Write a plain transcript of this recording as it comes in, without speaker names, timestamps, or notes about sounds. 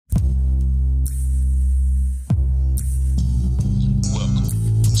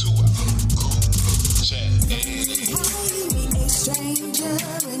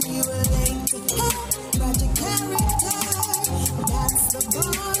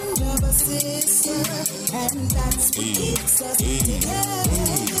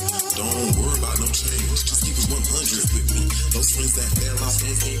Don't worry about no change. Just keep it 100 with me. Those friends that fell off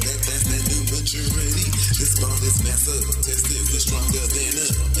and came back, that's that new maturity. This bond is massive, tested, we're stronger than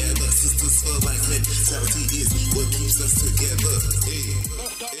ever. Sisters for life mentality is what keeps us together.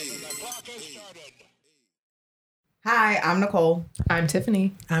 Hi, I'm Nicole. I'm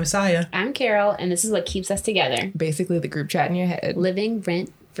Tiffany. I'm Saya. I'm Carol, and this is what keeps us together. Basically the group chat in your head. Living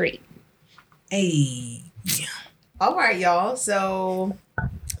rent free. Hey. All right, y'all. So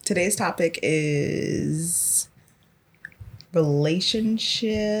today's topic is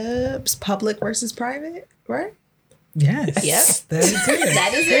relationships, public versus private, right? Yes. Yep. That is it.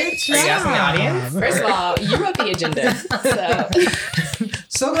 That is it. Are you asking the audience? First of all, you wrote the agenda.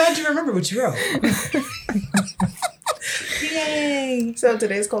 So glad you remember what you wrote. Yay. So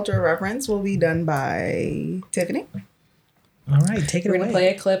today's cultural reference will be done by Tiffany. All right, take it We're away. going to play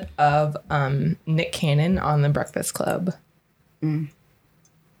a clip of Nick Cannon on The Breakfast Club. The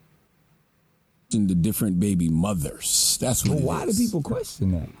different baby mothers. That's what. Why do people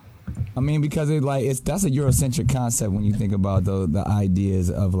question that? I mean, because that's a Eurocentric concept when you think about the ideas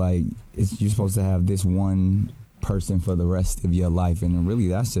of you're supposed to have this one person for the rest of your life, and really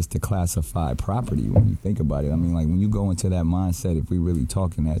that's just a classified property when you think about it. I mean, when you go into that mindset, if we really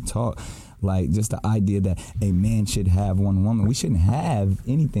talking that talk, just the idea that a man should have one woman, we shouldn't have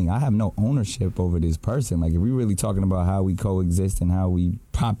anything. I have no ownership over this person. If we're really talking about how we coexist and how we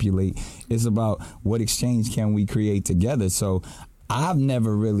populate, it's about what exchange can we create together. So I've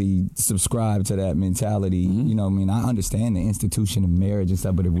never really subscribed to that mentality. Mm-hmm. You know what I mean? I understand the institution of marriage and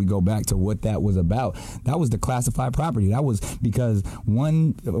stuff, but if we go back to what that was about, that was the classified property. That was because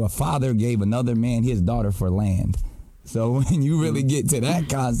a father gave another man his daughter for land. So when you really get to that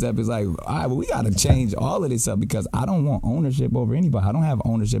concept, it's all right, well, we got to change all of this up because I don't want ownership over anybody. I don't have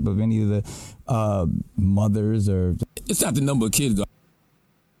ownership of any of the mothers or... It's not the number of kids.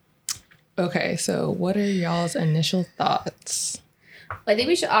 Okay, so what are y'all's initial thoughts? I think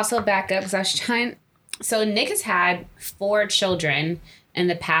we should also back up because I was trying. So Nick has had 4 children in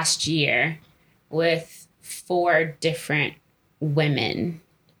the past year with 4 different women,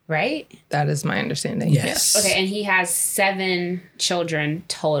 right? That is my understanding. Yes. Okay, and he has 7 children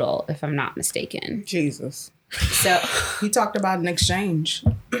total, if I'm not mistaken. Jesus. So He talked about an exchange.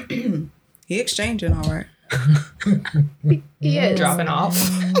 He exchanging, all right. he is. Dropping off.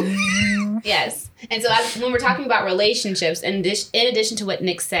 Yes. And so when we're talking about relationships, and in addition to what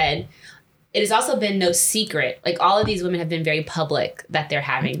Nick said, it has also been no secret. All of these women have been very public that they're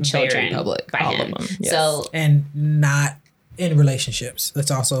having children. Very public, by all him. of them. Yes. So And not in relationships.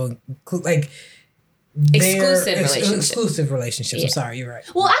 Let's also include exclusive relationships. Yeah. I'm sorry, you're right.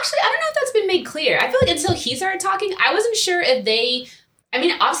 well, actually, I don't know if that's been made clear. I feel like until he started talking, I wasn't sure if they. I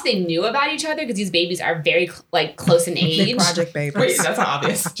mean, obviously they knew about each other because these babies are very close in age. Big project babies. Wait, that's not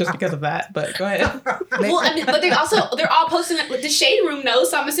obvious just because of that, but go ahead. Well, I mean, but they're all posting the shade room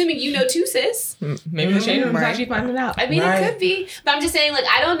knows, so I'm assuming you know too, sis. Maybe the shade room is Right. actually finding out. I mean, Right. it could be, but I'm just saying,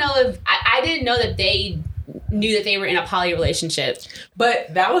 I don't know if I didn't know that they knew that they were in a poly relationship.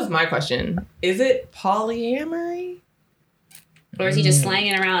 But that was my question. Is it polyamory? Or is he just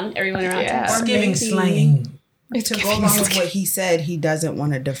slanging around everyone around Yeah. town? Or Giving maybe- slanging. To go along with what he said, he doesn't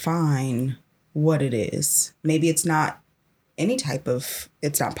want to define what it is. Maybe it's not any type of,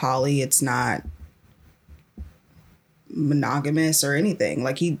 it's not poly, it's not monogamous or anything.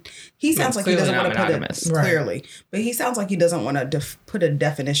 He sounds like he doesn't want to put monogamous. it Right. clearly, but he sounds like he doesn't want to put a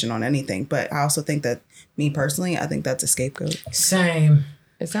definition on anything. But I also think that, me personally, I think that's a scapegoat. Same.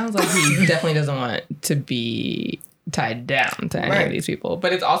 It sounds like he definitely doesn't want it to be tied down to any Right. of these people.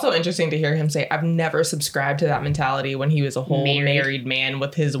 But it's also interesting to hear him say, I've never subscribed to that mentality when he was a whole married man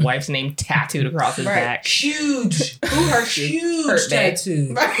with his wife's name tattooed across his Right. back. Huge. Who hurt you? Huge Hurt babe.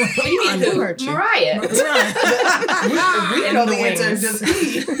 tattoo. What do you mean, Who who? hurt you? Mariah. We know the answer is just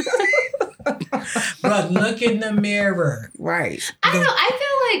me. But look in the mirror. Right. I don't know. I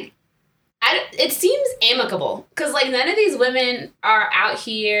feel like it seems amicable because none of these women are out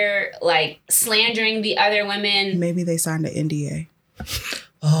here slandering the other women. Maybe they signed an NDA.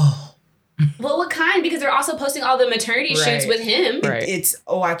 Oh. Well, what kind? Because they're also posting all the maternity shoots Right. with him. Right. It's,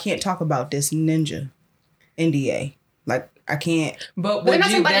 I can't talk about this ninja NDA. I can't. But they're would not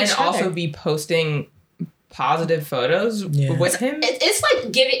talking you about then each also other. be posting positive photos with him.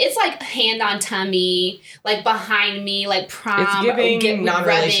 It's like hand on tummy, like behind me, like prom. It's giving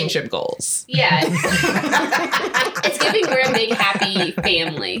non-relationship goals. Yeah. It's giving we're a big happy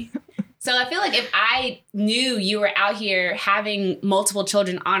family. So I feel like if I knew you were out here having multiple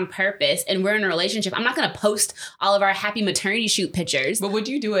children on purpose and we're in a relationship, I'm not going to post all of our happy maternity shoot pictures. But would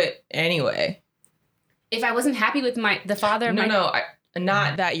you do it anyway? If I wasn't happy with the father of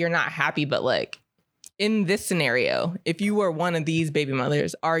not that you're not happy, but like in this scenario, if you were one of these baby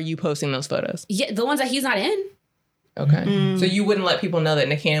mothers, are you posting those photos? Yeah, the ones that he's not in. Okay. So you wouldn't let people know that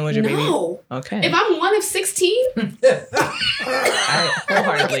Nick Cannon was your baby? No. Okay. If I'm one of 16, I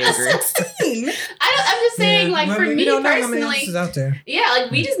wholeheartedly agree. I'm just saying, like, for me don't know how many personally, else is out there. yeah,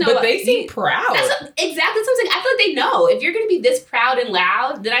 like, we just know. But they seem proud. Exactly what I'm saying. I feel like they know. If you're going to be this proud and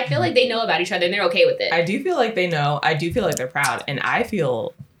loud, then I feel like they know about each other and they're okay with it. I do feel like they know. I do feel like they're proud. And I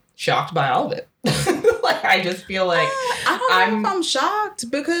feel shocked by all of it. Like, I just feel like I don't know if I'm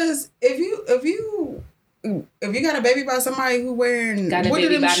shocked, because if you got a baby by somebody who wearing Got a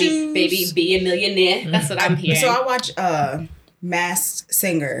baby by me, baby, be a millionaire. That's what I'm hearing. So I watch Masked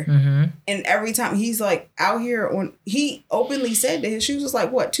Singer, and every time he's like out here he openly said that his shoes was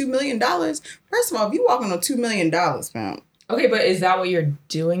like, what, $2 million? First of all, if you walking on $2 million, fam. Okay, but is that what you're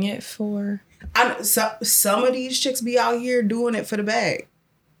doing it for? I know some of these chicks be out here doing it for the bag.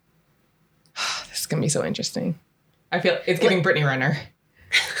 This is gonna be so interesting. I feel it's giving Brittany Renner.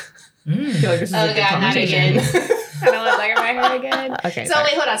 I feel like this is a good God, not conversation. again. I don't want to talk about her again. Okay. So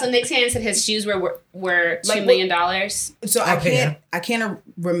wait, hold on. So Nick Cannon said his shoes were $2 million. So I can't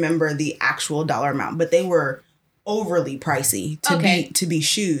remember the actual dollar amount, but they were overly pricey to be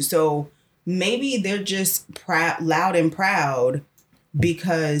shoes. So maybe they're just loud and proud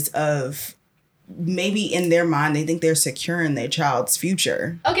because of, maybe in their mind they think they're securing their child's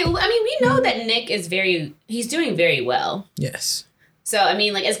future. Okay, well, I mean, we know that Nick is he's doing very well. Yes. So I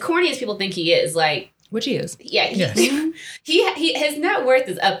mean, like, as corny as people think he is, like, Which he is. yeah, he his net worth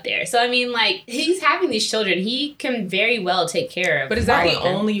is up there. So I mean, like, he's having these children, he can very well take care of. But is that the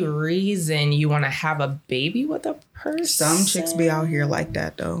only reason you want to have a baby with a person? Some chicks be out here like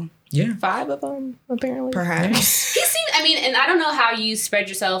that though. Yeah. 5 of them, apparently. Perhaps. He seems, I mean, and I don't know how you spread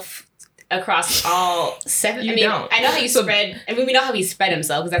yourself across all 7. You I mean, don't. I know how you spread. I mean, we know how he spread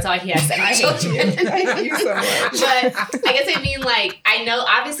himself because that's how he has 7 children. Thank you so much. But I guess I mean, like, I know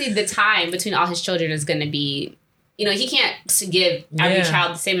obviously the time between all his children is going to be, you know, he can't give every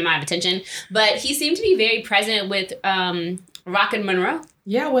child the same amount of attention. But he seemed to be very present with Rocket Monroe.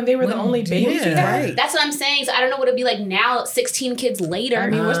 Yeah, when they were the only babies. Yeah. Right. That's what I'm saying. So I don't know what it'd be like now, 16 kids later. I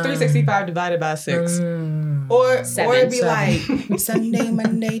mean, what's 365 divided by 6? Or it'd be 7. like Sunday,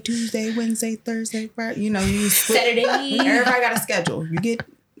 Monday, Tuesday, Wednesday, Thursday, Friday. You know, you split. Saturday. Everybody got a schedule. You get.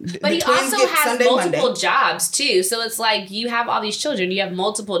 But he also has multiple jobs too. So it's like you have all these children, you have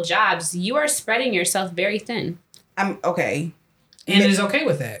multiple jobs. You are spreading yourself very thin. I'm okay. And is okay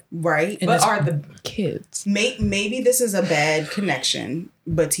with that. Right. And But are the kids? Maybe this is a bad connection,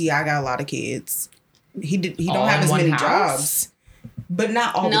 but T.I. got a lot of kids. He All don't have in as one many house? jobs, but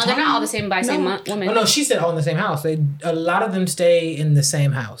not all the No, time. they're not all the same by same woman. Oh no, she said all in the same house. A lot of them stay in the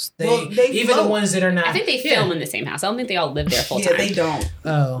same house. They even float. the ones that are not. I think they film in the same house. I don't think they all live there full time. Yeah, they don't.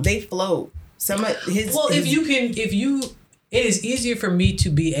 Oh. They float. Some of his. Well, his, it is easier for me to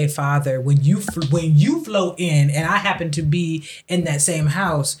be a father when you float in and I happen to be in that same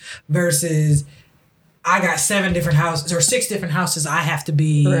house versus I got 7 different houses or 6 different houses I have to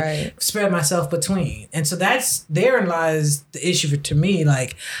be spread myself between. And so therein lies the issue to me.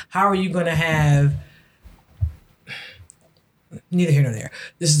 Like, how are you going to have, neither here nor there.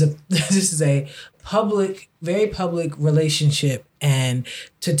 This is a public, very public relationship. And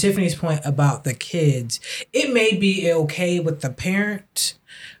to Tiffany's point about the kids, it may be okay with the parent,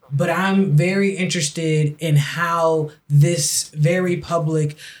 but I'm very interested in how this very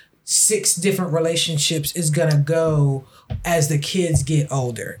public 6 different relationships is gonna go as the kids get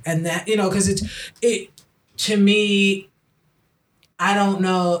older. And that, you know, because it to me, I don't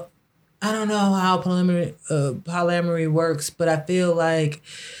know how polyamory works, but I feel like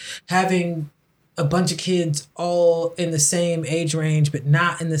having a bunch of kids all in the same age range but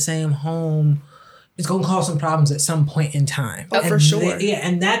not in the same home is going to cause some problems at some point in time. Oh, for sure.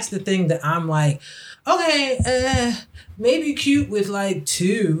 And that's the thing that I'm like, okay, maybe cute with like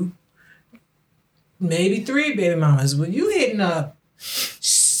 2, maybe 3 baby mamas, but you hitting up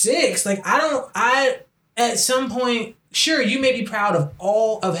 6. Like, at some point, sure, you may be proud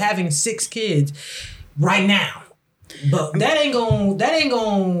of having 6 kids right now. But that ain't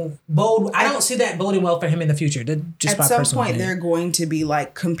going bode. I don't see that boding well for him in the future. Just at some point, they're going to be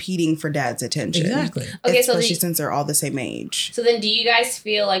like competing for dad's attention. Exactly. Okay, especially since they're all the same age. So then, do you guys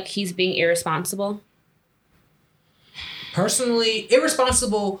feel like he's being irresponsible? Personally,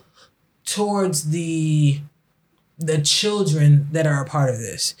 irresponsible towards the children that are a part of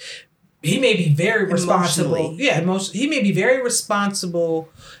this. He may be very responsible. Emotionally. Yeah, he may be very responsible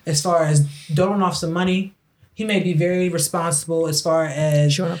as far as doling off some money. He may be very responsible as far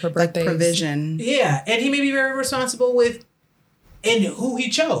as showing up for Like birthdays. provision. yeah, and he may be very responsible with and who he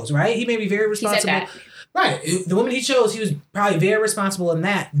chose. Right, he may be very He said responsible. that. Right, the woman he chose, he was probably very responsible in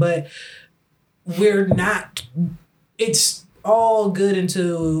that. But we're not. It's all good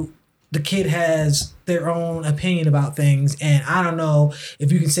until the kid has their own opinion about things, and I don't know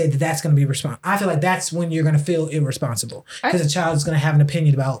if you can say that that's going to be responsible. I feel like that's when you're going to feel irresponsible because the child is going to have an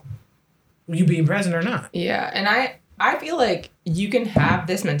opinion about you being present or not. Yeah, and I feel like you can have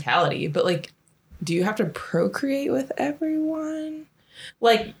this mentality, but like, do you have to procreate with everyone?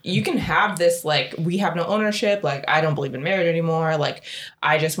 Like, you can have this, like, we have no ownership, like, I don't believe in marriage anymore, like,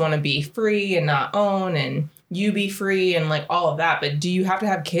 I just want to be free and not own, and you be free and like all of that, but do you have to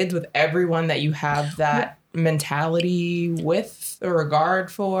have kids with everyone that you have that mentality with or regard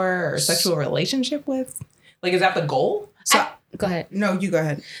for or sexual relationship with? Like, is that the goal? Go ahead. No, you go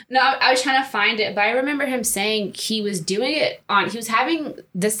ahead. No, I was trying to find it, but I remember him saying he was doing it he was having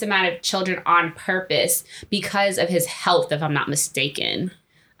this amount of children on purpose because of his health, if I'm not mistaken.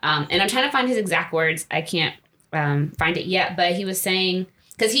 And I'm trying to find his exact words. I can't find it yet, but he was saying,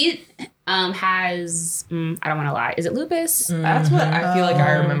 because he has, I don't want to lie, is it lupus? That's what I feel like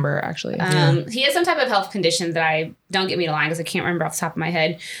I remember, actually. He has some type of health condition that don't get me to lie because I can't remember off the top of my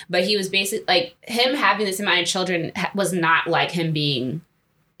head. But he was basically like him having this amount of children was not like him being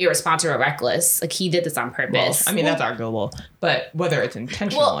irresponsible or reckless. Like he did this on purpose. Well, I mean, that's arguable, but whether it's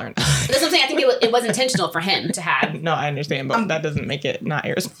intentional or not. That's what I'm saying. I think it was intentional for him to have. No, I understand, but that doesn't make it not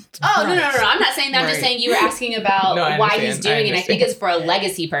irresponsible. Oh, no. I'm not saying that. I'm just saying you were asking about No, I why he's understand. doing it. And I think it's for a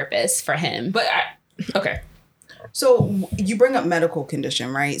legacy purpose for him. But, okay. So you bring up medical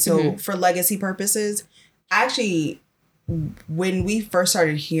condition, right? So for legacy purposes, actually, when we first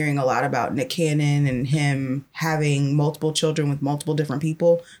started hearing a lot about Nick Cannon and him having multiple children with multiple different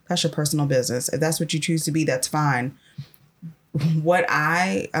people, that's your personal business. If that's what you choose to be, that's fine. What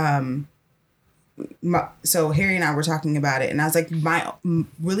so Harry and I were talking about it, and I was like, my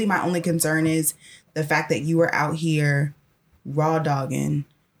only concern is the fact that you are out here raw dogging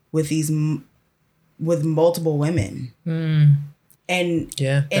with with multiple women. And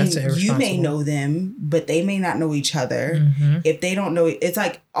yeah, and you may know them, but they may not know each other. If they don't know, it's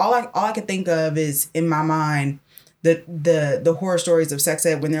like all I can think of is in my mind the horror stories of sex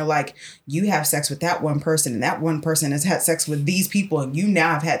ed when they're like, you have sex with that one person and that one person has had sex with these people and you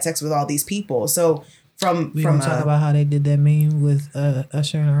now have had sex with all these people. So from talk about how they did that meme with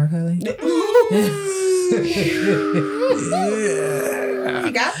Usher and R. Kelly.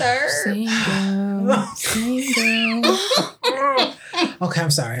 You got there. Same girl. Okay,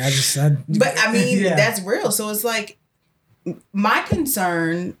 I'm sorry. But I mean, yeah. that's real. So it's like my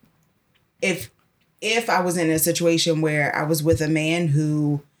concern, if I was in a situation where I was with a man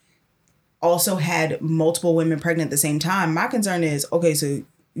who also had multiple women pregnant at the same time, my concern is, okay, so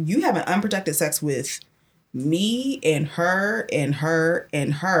you have an unprotected sex with me and her and her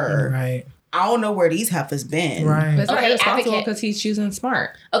and her. Right. I don't know where these heifers been. Right. But it's not Okay, irresponsible advocate. because he's choosing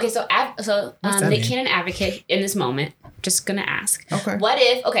smart. Okay, so that Nick mean? Cannon advocate in this moment. Just gonna ask. Okay. What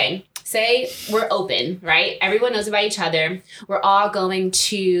if? Okay, say we're open, right? Everyone knows about each other. We're all going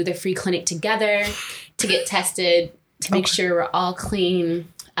to the free clinic together to get tested to make sure we're all clean.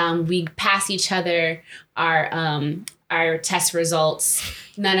 We pass each other our test results.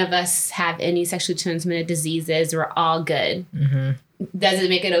 None of us have any sexually transmitted diseases. We're all good. Does it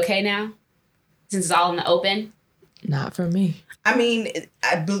make it okay now? Since it's all in the open? Not for me. I mean,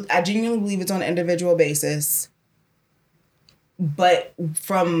 I genuinely believe it's on an individual basis. But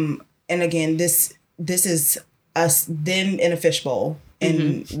and again, this is them in a fishbowl.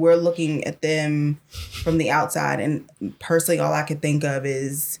 And we're looking at them from the outside. And personally, all I could think of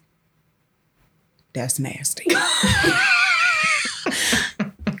is, that's nasty.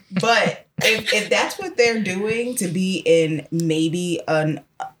 But if that's what they're doing to be in maybe an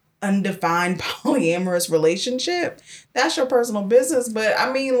undefined polyamorous relationship, that's your personal business. But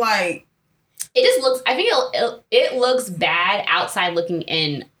I mean, like, it just looks, I think it looks bad outside looking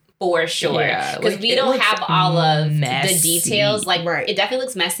in for sure. Yeah, Because like, we it don't looks have all of messy. the details. Like, Right. It definitely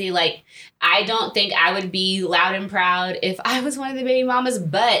looks messy. Like, I don't think I would be loud and proud if I was one of the baby mamas,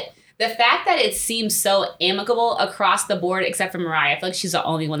 but the fact that it seems so amicable across the board, except for Mariah, I feel like she's the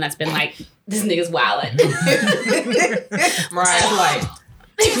only one that's been like, this nigga's wildin'. Mariah's like,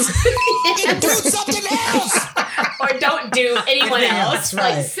 Do something else. Or don't do anyone else. That's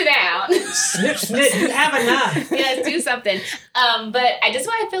right. Like, sit down. Snip, you have enough. Yes, do something. But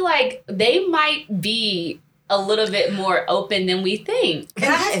I feel like they might be a little bit more open than we think. And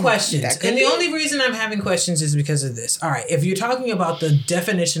I have questions. And the only reason I'm having questions is because of this. All right. If you're talking about the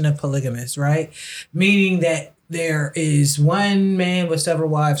definition of polygamous, right? Meaning that there is one man with several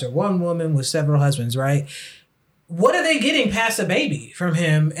wives or one woman with several husbands, right? What are they getting past a baby from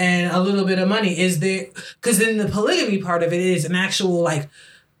him and a little bit of money? Is there, because then the polygamy part of it is an actual like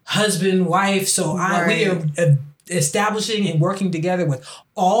husband, wife. So we are establishing and working together with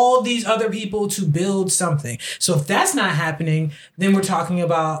all these other people to build something. So if that's not happening, then we're talking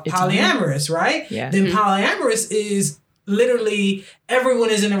about polyamorous, right? Yeah. Then polyamorous is literally everyone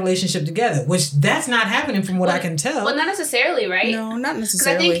is in a relationship together, which that's not happening from what I can tell. Well, not necessarily, right? No, not Because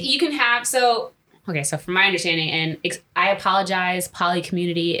necessarily. I think you can have, so from my understanding, and I apologize, poly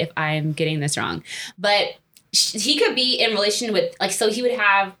community, if I'm getting this wrong, but he could be in relation with, like, so he would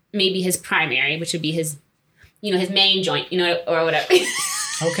have maybe his primary, which would be his, his main joint, or whatever.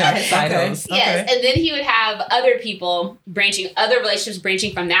 Okay. Yes, and then he would have other people other relationships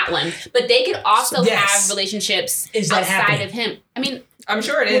branching from that one, but they could also have relationships outside of him. I mean, I'm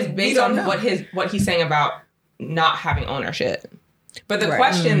sure it is based on what he's saying about not having ownership. But the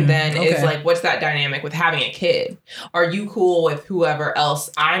question then is like, what's that dynamic with having a kid? Are you cool with whoever else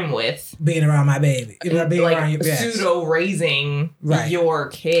I'm with being around my baby, around your pseudo raising your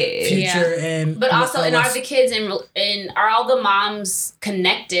kid, future and but also, and are the kids and are all the moms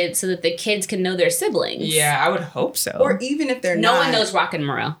connected so that the kids can know their siblings? Yeah, I would hope so. Or even if they're no not. one knows Rock and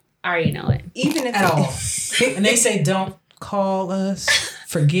Morel. I already know it. Even if at all. And they say, don't call us.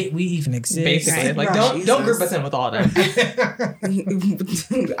 Forget we even exist. Basically, like don't group us in with all of them.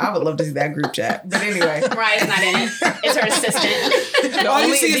 I would love to see that group chat. But anyway. Mariah's not in it. It's her assistant. All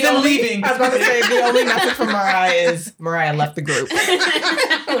you see is them leaving. I was about to say, the only message from Mariah is Mariah left the group.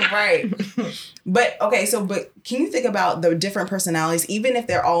 Right. But can you think about the different personalities, even if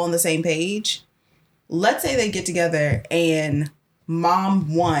they're all on the same page? Let's say they get together and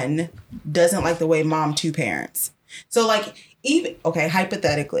mom 1 doesn't like the way mom 2 parents. So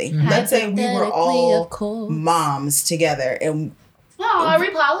hypothetically, let's say we were all moms together and are we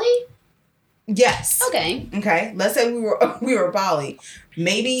poly? Yes. Okay. Let's say we were poly.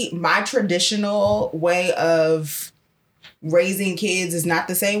 Maybe my traditional way of raising kids is not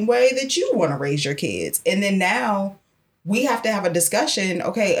the same way that you want to raise your kids. And then now we have to have a discussion.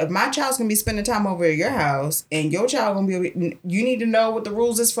 Okay, if my child's gonna be spending time over at your house and your child you need to know what the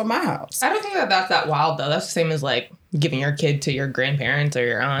rules is for my house. I don't think that's that wild though. That's the same as like giving your kid to your grandparents or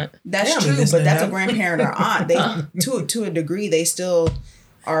your aunt. That's true, but that's a grandparent or aunt. They to a degree they still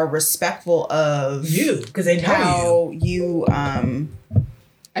are respectful of you because they know how you.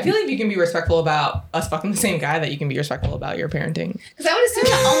 I feel like you can be respectful about us fucking the same guy that you can be respectful about your parenting. Because I would assume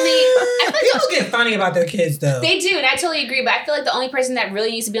I feel like people get funny about their kids though. They do, and I totally agree. But I feel like the only person that really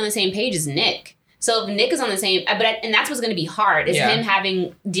needs to be on the same page is Nick. So if Nick is on the same, and that's what's going to be hard is him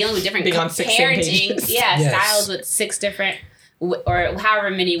dealing with different parenting, styles with 6 different or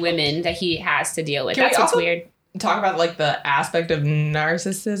however many women that he has to deal with. That's what's weird. Talk about like the aspect of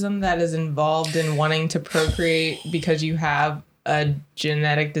narcissism that is involved in wanting to procreate because you have a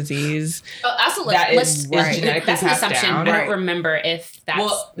genetic disease. Also, is genetically that's an passed assumption. down. I don't remember if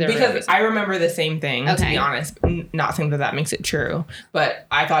that's because I remember the same thing. Okay. To be honest, not saying that makes it true, but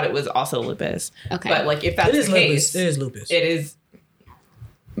I thought it was also lupus. Okay, but like if that's the case, it is lupus. It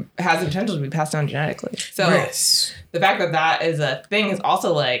has the potential to be passed down genetically. So the fact that is a thing is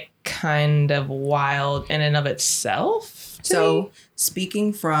also like kind of wild in and of itself. So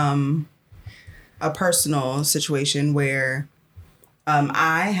speaking from a personal situation where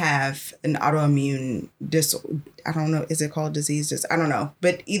I have an autoimmune I don't know, is it called disease? I don't know.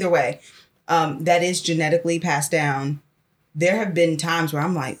 But either way, that is genetically passed down. There have been times where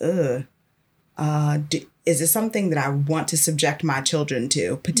I'm like, is this something that I want to subject my children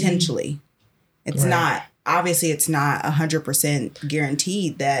to? Potentially. It's not, obviously it's not 100%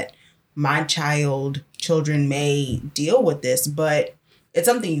 guaranteed that my children may deal with this, but it's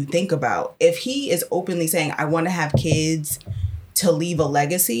something you think about. If he is openly saying, I want to have kids to leave a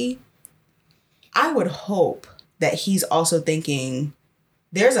legacy, I would hope that he's also thinking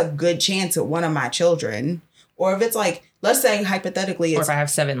there's a good chance that one of my children, or if it's like, let's say hypothetically, or if I have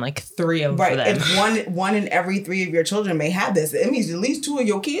 7, like 3 of them. If one in every 3 of your children may have this, it means at least 2 of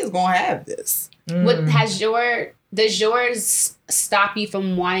your kids gonna have this. What has your Does yours stop you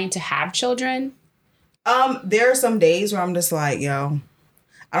from wanting to have children? There are some days where I'm just like, yo,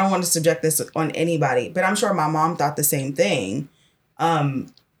 I don't want to subject this on anybody, but I'm sure my mom thought the same thing.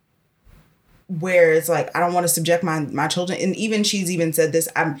 Where it's like, I don't want to subject my children. And even she's even said this,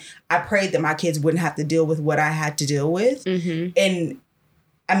 I prayed that my kids wouldn't have to deal with what I had to deal with. Mm-hmm. And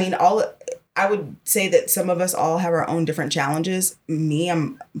I mean, I would say that some of us all have our own different challenges. Me,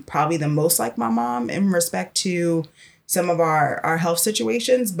 I'm probably the most like my mom in respect to some of our health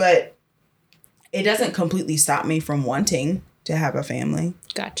situations, but it doesn't completely stop me from wanting to have a family.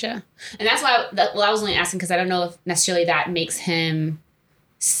 Gotcha. And that's why I was only asking, because I don't know if necessarily that makes him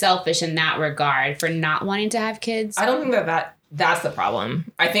selfish in that regard for not wanting to have kids. I don't think that's the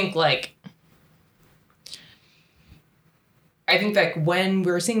problem. I think like when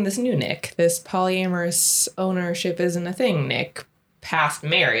we were seeing this new Nick, this polyamorous ownership isn't a thing Nick, past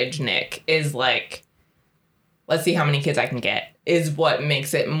marriage Nick is like, let's see how many kids I can get, is what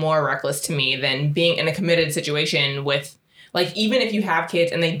makes it more reckless to me than being in a committed situation with, like, even if you have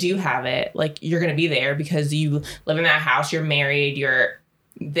kids and they do have it, like, you're going to be there because you live in that house, you're married, you're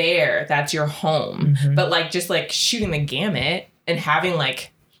there, that's your home. Mm-hmm. But like, just like shooting the gamut and having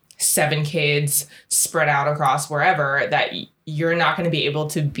like 7 kids spread out across wherever that you're not going to be able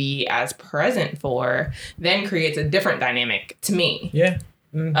to be as present for, then creates a different dynamic to me. Yeah.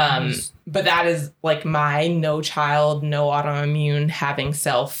 Mm-hmm. But that is like my no child, no autoimmune, having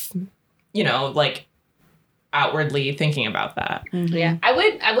self, like outwardly thinking about that. Mm-hmm. Yeah.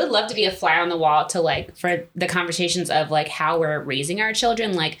 I would love to be a fly on the wall to like, for the conversations of like how we're raising our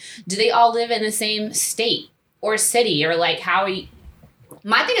children. Like, do they all live in the same state or city, or like how are you?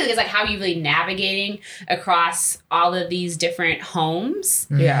 My thing is like, how are you really navigating across all of these different homes?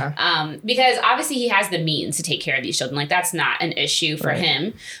 Yeah. Because obviously he has the means to take care of these children. Like, that's not an issue for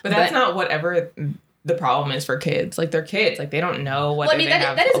him. But that's not whatever the problem is for kids. Like, they're kids. Like, they don't know what. Well, I mean,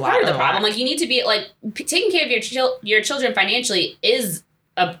 that is part of the problem. Like, you need to be like taking care of your children financially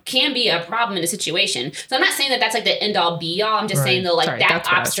can be a problem in a situation. So I'm not saying that that's like the end all be all. I'm just saying though, like, that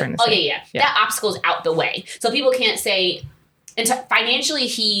obstacle. Oh yeah. That obstacle is out the way. So people can't say. And financially,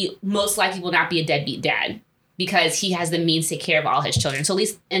 he most likely will not be a deadbeat dad because he has the means to take care of all his children. So at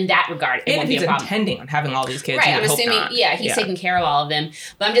least in that regard, it won't be a problem. Intending on having all these kids, right? I'm assuming, he's taking care of all of them.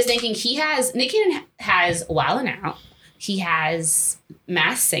 But I'm just thinking Nick Cannon has Wild 'N Out. He has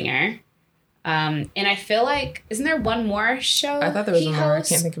Masked Singer. And I feel like, isn't there one more show? I thought there was one more. I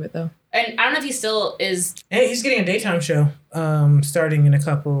can't think of it though. And I don't know if he still is. Hey, he's getting a daytime show starting in a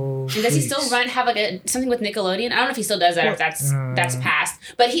couple. And does he still have like something with Nickelodeon? I don't know if he still does that, or if that's past.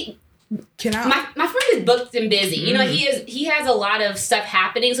 But my friend is booked and busy. You know, he has a lot of stuff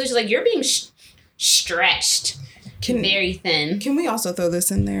happening. So it's just like, you're being stretched very thin. Can we also throw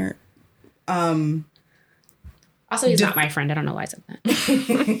this in there? Also, he's not my friend. I don't know why I said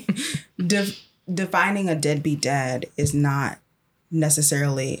that. Defining a deadbeat dad is not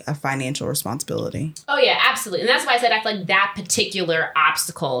necessarily a financial responsibility. Oh yeah, absolutely. And that's why I said I feel like that particular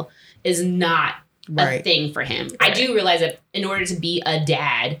obstacle is not a thing for him. Right. I do realize that in order to be a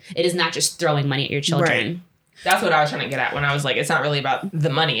dad, it is not just throwing money at your children. Right. That's what I was trying to get at when I was like, it's not really about the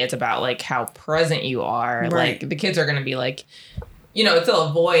money. It's about like how present you are. Right. Like, the kids are going to be like, it's a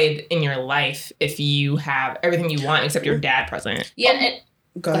void in your life if you have everything you want except your dad present. Yeah.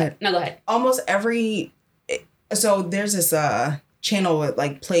 Go ahead. No, go ahead. Almost so there's this channel that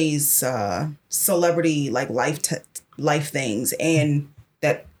like plays celebrity like life things, and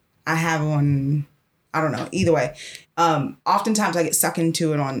that I have on, I don't know, either way. Oftentimes I get sucked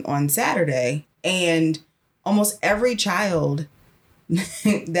into it on Saturday, and almost every child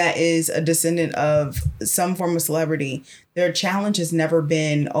that is a descendant of some form of celebrity, their challenge has never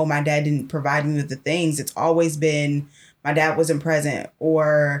been, oh, my dad didn't provide me with the things. It's always been, my dad wasn't present,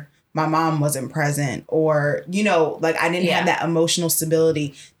 or my mom wasn't present, or, like I didn't have that emotional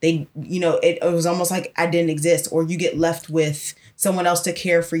stability. They, it was almost like I didn't exist, or you get left with someone else to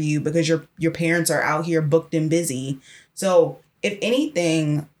care for you because your parents are out here booked and busy. So if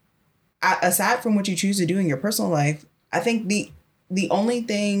anything, aside from what you choose to do in your personal life, I think the only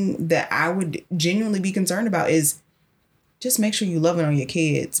thing that I would genuinely be concerned about is just make sure you love it on your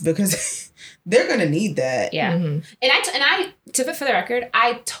kids, because they're going to need that. Yeah. Mm-hmm. And I, for the record,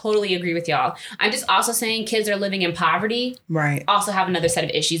 I totally agree with y'all. I'm just also saying kids are living in poverty. Right. Also have another set of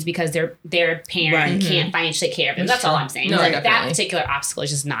issues because their parent can't financially take care of them. That's all I'm saying. No, like, that particular obstacle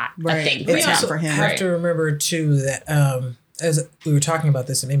is just not a thing. It's not for him. We have to remember too that as we were talking about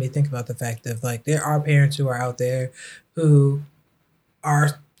this, it made me think about the fact that like there are parents who are out there who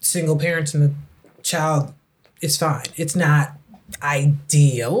are single parents, and the child is fine. It's not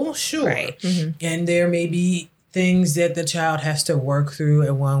ideal, sure. Right. Mm-hmm. And there may be things that the child has to work through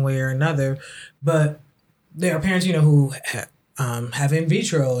in one way or another. But there are parents, who have in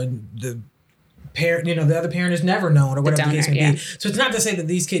vitro, and the parent, the other parent is never known, or whatever the case may be. So it's not to say that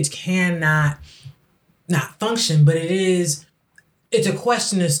these kids cannot not function, but it's a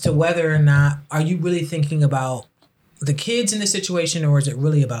question as to whether or not are you really thinking about the kids in the situation, or is it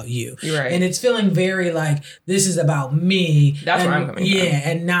really about you? Right. And it's feeling very like this is about me. That's where I'm coming from. Yeah,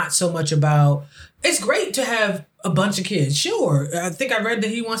 and not so much about. It's great to have a bunch of kids. Sure, I think I read that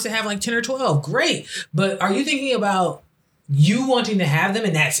he wants to have like 10 or 12. Great, but are you thinking about you wanting to have them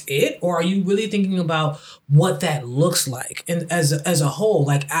and that's it, or are you really thinking about what that looks like and as a whole?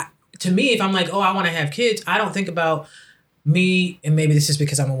 Like to me, if I'm like, I want to have kids, I don't think about me, and maybe this is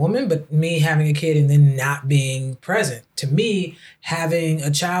because I'm a woman, but me having a kid and then not being present. To me, having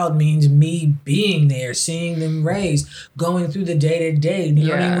a child means me being there, seeing them raised, going through the day to day,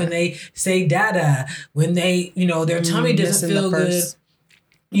 learning when they say dada, when they, their tummy doesn't feel good.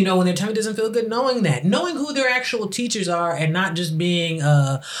 When their tummy doesn't feel good, knowing who their actual teachers are, and not just being,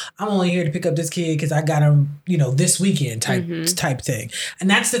 I'm only here to pick up this kid because I got him, this weekend type thing. And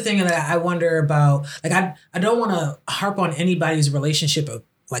that's the thing that I wonder about. Like, I don't want to harp on anybody's relationship of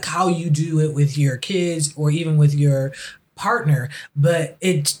like how you do it with your kids or even with your partner, but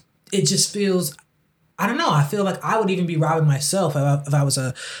it just feels, I don't know. I feel like I would even be robbing myself if I was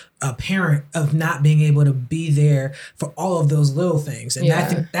a parent of not being able to be there for all of those little things. And I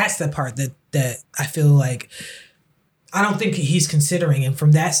think that's the part that I feel like I don't think he's considering. And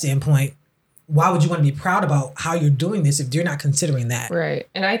from that standpoint, why would you want to be proud about how you're doing this if you're not considering that? Right.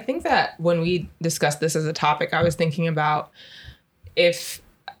 And I think that when we discussed this as a topic, I was thinking about if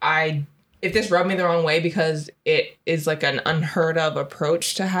this rubbed me the wrong way because it is like an unheard of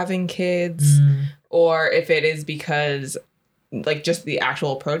approach to having kids, or if it is because like just the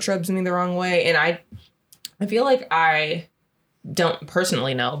actual approach rubs me the wrong way. And I feel like I don't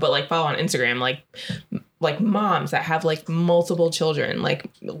personally know, but like follow on Instagram, like moms that have like multiple children, like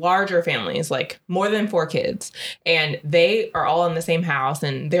larger families, like more than 4 kids, and they are all in the same house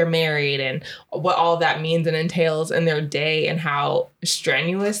and they're married, and what all that means and entails in their day and how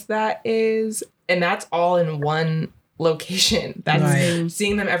strenuous that is. And that's all in one location. That's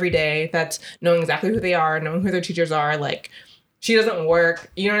seeing them every day. That's knowing exactly who they are, knowing who their teachers are. Like, she doesn't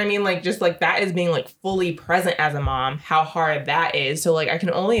work, you know what I mean? Like, just like that is being like fully present as a mom, how hard that is. So like, I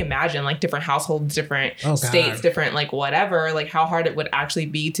can only imagine like different households, different states, different like whatever, like how hard it would actually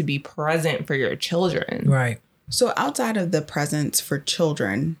be to be present for your children. Right. So outside of the presence for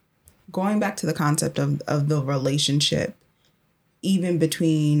children, going back to the concept of the relationship, even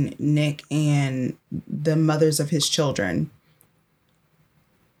between Nick and the mothers of his children,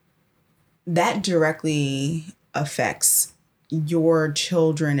 that directly affects your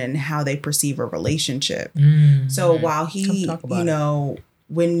children and how they perceive a relationship. So while he,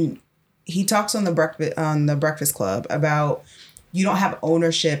 when he talks on the Breakfast Club about you don't have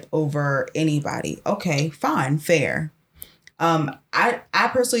ownership over anybody. Okay, fine, fair. I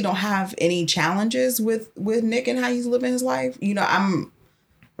personally don't have any challenges with Nick and how he's living his life. I'm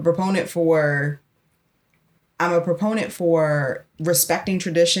a proponent for respecting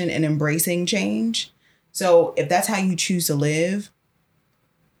tradition and embracing change. So if that's how you choose to live.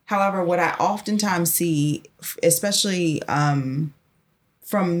 However, what I oftentimes see, especially from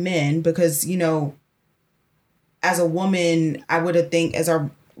men, because, as a woman, I would think as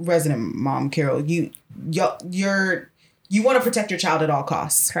our resident mom, Carol, you want to protect your child at all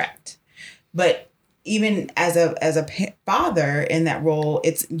costs. Correct. But even as a father in that role,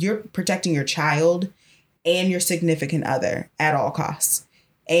 you're protecting your child and your significant other at all costs.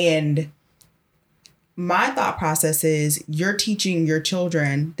 And my thought process is you're teaching your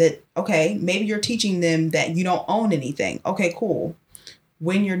children that, okay, maybe you're teaching them that you don't own anything. Okay, cool.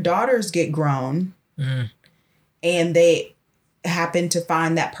 When your daughters get grown and they happen to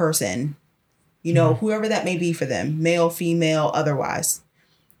find that person, whoever that may be for them, male, female, otherwise,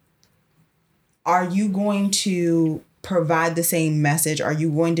 are you going to provide the same message? Are you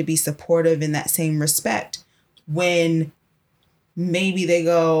going to be supportive in that same respect when maybe they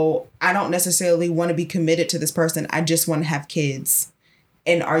go, I don't necessarily want to be committed to this person. I just want to have kids.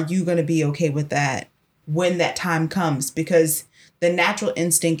 And are you going to be okay with that when that time comes? Because the natural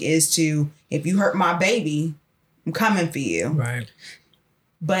instinct is to, if you hurt my baby, I'm coming for you. Right.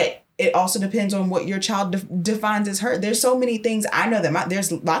 But it also depends on what your child defines as hurt. There's so many things. I know that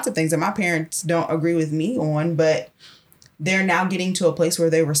there's lots of things that my parents don't agree with me on, but they're now getting to a place where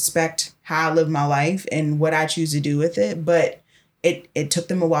they respect how I live my life and what I choose to do with it. But it took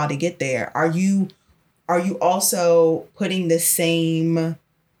them a while to get there. Are you also putting the same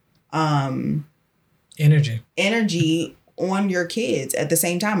energy on your kids at the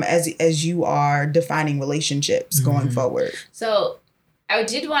same time as you are defining relationships going forward. So I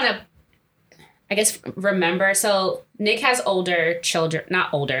did want to, I guess, remember. So Nick has older children,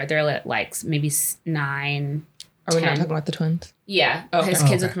 not older. They're like maybe 9. Are we 10. not talking about the twins? Yeah, Okay. his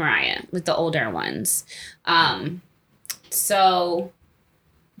kids with Mariah, with the older ones. So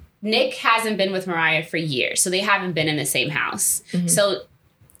Nick hasn't been with Mariah for years, so they haven't been in the same house. So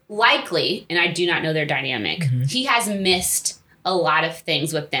likely, and I do not know their dynamic, he has missed a lot of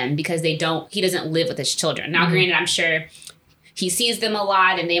things with them because he doesn't live with his children. Now, granted, I'm sure he sees them a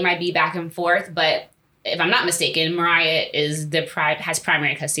lot and they might be back and forth, but if I'm not mistaken, Mariah is has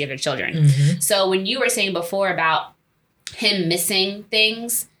primary custody of their children. So when you were saying before about him missing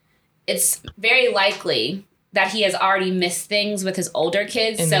things, it's very likely that he has already missed things with his older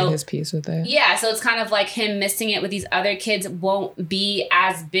kids. And so made his peace with it. Yeah, so it's kind of like him missing it with these other kids won't be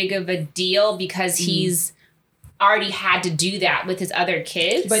as big of a deal because he's already had to do that with his other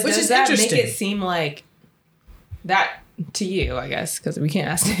kids. But Which does is that interesting. make it seem like that to you, I guess, because we can't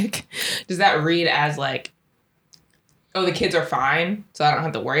ask Nick, does that read as like, oh, the kids are fine, so I don't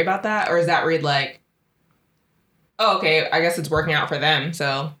have to worry about that? Or does that read like, oh, okay, I guess it's working out for them,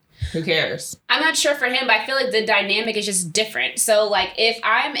 so who cares? I'm not sure for him, but I feel like the dynamic is just different. So, like, if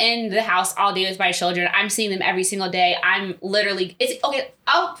I'm in the house all day with my children, I'm seeing them every single day. I'm literally,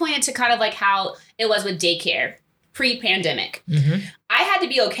 I'll point it to kind of like how it was with daycare pre-pandemic. I had to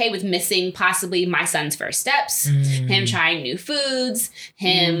be okay with missing possibly my son's first steps, him trying new foods,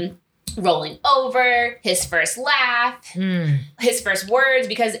 him rolling over, his first laugh, his first words,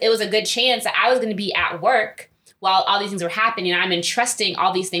 because it was a good chance that I was going to be at work while all these things were happening. I'm entrusting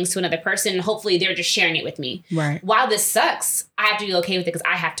all these things to another person, and hopefully they're just sharing it with me. Right. While this sucks, I have to be okay with it because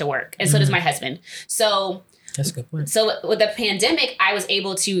I have to work, and so does my husband. So That's a good point. So with the pandemic, I was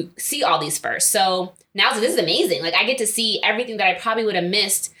able to see all these first. So now this is amazing. Like, I get to see everything that I probably would have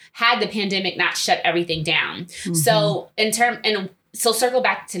missed had the pandemic not shut everything down. So so circle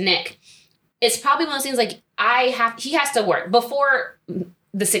back to Nick. It's probably one of those things like he has to work before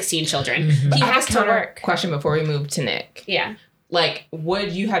the 16 children. He has to work. Question before we move to Nick. Yeah. Like,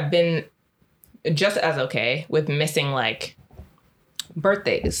 would you have been just as okay with missing like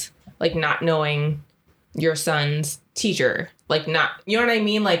birthdays, like not knowing your son's teacher, like not, you know what I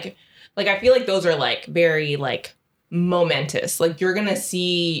mean? Like I feel like those are like very like momentous. Like, you're gonna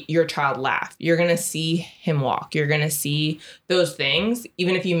see your child laugh, you're gonna see him walk, you're gonna see those things,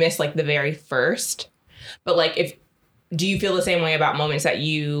 even if you miss like the very first. But like, do you feel the same way about moments that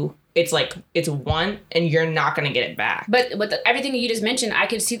it's like it's one and you're not gonna get it back? But with everything you just mentioned, I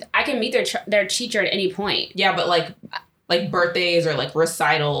can meet their teacher at any point. Yeah, but like birthdays or like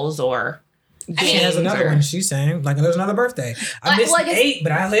recitals or She has another one she's saying. Like, there's another birthday. I missed 8,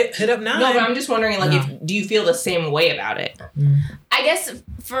 but I hit up 9. No, but I'm just wondering, like, do you feel the same way about it? I guess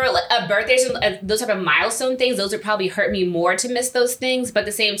for a birthday, those type of milestone things, those would probably hurt me more to miss those things. But at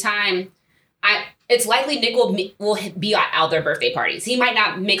the same time, it's likely Nick will be at all their birthday parties. He might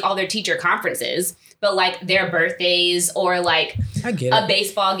not make all their teacher conferences, but like their birthdays or like a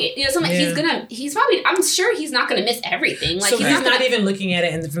baseball game, you know, something. Yeah. I'm sure he's not gonna miss everything. Like, so he's not even looking at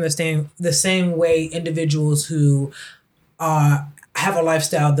it from the same way individuals who have a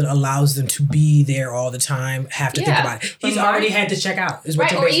lifestyle that allows them to be there all the time have to think about it. He's already had to check out. Is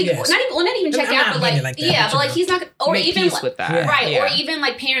what right, or even not even check out, but like but like he's not, or make even peace with that, right? Yeah. Or even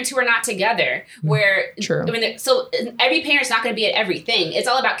like parents who are not together, where True. I mean, so every parent's not going to be at everything. It's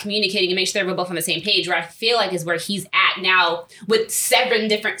all about communicating and make sure we're both on the same page. Where I feel like is where he's at now with seven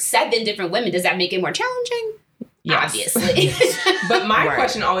different women. Does that make it more challenging? Yes. Obviously. But my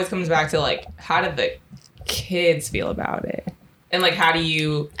question always comes back to like, how did the kids feel about it? And like, how do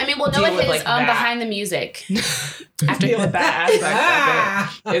you? I mean, we'll know it is behind the music. After deal with that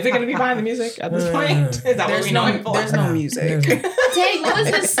aspect of it. Is it going to be behind the music at this point? Is that what we know it for? There's no music. Dang, what was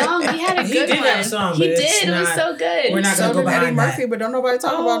his song? He had a good one. Have a song, he did. It was so good. We're not going to go behind Eddie Murphy, but don't nobody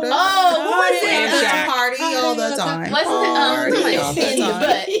talk about that. Oh, what was it? Party all the time. Wasn't it in the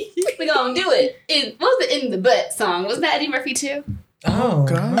butt? We gonna do it. What was the In the Butt song? Wasn't that Eddie Murphy too? Oh,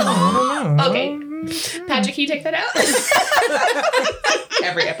 God. I don't know. Okay. Patrick, can you take that out?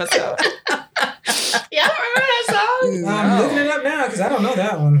 Every episode. Yeah, I don't remember that song. I'm looking it up now because I don't know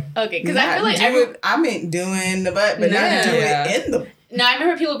that one. Okay, because I feel like I meant doing the butt, but not do it in the. No, I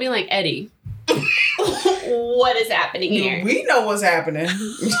remember people being like, Eddie, what is happening here? We know what's happening. All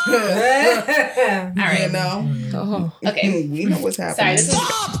right. You know? Oh. Okay. We know what's happening. Sorry, this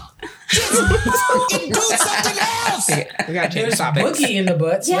is... Fucking do something else. We gotta change There's topics. Boogie in the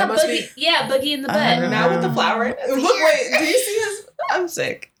butt. So Yeah, that must Boogie in the butt. Now with the flower. Look, wait, do you see his? I'm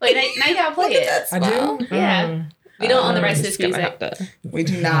sick. Wait, now you gotta play Look at it. that I smile. do. Yeah. We don't own the rights to this Just gonna music. have to- We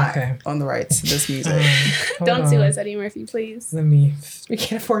do not Okay. own the rights to this music. Hold Don't on. sue us, Eddie Murphy, please. Let me We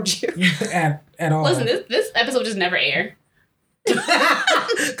can't afford you. at all. Listen, this episode just never air.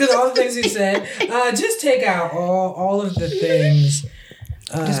 Because all the things he said, just take out all of the things.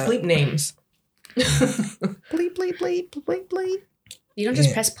 Just bleep names. Bleep, bleep, bleep, bleep, bleep. You don't just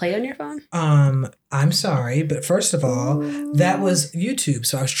Yeah. press play on your phone? I'm sorry, but first of all, that was YouTube,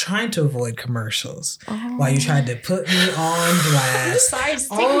 so I was trying to avoid commercials while you tried to put me on I'm blast sorry, it's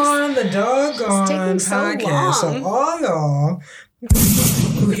taking on the doggone taking so podcast. So long. all y'all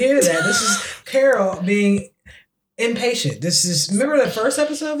who hear that, this is Carol being impatient. This is, remember the first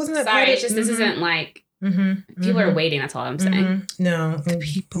episode? Wasn't that? Sorry, it's just this isn't like people are waiting. That's all I'm saying. No,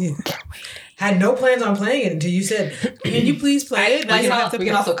 people had no plans on playing it until you said, "Can you please play it?" I saw- We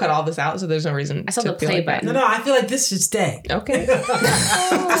can also cut all this out, so there's no reason. I saw to the feel play like that. button. No, I feel like this should stay. Okay. No,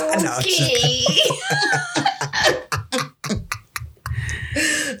 I'm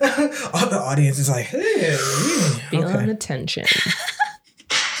all the audience is like, hey, Feeling okay. the tension. Is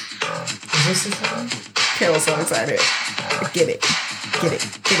this the time? Carol's so excited. Get it. Get it.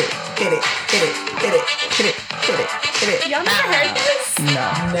 Get it. Get it. Get it. Get it. Get it. Get it. Get it. Y'all never heard this? No.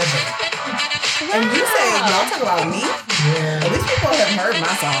 Never. And you say, y'all talk about me? Yeah. At least people have heard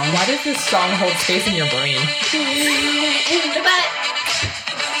my song. Why does this song hold space in your brain? In the butt.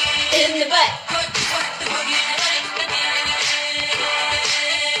 In the butt.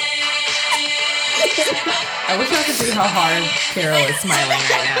 I wish I could see how hard Carol is smiling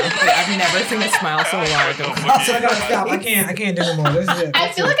right now. Like, I've never seen a smile so large. Also, I gotta stop. I can't do no more. This is it. I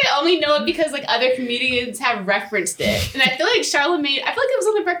feel like I only know it because like other comedians have referenced it, and I feel like Charlamagne. I feel like it was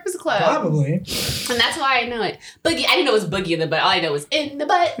on the Breakfast Club, Probably. and that's why I know it. Boogie. I didn't know it was Boogie in the butt. All I know was in the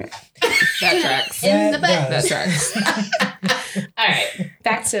butt. That tracks. In the butt. That does. tracks. All right,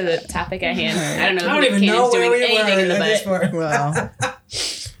 back to the topic at hand. I don't know. I don't if even Nick know Cannon's where doing we anything in the were at this butt. point. Well,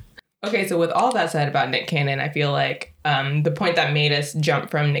 Okay, so with all that said about Nick Cannon, I feel like the point that made us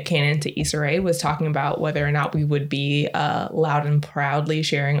jump from Nick Cannon to Issa Rae was talking about whether or not we would be loud and proudly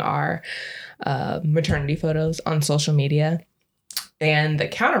sharing our maternity photos on social media. And the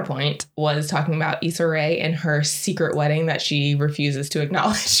counterpoint was talking about Issa Rae and her secret wedding that she refuses to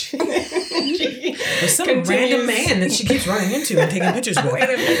acknowledge. There's some Continues- random man that she keeps running into and taking pictures with. wait a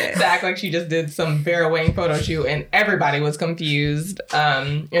minute. to act like she just did some Vera Wang photo shoot, and everybody was confused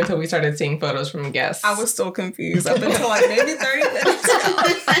until we started seeing photos from guests. I was still confused up until like maybe 30 minutes ago.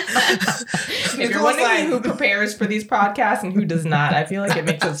 If you're Nicole's wondering like- who prepares for these podcasts and who does not, I feel like it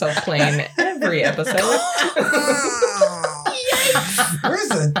makes itself plain every episode. Where's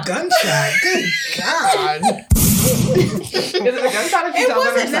the gunshot? Good God. Is it a gunshot if she It tells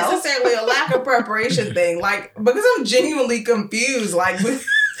on wasn't herself? necessarily a lack of preparation thing. Like, because I'm genuinely confused. Like, with,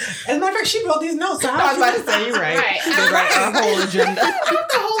 As a matter of fact, she wrote these notes. I was about to say, you're right. Right. She did write our whole agenda. not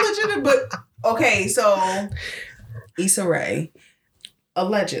the whole agenda, but okay, so Issa Rae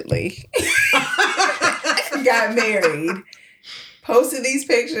allegedly got married, posted these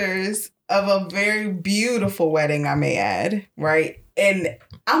pictures of a very beautiful wedding, I may add, right? And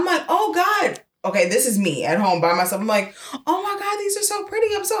I'm like, oh God. Okay, this is me at home by myself. I'm like, oh my God, these are so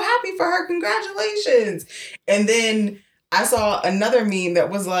pretty. I'm so happy for her. Congratulations. And then I saw another meme that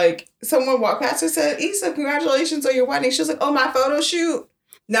was like, someone walked past and said, Issa, congratulations on your wedding. She was like, oh, my photo shoot.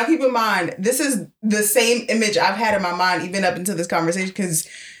 Now, keep in mind, this is the same image I've had in my mind even up until this conversation, because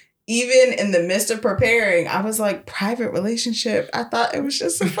even in the midst of preparing, I was like, private relationship. I thought it was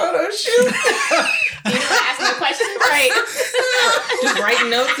just a photo shoot. You know, asking the question right. Just writing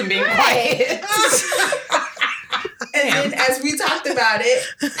notes and being quiet. And then as we talked about it,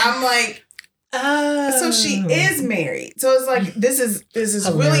 I'm like, so she is married. So it's like, this is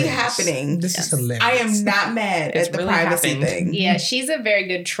really Hilarious. happening. This is hilarious. I am not mad It's at the really privacy happened. thing. Yeah, she's a very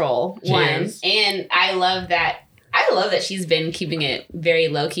good troll. She One, is. and I love that. I love that she's been keeping it very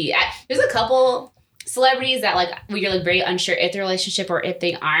low key. There's a couple celebrities that like where you're like very unsure if they're a relationship or if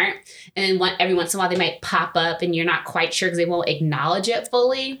they aren't, and then every once in a while they might pop up and you're not quite sure because they won't acknowledge it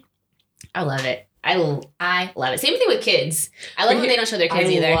fully. I love it. I love it. Same thing with kids. I love when they don't show their kids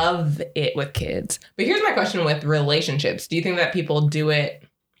I either. love it with kids. But here's my question with relationships. Do you think that people do it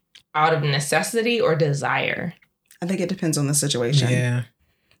out of necessity or desire? I think it depends on the situation. Yeah.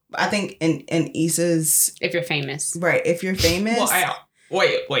 I think in Issa's, If you're famous. right, if you're famous, Well,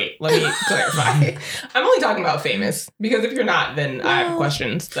 Wait. Let me clarify. I'm only talking about famous because if you're not, then I have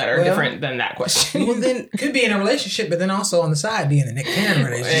questions that are different than that question. Well, then could be in a relationship, but then also on the side be in a Nick Cannon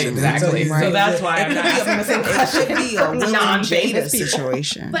relationship. Exactly. So, So that's why I'm not asking the same It could question. be a Will and Jada Non-famous people.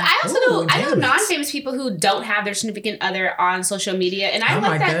 situation. But I also Ooh, I know damn it. non-famous people who don't have their significant other on social media, and I I like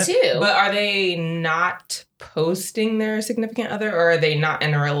like that that. too. But are they not posting their significant other, or are they not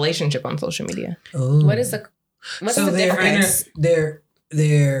in a relationship on social media? Ooh. what's So the they're difference?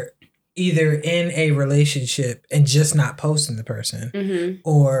 they're either in a relationship and just not posting the person, Mm-hmm.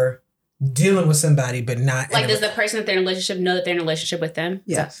 or dealing with somebody but not. Like, in does the person that they're in a relationship know that they're in a relationship with them?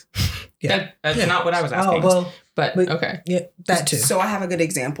 Yes. Yeah. That's Yeah. not what I was asking. Oh well, but okay. yeah, that too. So I have a good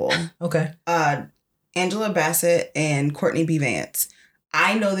example. Okay. Angela Bassett and Courtney B. Vance.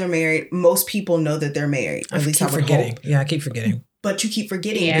 I know they're married. Most people know that they're married. At least I keep would forgetting. hope. Yeah, I keep forgetting. But you keep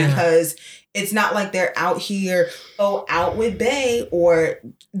forgetting Yeah. because it's not like they're out here, out with Bae, or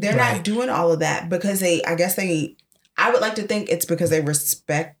they're Right. not doing all of that because I would like to think it's because they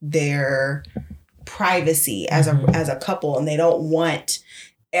respect their privacy as a couple, and they don't want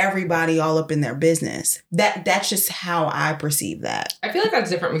everybody all up in their business. That's just how I perceive that. I feel like that's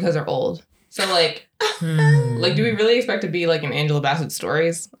different because they're old. So like Hmm. do we really expect to be like in Angela Bassett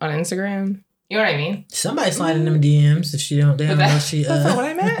stories on Instagram? You know what I mean? Somebody sliding them DMs if she don't. They don't know she. That's not what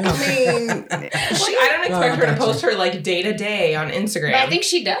I meant. I mean, Like, I don't expect her to post her like day to day on Instagram. But I think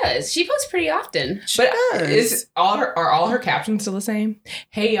she does. She posts pretty often. but does. are all her captions still the same?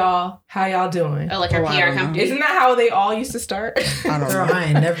 Hey y'all, how y'all doing? Oh, like her Oh, I PR don't know. company. Isn't that how they all used to start? I don't Girl, know. I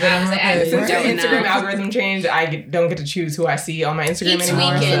ain't never been on her I was page. like, Since the don't know. Instagram algorithm changed, don't get to choose who I see on my Instagram Keep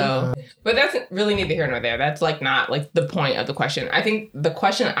anymore. tweaking. So, but that's really neither here nor there. That's like not like the point of the question. I think the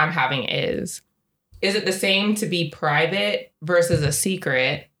question I'm having is it the same to be private versus a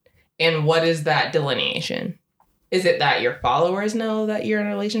secret? And what is that delineation? Is it that your followers know that you're in a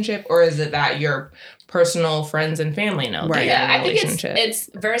relationship, or is it that your personal friends and family know that Right. you're in Yeah, a I think relationship?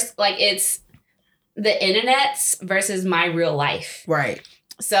 it's the internet's versus my real life. Right.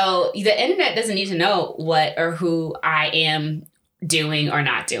 So the internet doesn't need to know what or who I am doing or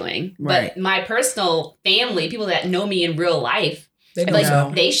not doing. Right. But my personal family, people that know me in real life, They don't like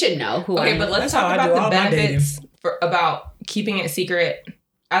know. they should know who I Okay, am. but let's That's how talk I do about all the my benefits about keeping it secret.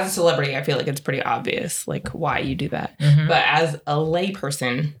 As a celebrity, I feel like it's pretty obvious, like why you do that. Mhm. But as a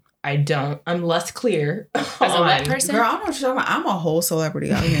layperson, I'm less clear. As a what person? Girl, I don't know what you're talking about. I'm a whole celebrity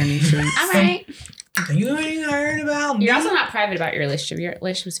out here in these streets. All right. You ain't heard about me. You're also not private about your relationship. Your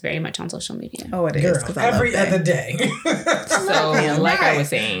relationship's very much on social media. Oh, it is. Girl, 'cause I love every that. other day. So, like I Right. was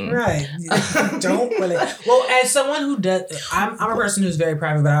saying, Right. Don't really. Well, as someone who does, I'm a person who's very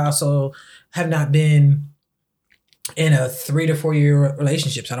private, but I also have not been in a 3 to 4 year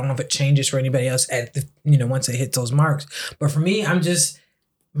relationship. So I don't know if it changes for anybody else at the, once it hits those marks. But for me,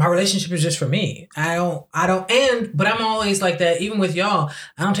 my relationship is just for me. But I'm always like that. Even with y'all,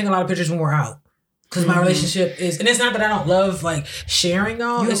 I don't take a lot of pictures when we're out. Because my relationship is, and it's not that I don't love like sharing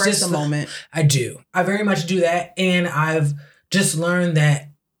y'all. You It's embrace just the moment. I do. I very much do that. And I've just learned that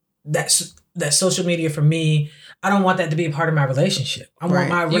social media for me, I don't want that to be a part of my relationship. I want Right.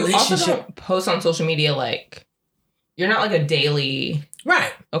 my you also relationship. don't post on social media like you're not like a daily.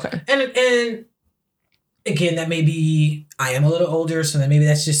 Right. Okay. And again, that may be, I am a little older, so then maybe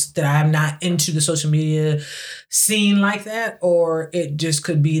that's just that I'm not into the social media scene like that. Or it just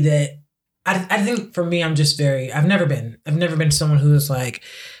could be that I think for me, I've never been someone who's like,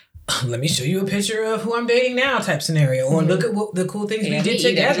 let me show you a picture of who I'm dating now type scenario. Or look at what the cool things we did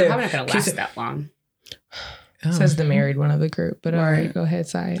together. You're probably not going to last that long. Oh. Says the married one of the group, but all right, go ahead,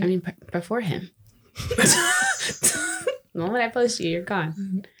 Sai. I mean, before him. The moment I post you, you're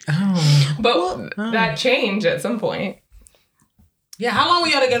gone. Oh. But that changed at some point. Yeah, how long were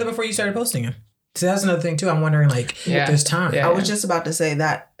y'all together before you started posting him? So that's another thing too. I'm wondering, like, Yeah. there's time. Yeah. I was just about to say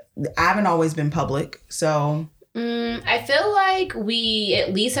that I haven't always been public, so I feel like we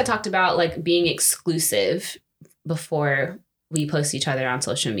at least had talked about like being exclusive before we post each other on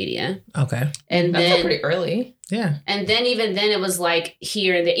social media. Okay. And That's then pretty early. Yeah. And then even then it was like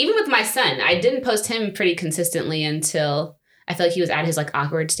here and there. Even with my son, I didn't post him pretty consistently until I feel like he was at his like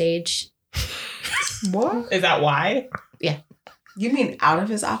awkward stage. What? Is that why? you mean out of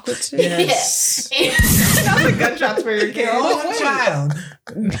his awkward stage? Yes. Yeah. Not the gunshots for your kid. Oh, child.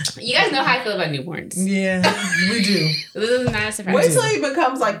 You guys know how I feel about newborns. Yeah, we do. This is not a surprise. Wait till he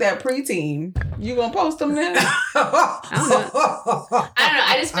becomes like that preteen. You gonna post him then? I don't know.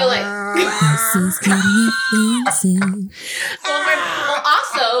 I just feel like. Well,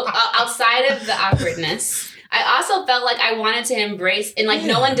 also, outside of the awkwardness, I also felt like I wanted to embrace, and like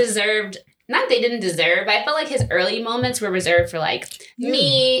no one deserved not they didn't deserve, but I felt like his early moments were reserved for like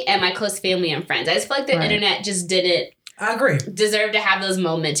me and my close family and friends. I just feel like the internet just didn't I agree. deserve to have those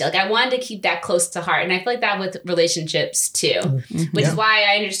moments. Like I wanted to keep that close to heart. And I feel like that with relationships too, which is why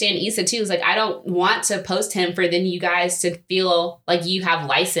I understand Issa too. Is like, I don't want to post him for then you guys to feel like you have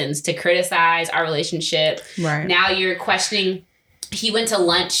license to criticize our relationship. Right. Now you're questioning, he went to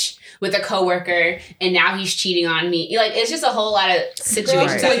lunch with a coworker and now he's cheating on me. Like, it's just a whole lot of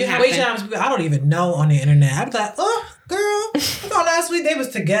situations that can happen. I don't even know on the internet. I'd be like, oh, girl, I thought last week they was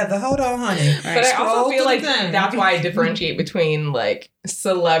together. Hold on, honey. But I also feel like that's why I differentiate between like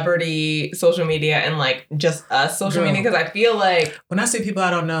celebrity social media and like just us social media, because I feel like when I see people I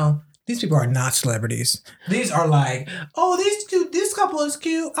don't know, these people are not celebrities. These are like, oh, this couple is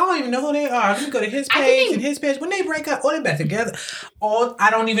cute. I don't even know who they are. Let me go to his page and his page. When they break up, they're back together. I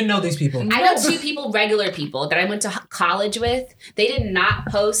don't even know these people. I know two people, regular people that I went to college with. They did not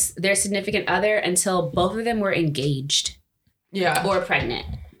post their significant other until both of them were engaged. Yeah. Or pregnant.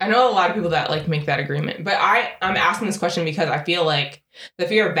 I know a lot of people that like make that agreement, but I'm asking this question because I feel like the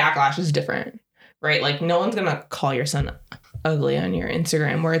fear of backlash is different, right? Like no one's gonna call your son ugly on your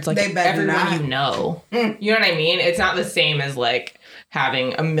Instagram where it's like everyone you know. You know what I mean? It's not the same as like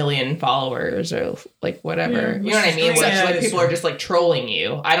having 1 million followers or like whatever. You know what I mean? Which like people are just like trolling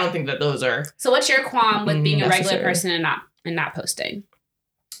you. I don't think that those are. So what's your qualm with being a regular person and not posting?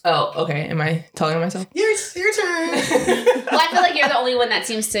 Oh, okay. Am I telling myself? Your turn. Well, I feel like you're the only one that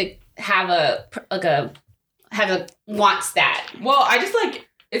seems to have wants that. Well, I just like,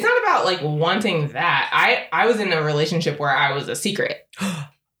 it's not about like wanting that. I was in a relationship where I was a secret.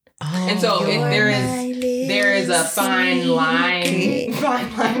 And so there is a fine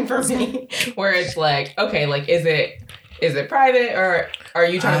line for me where it's like, okay, like is it private or are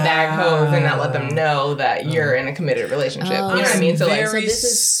you trying to bag hoes and not let them know that you're in a committed relationship? You know what I mean? So like,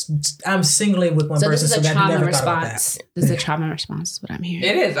 I'm singly with one person, so that never thought about that. This is a trauma response, is what I'm hearing.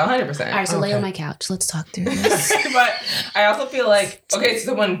 It is 100%. All right, so lay on my couch. Let's talk through this. But I also feel like, okay,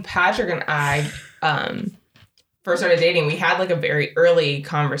 so when Patrick and I first started dating, we had like a very early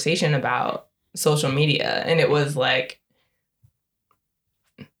conversation about social media, and it was like,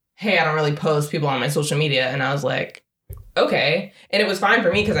 hey, I don't really post people on my social media, and I was like, okay. And it was fine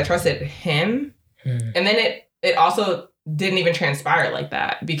for me because I trusted him. And then it also didn't even transpire like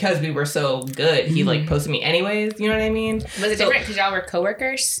that because we were so good. He like posted me anyways. You know what I mean? Was it different because y'all were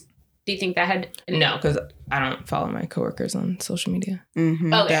coworkers? Do you think that had... No, because I don't follow my coworkers on social media.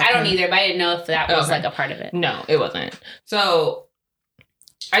 Okay, I don't either, but I didn't know if that was like a part of it. No, it wasn't. So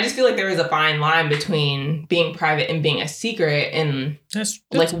I just feel like there is a fine line between being private and being a secret, and that's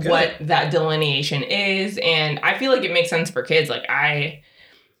like good. What that delineation is. And I feel like it makes sense for kids. Like I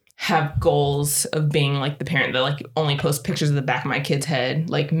have goals of being like the parent that like only posts pictures of the back of my kid's head,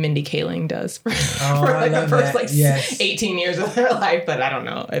 like Mindy Kaling does for like the first 18 years of their life. But I don't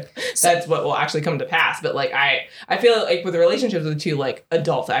know if that's what will actually come to pass. But like I feel like with the relationships with two like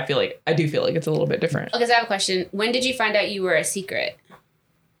adults, I do feel like it's a little bit different. Okay, so I have a question. When did you find out you were a secret?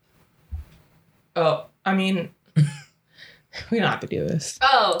 Oh, I mean, we don't have to do this.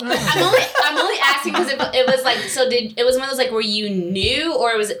 Oh, I'm only asking because it was like, so it was one of those like where you knew,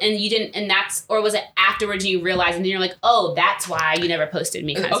 or it was and you didn't, and that's, or was it afterwards you realized and then you're like, oh, that's why you never posted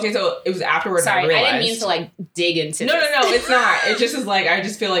me. Okay, so it was afterwards. Sorry, I realized. I didn't mean to like dig into. No, it's not. It just is like I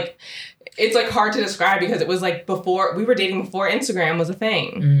just feel like it's like hard to describe because it was like before we were dating before Instagram was a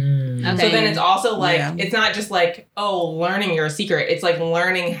thing. Okay. So then it's also like, it's not just like, learning your secret. It's like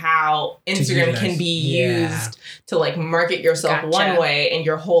learning how Instagram can be used to like market yourself one way and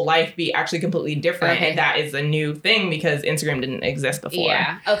your whole life be actually completely different. Okay. And that is a new thing because Instagram didn't exist before.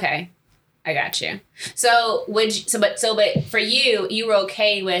 Yeah. Okay. I got you. So but for you were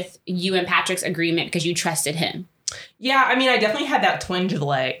okay with you and Patrick's agreement because you trusted him. Yeah. I mean, I definitely had that twinge of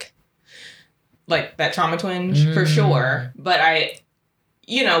like that trauma twinge for sure. But I,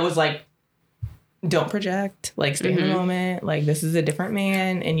 was like, don't project, like stay in the moment. Like this is a different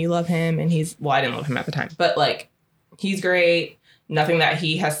man and you love him and I didn't love him at the time, but like he's great. Nothing that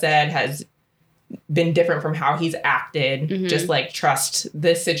he has said has been different from how he's acted. Just like trust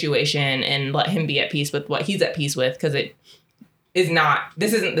this situation and let him be at peace with what he's at peace with. Cause this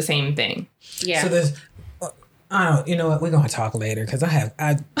isn't the same thing. Yeah. So there's, you know what? We're going to talk later because there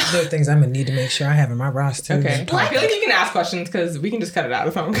are things I'm going to need to make sure I have in my roster. Okay. Well, I feel like you can ask questions because we can just cut it out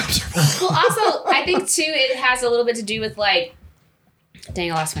if I'm uncomfortable. Well, also, I think too, it has a little bit to do with like, dang,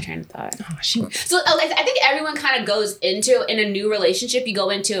 I lost my train of thought. Oh, shoot. So I think everyone kind of goes into, in a new relationship, you go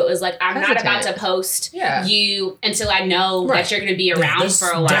into it was like, I'm not about to post you until I know that you're going to be around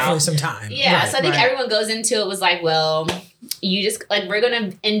for a while. Definitely some time. Yeah. So I think everyone goes into it was like, well, you just like we're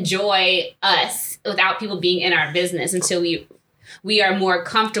gonna enjoy us without people being in our business until we are more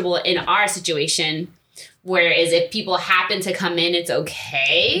comfortable in our situation. Whereas if people happen to come in, it's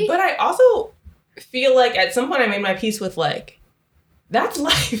okay. But I also feel like at some point I made my peace with like, that's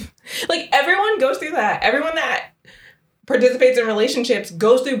life. Like everyone goes through that. Everyone that participates in relationships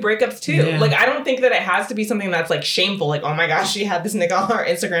goes through breakups too. Yeah. Like I don't think that it has to be something that's like shameful. Like, oh my gosh, she had this nigga on her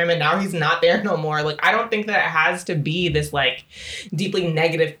Instagram and now he's not there no more. Like I don't think that it has to be this like deeply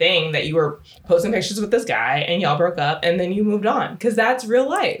negative thing that you were posting pictures with this guy and y'all broke up and then you moved on. Cause that's real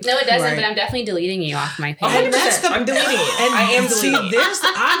life. No, it doesn't, Right. but I'm definitely deleting you off my page. 100%. I'm deleting it. And I am see, deleting it.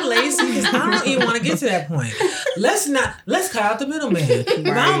 I'm lazy because I don't even want to get to that point. Let's cut out the middleman. If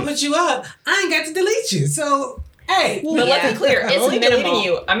I don't put you up, I ain't got to delete you. So, hey. But let's be clear, I'm It's only minimal. deleting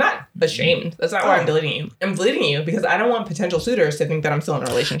you. I'm not ashamed. That's not why I'm deleting you. I'm deleting you because I don't want potential suitors to think that I'm still in a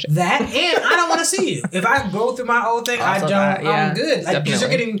relationship. That and I don't want to see you. If I go through my whole thing, I Also don't. that, yeah. I'm good. Like because you're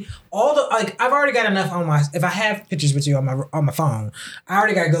Definitely. getting all the like. I've already got enough on my. If I have pictures with you on my phone, I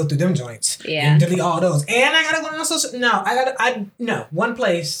already got to go through them joints. Yeah. And delete all those, and I gotta go on social. No, no one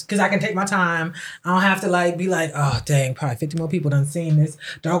place because I can take my time. I don't have to like be like, oh dang, probably 50 more people done seen this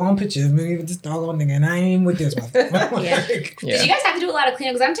doggone picture of me with this doggone nigga, and I ain't even with this one. Yeah. Like, Did you guys have to do a lot of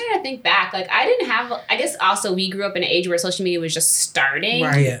cleanup? Because I'm trying to think back. Like, I didn't have. I guess also we grew up in an age where social media was just starting.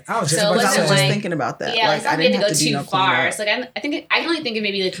 Right. yeah, I was just So about it to I was wasn't say. just like- thinking about that. Yeah, like like, I we had didn't to have go to do too no far. cleanup. So like, I think I can only think of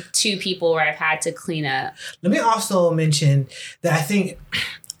maybe like 2 people where I've had to clean up. Let me also mention that I think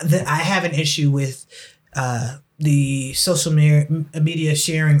that I have an issue with the social media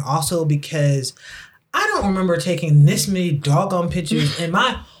sharing also because I don't remember taking this many doggone pictures in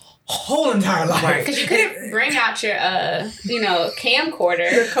my whole entire life. Because you couldn't bring out your, camcorder.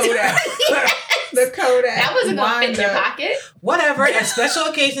 The Kodak. The Kodak. That wasn't going to fit in your wind up. pocket. Whatever. At special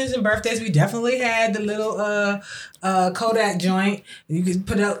occasions and birthdays, we definitely had the little Kodak joint. You could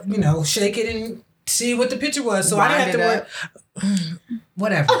put up, shake it and see what the picture was. So I Wind didn't have it to work.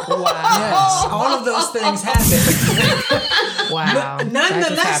 Whatever. Yes, all of those things happen. Wow. But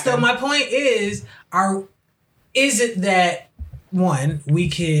nonetheless, though, my point is it that one, we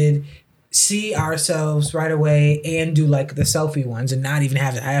could see ourselves right away and do like the selfie ones and not even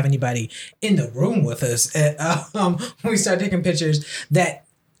have to have anybody in the room with us when we start taking pictures that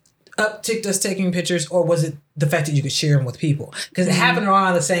upticked us taking pictures, or was it the fact that you could share them with people? Because it happened around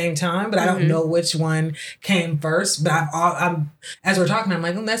at the same time, but I don't know which one came first. But I'm as we're talking, I'm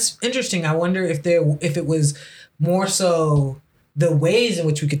like, that's interesting. I wonder if it was more so the ways in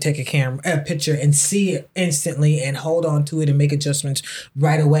which we could take a picture and see it instantly and hold on to it and make adjustments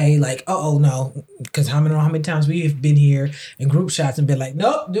right away. Like, no, because I don't know how many times we've been here in group shots and been like,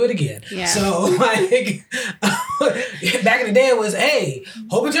 nope, do it again. Yeah. So like, back in the day it was, hey,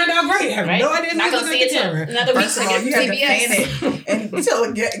 hope it turned out great. I have Right? no idea Not who's going to looking see at it the till camera. another week First to of all, get you had to CBS. fan it until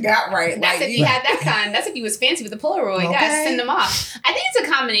it got right. That's like, if you had that kind. That's if you was fancy with the Polaroid. You gotta Okay. send them off. I think it's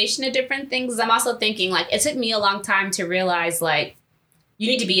a combination of different things. I'm also thinking, like, it took me a long time to realize, like, you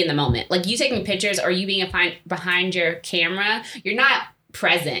need to be in the moment. Like, you taking pictures or you being behind your camera, you're not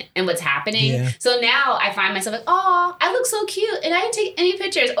present in what's happening. Yeah. So now I find myself like, oh, I look so cute and I didn't take any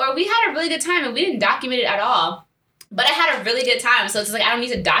pictures. Or we had a really good time and we didn't document it at all. But I had a really good time. So it's like, I don't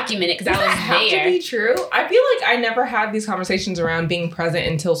need to document it because I Does was that have there. to be true? I feel like I never had these conversations around being present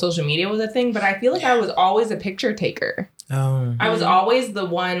until social media was a thing, but I feel like I was always a picture taker. I was always the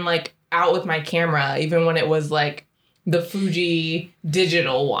one like out with my camera, even when it was like the Fuji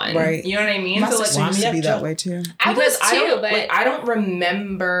digital one. Right. You know what I mean? My So sister like, used to Why be me that up, way too. I was I too, don't, but like, I don't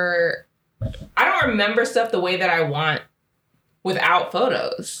remember stuff the way that I want without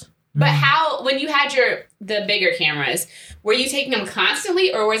photos. But how, when you had the bigger cameras, were you taking them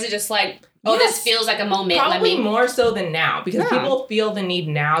constantly, or was it just like, oh, Yes. this feels like a moment? Probably more so than now, because Yeah. people feel the need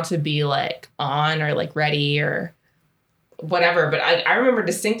now to be like on or like ready or whatever. But I remember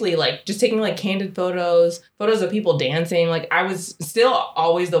distinctly like just taking like candid photos of people dancing. Like I was still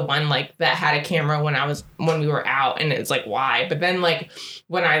always the one like that had a camera when we were out, and it's like, why? But then like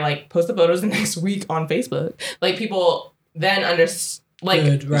when I like post the photos the next week on Facebook, like people then like,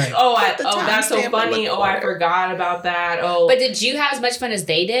 Good, right. The that's so timestamp and funny. look Oh, I for it. forgot about that. Oh, But did you have as much fun as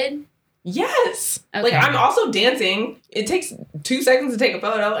they did? yes. Okay. Like I'm also dancing. It takes 2 seconds to take a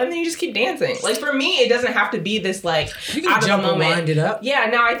photo and then you just keep dancing. Like for me, it doesn't have to be this like You out can of jump the and moment. wind it up. Yeah,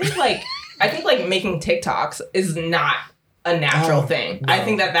 no, I think like making TikToks is not a natural Oh, thing. no. I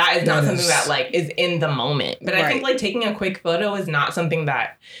think that is not That something is- that like is in the moment. But I think Right. like taking a quick photo is not something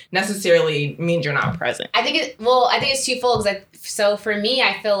that necessarily means you're not present. I think it's twofold. So for me,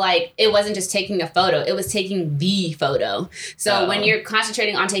 I feel like it wasn't just taking a photo; it was taking the photo. So Oh. when you're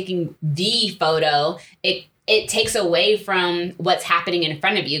concentrating on taking the photo, it it takes away from what's happening in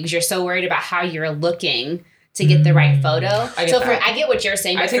front of you because you're so worried about how you're looking to get the right photo. I get what you're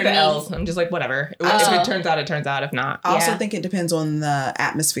saying. I but take for the me, L's. I'm just like, whatever. If it turns out, it turns out. If not, I also think it depends on the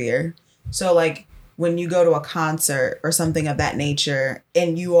atmosphere. So like when you go to a concert or something of that nature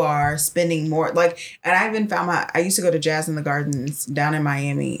and you are spending more like, and I even found I used to go to Jazz in the Gardens down in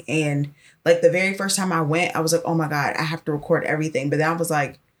Miami, and like the very first time I went, I was like, oh my God, I have to record everything. But then I was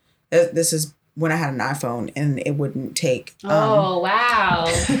like, this is when I had an iPhone and it wouldn't take. Oh, wow.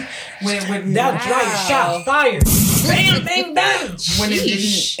 When it wouldn't. That's right. Shot fired. Bam, bang, bang. When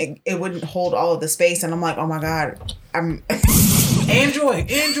it wouldn't hold all of the space. And I'm like, oh my God, I'm. Android.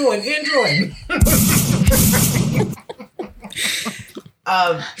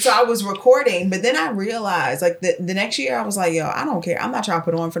 So I was recording, but then I realized like the next year I was like, yo, I don't care. I'm not trying to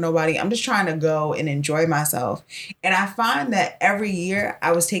put on for nobody. I'm just trying to go and enjoy myself. And I find that every year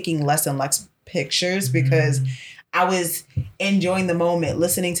I was taking less and less pictures because I was enjoying the moment,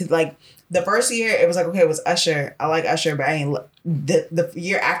 listening to like the first year it was like, okay, it was Usher. I like Usher, but I ain't the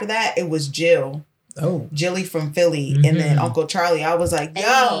year after that it was Jill. Oh, Jilly from Philly, and then Uncle Charlie. I was like, yo,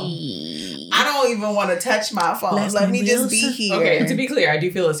 I don't even want to touch my phone. Let me just be here. Okay, to be clear, I do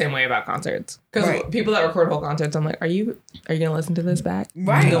feel the same way about concerts. Because people that record whole concerts, I'm like, are you gonna listen to this back?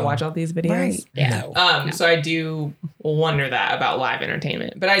 Right. Are you gonna watch all these videos? Right. Yeah. no. So I do wonder that about live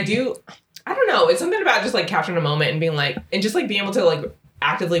entertainment. But I don't know. It's something about just like capturing a moment and being like, and just like being able to like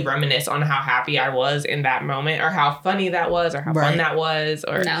actively reminisce on how happy I was in that moment, or how funny that was, or how fun that was,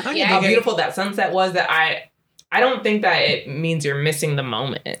 or how beautiful that sunset was. That I don't think that it means you're missing the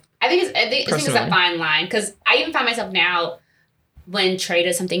moment. I think it's a fine line because I even find myself now when Trey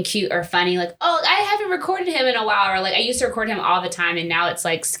does something cute or funny, like, oh, I haven't recorded him in a while, or like I used to record him all the time and now it's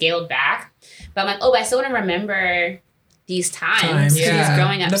like scaled back. But I'm like, oh, I still want to remember these times because he's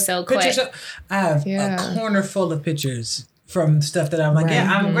growing up so quick. I have a corner full of pictures from stuff that I'm like,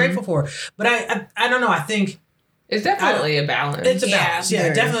 I'm grateful for. But I don't know. I think it's definitely a balance. It's a balance. Yeah, I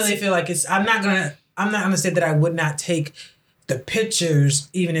definitely feel like it's. I'm not gonna say that I would not take the pictures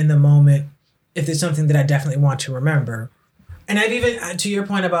even in the moment if there's something that I definitely want to remember. And I've even to your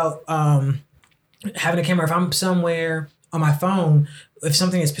point about having a camera. If I'm somewhere on my phone, if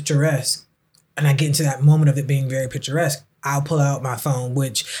something is picturesque, and I get into that moment of it being very picturesque, I'll pull out my phone,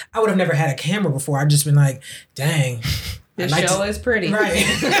 which I would have never had a camera before. I'd just been like, dang. The show is pretty. Right.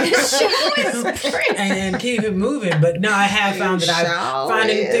 The show is pretty. And keep it moving. But no, I have found that I find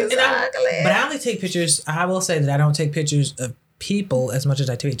it. But I only take pictures. I will say that I don't take pictures of people as much as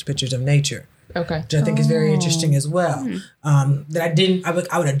I take pictures of nature. Okay. Which I think is very interesting as well. That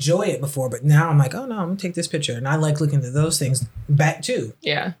I would enjoy it before, but now I'm like, oh no, I'm going to take this picture. And I like looking at those things back too.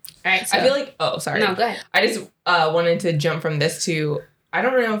 Yeah. All right. So, I feel like, oh, sorry. No, go ahead. I just wanted to jump from this to, I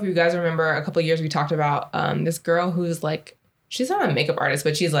don't know if you guys remember a couple of years we talked about this girl who's like, she's not a makeup artist,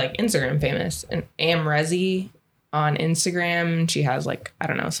 but she's like Instagram famous. And Amrezi on Instagram. She has like, I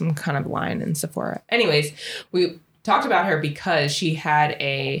don't know, some kind of line in Sephora. Anyways, we talked about her because she had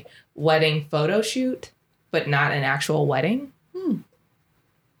a wedding photo shoot, but not an actual wedding.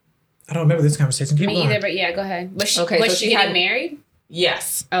 I don't remember this conversation. Keep going. Either, but yeah, go ahead. Was she getting married?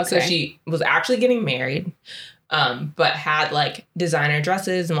 Yes. Okay. So she was actually getting married, but had like designer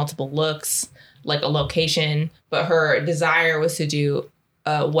dresses, multiple looks, like a location. But her desire was to do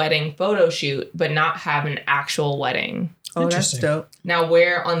a wedding photo shoot, but not have an actual wedding. Oh, that's dope. Now,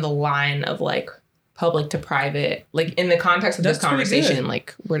 where on the line of like public to private, like in the context of this conversation,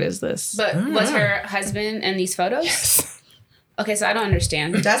 like where does this? But was her husband in these photos? Yes. Okay, so I don't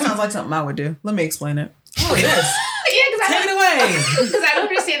understand. That sounds like something I would do. Let me explain it. Oh, yes. Yeah, Take it away. because I don't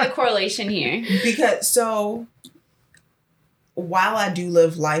understand the correlation here. Because so while I do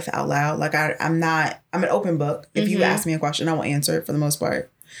live life out loud, like I'm an open book. If you ask me a question, I will answer it for the most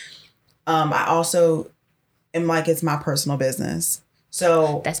part. I also am like, it's my personal business.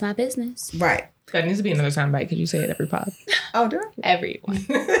 So That's my business. right. That needs to be another soundbite because you say it every pod. Oh, do Everyone.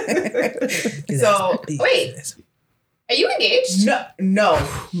 So Wait. Are you engaged? no.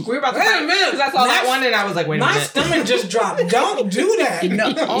 We were about to Wait a fight minute. because I saw that one and I was like, wait a My minute. stomach just dropped. Don't do that.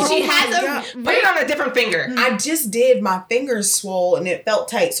 No. Oh She my has God. Put it on a different finger. I just did. My fingers swole and it felt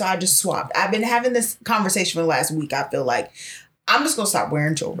tight, so I just swapped. I've been having this conversation for the last week. I feel like I'm just gonna stop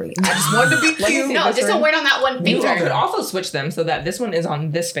wearing jewelry. I just wanted to be cute. No, just don't wear it on that one You finger. could also switch them so that this one is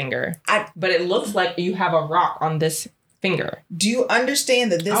on this finger, but it looks like you have a rock on this finger. Do you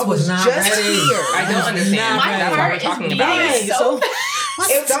understand that this I was was not just ready. here? I don't understand. My That's why heart we're is talking beating about it. so My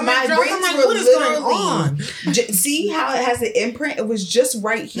I'm braids like, were what is going literally on? See how it has the imprint? It was just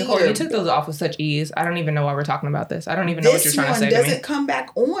right here. Nicole, you took those off with such ease. I don't even know why we're talking about this. I don't even know what you're trying to say This one to me. doesn't come back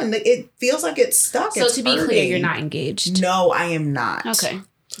on. Like, it feels like it's stuck. So It's to be clear, hurting. you're not engaged. No, I am not. Okay.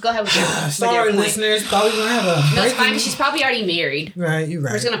 Go ahead with your, Sorry, point. listeners. Thought we were gonna have a No, it's fine. breaking. She's probably already married. Right, you're We're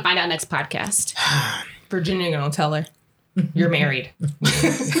right. just gonna find out next podcast. Virginia gonna tell her. You're married.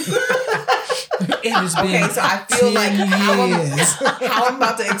 It has been Okay, so I feel like 10 years. how I'm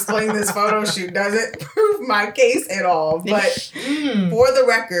about to explain this photo shoot doesn't prove my case at all. But for the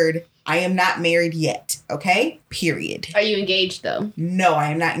record, I am not married yet. Okay? Period. Are you engaged though? No, I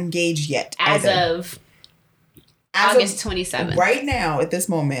am not engaged yet. As either. of As August of 27th. right now, at this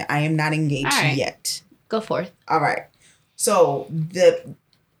moment, I am not engaged All right. yet. Go forth. All right. So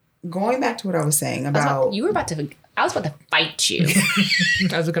going back to what I was saying about I was about to fight you.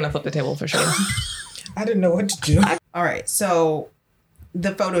 I was gonna flip the table for sure. I didn't know what to do. all right, so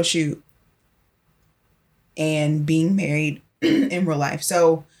the photo shoot and being married in real life.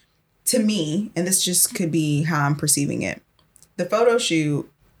 So to me, and this just could be how I'm perceiving it, the photo shoot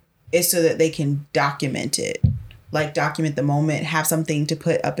is so that they can document it, like document the moment, have something to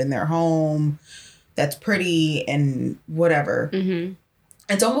put up in their home that's pretty and whatever. Mm-hmm.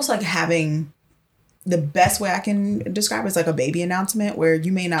 It's almost like having, the best way I can describe it is like a baby announcement where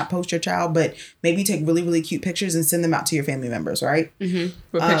you may not post your child, but maybe take really, really cute pictures and send them out to your family members, right? Mm-hmm.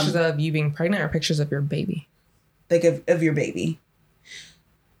 With pictures of you being pregnant or pictures of your baby? Like of your baby.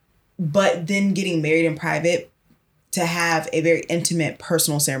 But then getting married in private to have a very intimate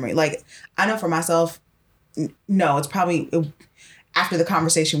personal ceremony. Like, I know for myself, no, it's probably, after the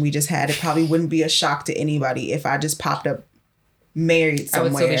conversation we just had, it probably wouldn't be a shock to anybody if I just popped up married somewhere.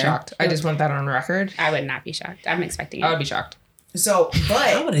 I would still be shocked. I just want that on record. I would not be shocked. I'm expecting it. I would be shocked. So,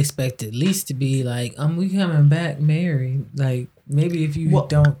 I but would expect at least to be like, we coming back married. Like, maybe if you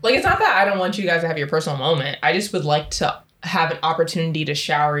don't. Like, it's not that I don't want you guys to have your personal moment. I just would like to have an opportunity to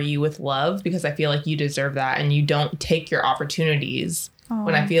shower you with love because I feel like you deserve that and you don't take your opportunities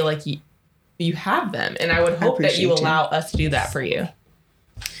when I feel like you have them. And I would hope that you appreciate allow us to do that for you.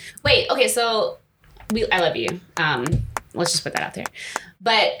 Wait, okay, so I love you. Let's just put that out there.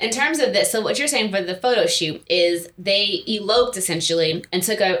 But in terms of this, so what you're saying for the photo shoot is they eloped essentially and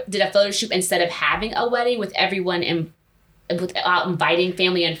did a photo shoot instead of having a wedding with everyone without inviting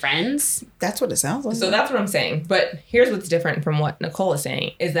family and friends. that's what it sounds like. So that's what I'm saying. But here's what's different from what Nicole is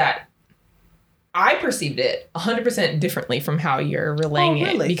saying is that I perceived it 100% differently from how you're relaying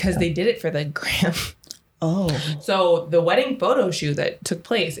really? it because they did it for the gram. Oh. So the wedding photo shoot that took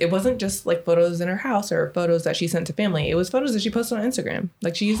place, it wasn't just like photos in her house or photos that she sent to family. It was photos that she posted on Instagram.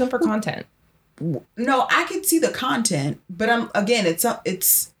 Like she used them for content. No, I could see the content, but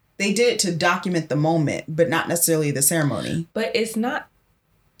it's they did it to document the moment, but not necessarily the ceremony. But it's not.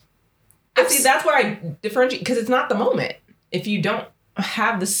 See, that's where I differentiate because it's not the moment. If you don't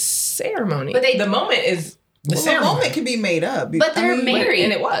have the ceremony, But the moment is the The ceremony. moment can be made up. But they're married.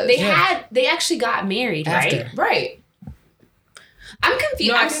 and it was, They actually got married, After. right? Right. I'm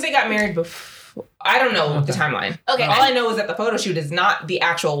confused. No, I think they got married before. I don't know the timeline. Okay. All I know is that the photo shoot is not the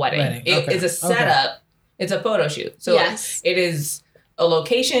actual wedding. It Okay. is a setup. It's a photo shoot. So Yes. it is a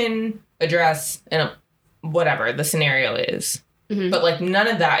location, address, and whatever the scenario is. Mhm. But like none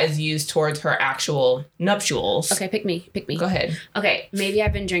of that is used towards her actual nuptials. Okay, pick me. Go ahead. Okay, maybe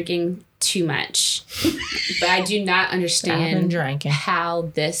I've been drinking too much, but I do not I've been understand drinking.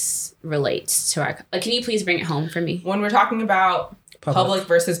 how this relates to our. Like, can you please bring it home for me? When we're talking about public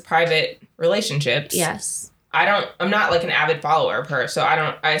versus private relationships, Yes. I'm not like an avid follower of her, so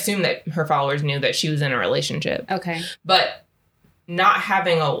I assume that her followers knew that she was in a relationship. Okay. But not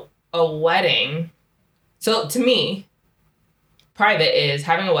having a wedding, so to me, private is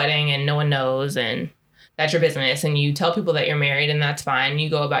having a wedding and no one knows and that's your business and you tell people that you're married and that's fine, you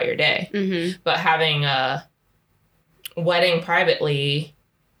go about your day. Mm-hmm. But having a wedding privately,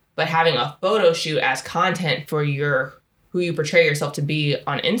 but having a photo shoot as content for who you portray yourself to be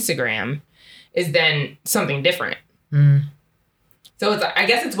on Instagram is then something different. Mm. So I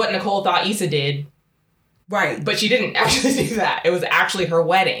guess it's what Nicole thought Issa did, Right. but she didn't actually do that. It was actually her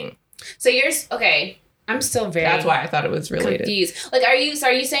wedding. So okay. I'm still very. That's why I thought it was related. confused. Like, are you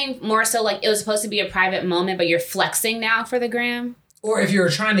saying more so like it was supposed to be a private moment, but you're flexing now for the gram? Or if you're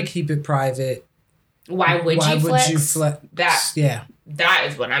trying to keep it private, Why would you flex? That- Yeah. That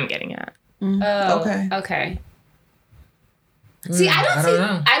is what I'm getting at. Oh, Okay. Okay. See, I don't I don't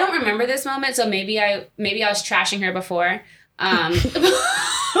know. I don't remember this moment, so maybe I was trashing her before. But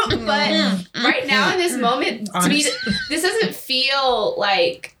right now in this moment, to me, this doesn't feel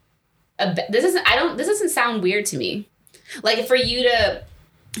like this doesn't sound weird to me. Like for you to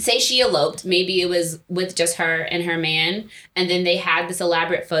say she eloped, maybe it was with just her and her man, and then they had this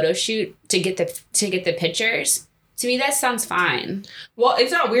elaborate photo shoot to get the pictures. To me, that sounds fine. Well,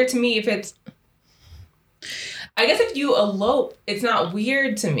 it's not weird to me if it's. I guess if you elope, it's not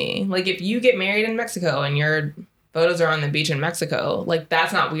weird to me. Like if you get married in Mexico and your photos are on the beach in Mexico, like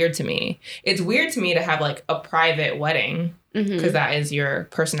that's not weird to me. It's weird to me to have like a private wedding because that is your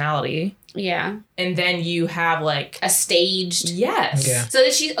personality. Yeah. And then you have like a staged. Yes. Yeah. So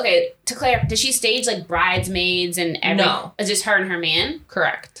did she? Okay, to clarify, did she stage like bridesmaids and No. It's just her and her man.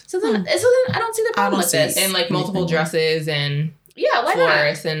 Correct. So then I don't see the problem with this. And like multiple dresses and yeah, why not?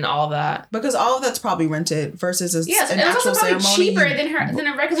 florists and all that. Because all of that's probably rented versus an Yes, and actual it's also probably ceremony. cheaper than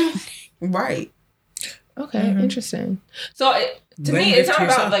a regular. Right. Okay, interesting. So to me, it's not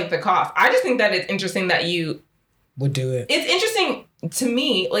about like the cost. I just think that it's interesting that you would do it. It's interesting to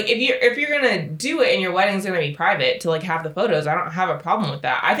me, like if you're gonna do it and your wedding's gonna be private to like have the photos, I don't have a problem with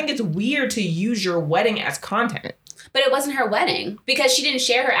that. I think it's weird to use your wedding as content. But it wasn't her wedding because she didn't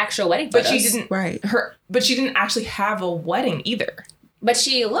share her actual wedding photos. But she didn't. Right. But she didn't actually have a wedding either. But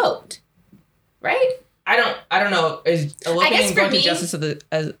she eloped, right? I don't know. Is eloping and going me, to justice of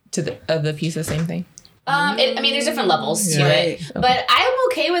the peace the same thing? I mean, there's different levels to it. Okay. But I'm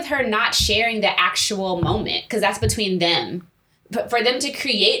okay with her not sharing the actual moment because that's between them. But for them to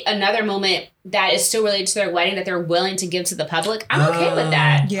create another moment that is still related to their wedding that they're willing to give to the public, I'm okay with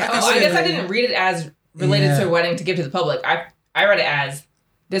that. Yeah. I guess I didn't read it as related to their wedding to give to the public. I read it as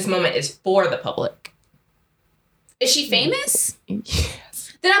this moment is for the public. Is she famous?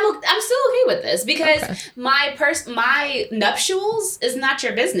 Yes. Then I'm still okay with this because my nuptials is not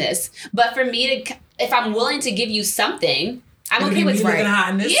your business. But for me to, if I'm willing to give you something, I'm okay with looking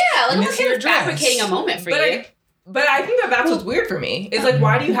hot in this. Yeah, like in I'm this okay with dress. fabricating a moment for you. But I think that's what's weird for me. It's like,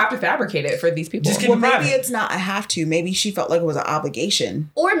 why do you have to fabricate it for these people? Just Well, maybe it's not a have to. Maybe she felt like it was an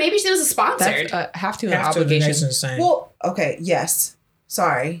obligation. Or maybe she was a sponsored. That's have to an obligation. Well, okay, yes.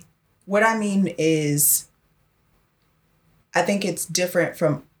 Sorry. What I mean is, I think it's different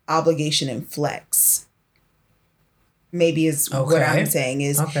from obligation and flex. Maybe is what I'm saying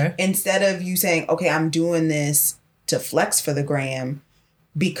is instead of you saying, okay, I'm doing this to flex for the gram,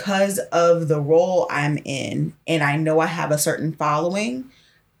 because of the role I'm in and I know I have a certain following,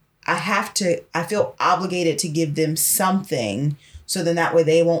 I feel obligated to give them something so then that way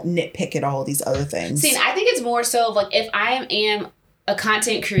they won't nitpick at all these other things. See, I think it's more so of like if I am a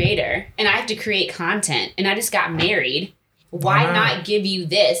content creator and I have to create content and I just got married, why not give you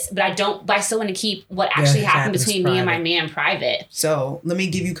this? But I still want to keep what actually happened between me and my man private. So let me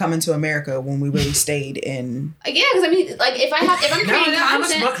give you Coming to America when we really stayed in. Yeah, because I mean, like if I'm creating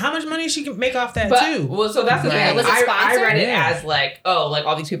content, how much money she can make off that too? Well, so that's the thing. Was it sponsored? I read it as like, like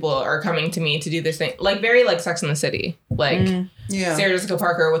all these people are coming to me to do this thing, like very like Sex and the City, like Sarah Jessica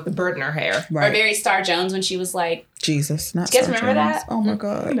Parker with the bird in her hair, right. Or Mary Star Jones when she was like, Jesus, not. Do you guys Star remember Jones. that? Oh my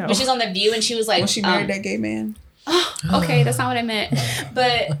God, no. When she was on The View and she was like, when she married that gay man. Oh, okay, that's not what I meant.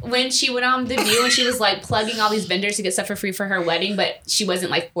 But when she went on The View and she was like plugging all these vendors to get stuff for free for her wedding, but she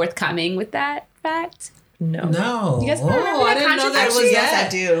wasn't like forthcoming with that fact. No. You guys remember that I didn't know that Actually, was yes, that. I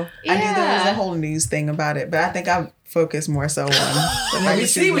do. Yeah. I knew there was a whole news thing about it, but I think I focused more so on. We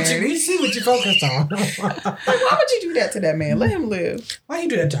see what you focused on. Why would you do that to that man? Let him live. Why you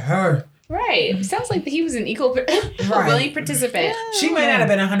do that to her? Right. Sounds like he was an equal willing participant. She might not have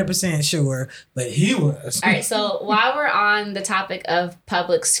been 100% sure, but he was. All right. So while we're on the topic of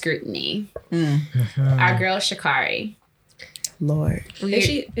public scrutiny, our girl Sha'Carri. Lord.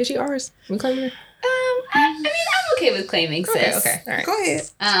 Is she ours? We claiming her? I mean, I'm okay with claiming sis. Okay. All right. Go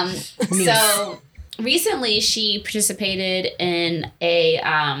ahead. So recently she participated in a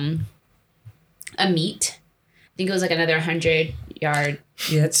meet. I think it was like another 100-yard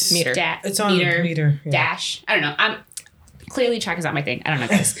meter. It's on meter dash. I don't know. I'm clearly track is not my thing. I don't know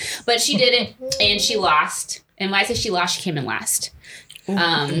this, but she did it and she lost. And when I say she lost, she came in last.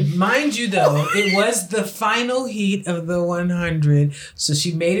 Mind you, though, it was the final heat of the 100, so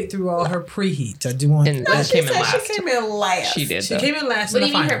she made it through all her preheats. I do want and to. she came in last. She came in last. She did. She came in last. What in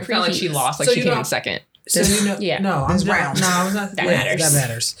do the you mean final. her It's not like she lost. Like So she you came know- in second. So you know, Yeah. no, There's I'm not, rounds. no, I was not. That yeah, matters. That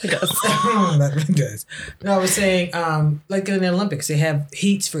matters. It does. That does. No, I was saying, like in the Olympics, they have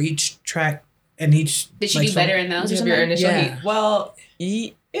heats for each track and each. Did she like, do better in those or Your something? initial Yeah. heat. Well,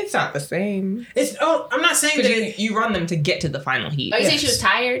 it's not the same. It's. Oh, I'm not saying that. Because you run them to get to the final heat. Are you saying she was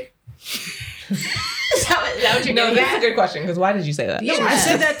tired? Is that what you're No, getting that's a at? good question. Because why did you say that? No, I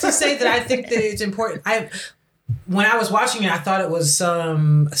said that to say that I think that it's important. When I was watching it, I thought it was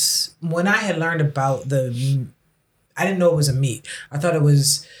when I had learned about I didn't know it was a meet. I thought it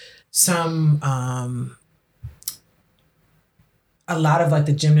was some a lot of like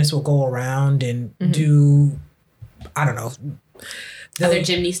the gymnasts will go around and do, I don't know, Other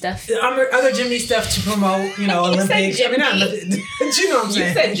gymnast stuff. Other gymnast stuff to promote, Olympics. said not Olympics. You know what I'm saying?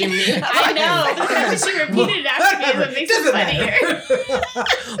 You said gymnast. I know. She repeated it after me. That makes it funnier.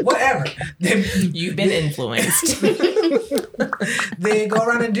 Whatever. You've been influenced. They go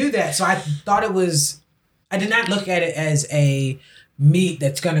around and do that. So I thought I did not look at it as a meet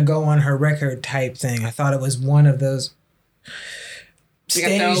that's going to go on her record type thing. I thought it was one of those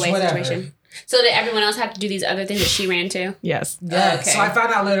staged whatever. Situation. So did everyone else have to do these other things that she ran to? Yes. Yes. Okay. So I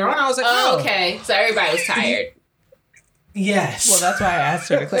found out later on. I was like, oh. Okay. So everybody was tired. Yes. Well, that's why I asked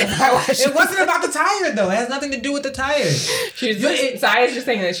her to clarify. It wasn't about the tired, though. It has nothing to do with the tired. Saya's just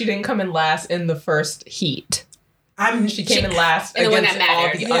saying that she didn't come in last in the first heat. She came in last against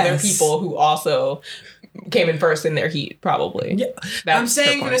all the other people who also came in first in their heat, probably. Yeah. I'm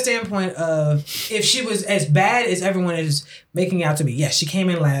saying from the standpoint of if she was as bad as everyone is making out to be, yes, she came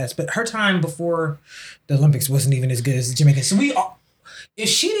in last, but her time before the Olympics wasn't even as good as Jamaica. So if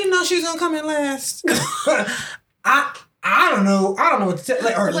she didn't know she was gonna come in last, I don't know what to say,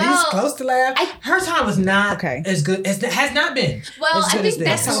 or at least close to last. Her time was not as good as has not been. Well, I think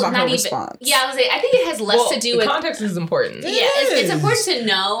that's not even. Response. Yeah, I think it has less to do with context is important. It's important to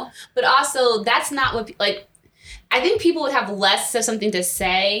know, but also that's not what I think people would have less of something to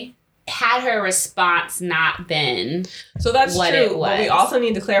say had her response not been. So that's what true. But we also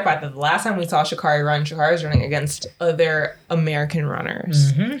need to clarify that the last time we saw Sha'Carri was running against other American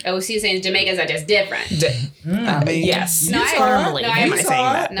runners. Mm-hmm. Oh, so you're saying Jamaicans are just different? Yes. No, firmly. Am I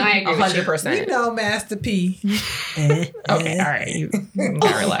saying that? No, I agree. 100%. You know, Master P. Okay, all right. You can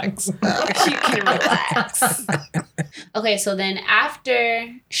relax. You can relax. Okay, so then after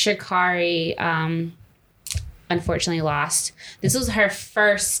Sha'Carri, unfortunately lost, this was her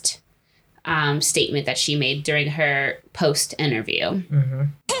first statement that she made during her post interview. Mm-hmm.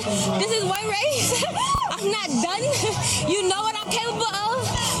 This is one race. I'm not done. You know what I'm capable of.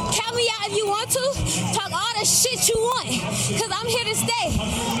 Count me out if you want to. Talk all the shit you want, because I'm here to stay.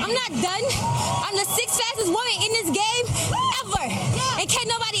 I'm not done. I'm the 6th fastest woman in this game ever, and can't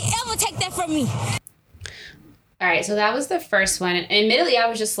nobody ever take that from me. All right, so that was the first one, and admittedly I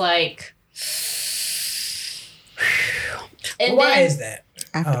was just like, why is that?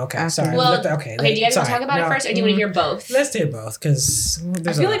 Okay. Sorry. Well, okay. Do you guys want to talk about it first, or do you want to hear both? Let's hear both, because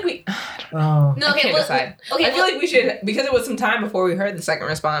I feel like we. No, okay. I can't decide. I feel like we should, because it was some time before we heard the second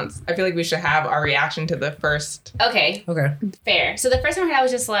response. I feel like we should have our reaction to the first. Okay. Fair. So the first one I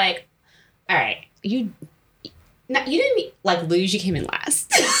was just like, all right, you didn't like lose. You came in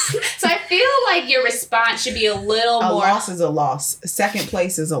last. So I feel like your response should be a little more. A loss is a loss. Second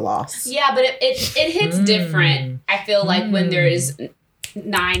place is a loss. Yeah, but it hits different. I feel like when there is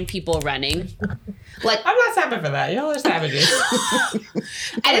 9 people running. Like, I'm not stopping for that. Y'all are savages.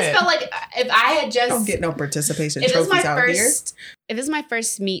 I just felt like if I had just don't get no participation trophies out here. If this is my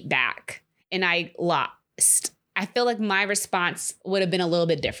first meet back and I lost, I feel like my response would have been a little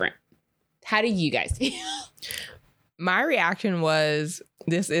bit different. How do you guys feel? My reaction was,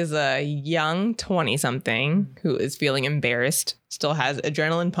 this is a young 20-something who is feeling embarrassed, still has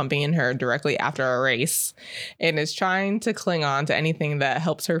adrenaline pumping in her directly after a race, and is trying to cling on to anything that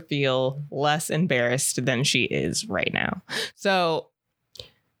helps her feel less embarrassed than she is right now. So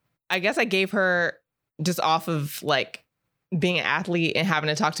I guess I gave her, just off of like being an athlete and having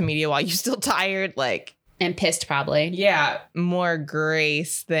to talk to media while you're still tired, like, and pissed probably. Yeah, more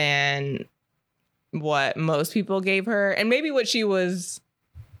grace than what most people gave her, and maybe what she earned.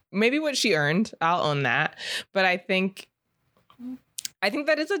 I'll own that. But I think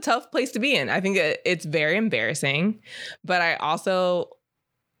that it's a tough place to be in. I think it's very embarrassing, but I also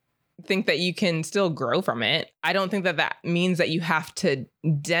think that you can still grow from it. I don't think that means that you have to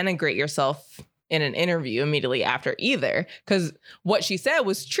denigrate yourself in an interview immediately after either, because what she said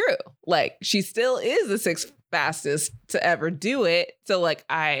was true. Like, she still is the 6th fastest to ever do it. So like,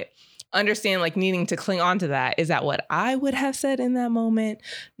 I understand like needing to cling on to that. Is that what I would have said in that moment?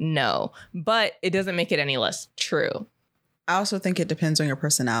 No, but it doesn't make it any less true. I also think it depends on your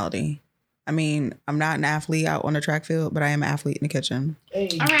personality. I mean, I'm not an athlete out on the track field, but I am an athlete in the kitchen. Hey.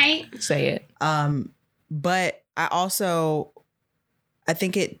 All right. Say it. But I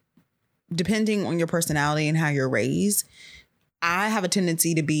think it, depending on your personality and how you're raised, I have a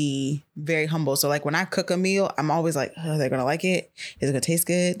tendency to be very humble. So like when I cook a meal, I'm always like, oh, they're going to like it. Is it going to taste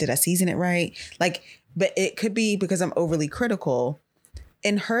good? Did I season it right? Like, but it could be because I'm overly critical.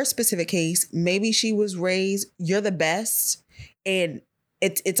 In her specific case, maybe she was raised, you're the best. And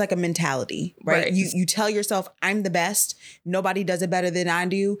it's like a mentality, right? You tell yourself, I'm the best. Nobody does it better than I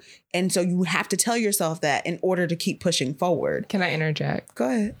do. And so you have to tell yourself that in order to keep pushing forward. Can I interject? Go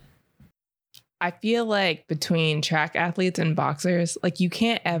ahead. I feel like between track athletes and boxers, like you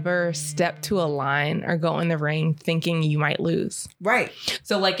can't ever step to a line or go in the ring thinking you might lose. Right.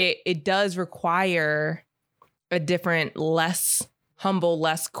 So like it does require a different, less humble,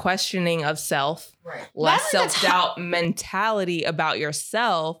 less questioning of self, less self-doubt mentality about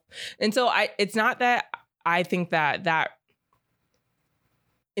yourself. And so it's not that I think that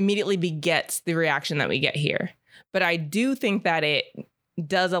immediately begets the reaction that we get here. But I do think that it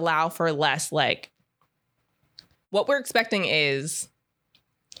does allow for less, like, what we're expecting is,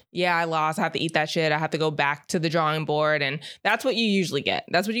 yeah, I lost, I have to eat that shit, I have to go back to the drawing board. And that's what you usually get.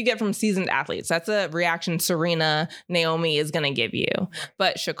 That's what you get from seasoned athletes. That's a reaction Serena, Naomi is going to give you.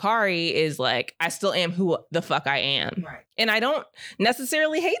 But Sha'Carri is like, I still am who the fuck I am. Right. And I don't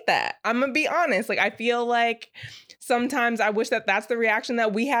necessarily hate that. I'm going to be honest. Like, I feel like sometimes I wish that that's the reaction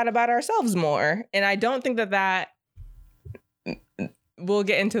that we had about ourselves more. And I don't think that we'll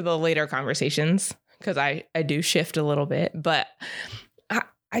get into the later conversations because I do shift a little bit, but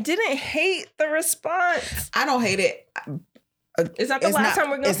I didn't hate the response. I don't hate it. It's not the last time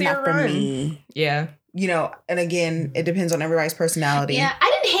we're going to see her run. Me. Yeah. You know, and again, it depends on everybody's personality. Yeah,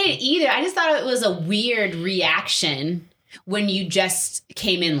 I didn't hate it either. I just thought it was a weird reaction when you just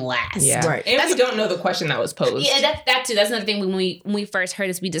came in last. Yeah. Right. And we don't know the question that was posed. Yeah, that too. That's another thing. When we first heard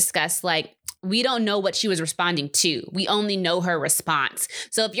this, we discussed, like, we don't know what she was responding to. We only know her response.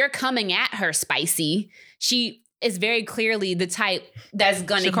 So if you're coming at her spicy, she is very clearly the type that's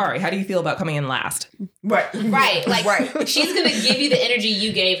going to... Sha'Carri, how do you feel about coming in last? Right. Like, she's going to give you the energy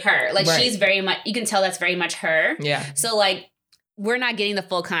you gave her. Like, she's very much... You can tell that's very much her. Yeah. So, like, we're not getting the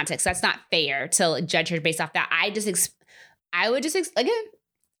full context. That's not fair to judge her based off that. I was expecting something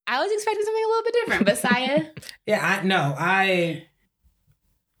a little bit different. But Saya?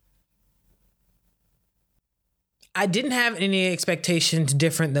 I didn't have any expectations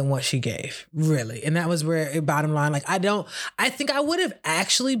different than what she gave, really. And that was where, bottom line, like, I think I would have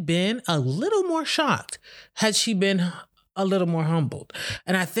actually been a little more shocked had she been a little more humbled.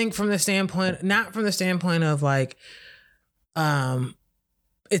 And I think from the standpoint, not from the standpoint of like,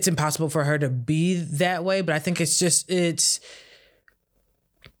 it's impossible for her to be that way, but I think she's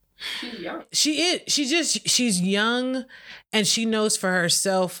young. She's young, and she knows for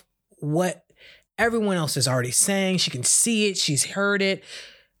herself what everyone else is already saying. She can see it. She's heard it.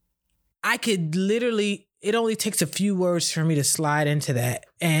 I could literally, it only takes a few words for me to slide into that.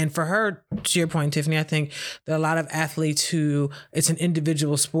 And for her, to your point, Tiffany, I think there are a lot of athletes who, it's an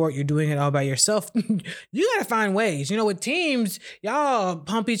individual sport. You're doing it all by yourself. You got to find ways. You know, with teams, y'all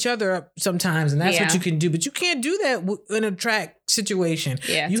pump each other up sometimes, and that's what you can do. But you can't do that in a track situation.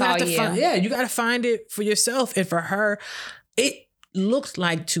 Yeah, you have to you got to find it for yourself. And for her, it looked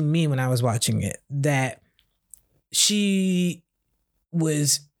like to me when I was watching it that she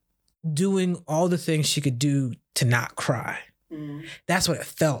was doing all the things she could do to not cry. That's what it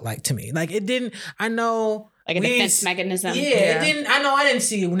felt like to me. Like, it didn't, I know. Like a defense mechanism. Yeah, it didn't, I didn't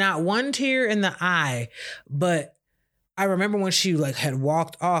see not one tear in the eye, but I remember when she like had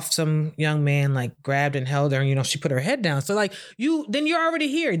walked off, some young man like grabbed and held her, and, you know, she put her head down. So like you're already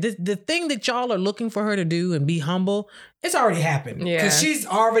here. The thing that y'all are looking for her to do and be humble, it's already happened. Yeah. Because she's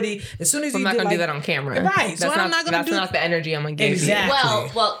already, as soon as I'm not going to do that on camera. Right. So I'm not going to do. That's not the energy I'm going to give you.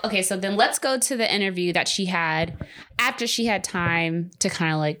 Well, okay. So then let's go to the interview that she had after she had time to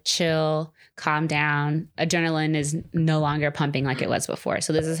kind of like chill, calm down. Adrenaline is no longer pumping like it was before.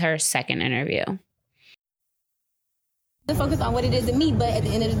 So this is her second interview. Focus on what it is in me, but at the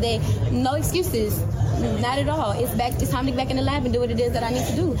end of the day, no excuses, not at all. It's time to get back in the lab and do what it is that I need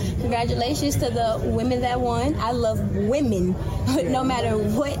to do. Congratulations to the women that won. I love women, no matter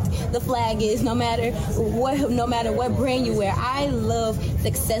what the flag is, no matter what brand you wear. I love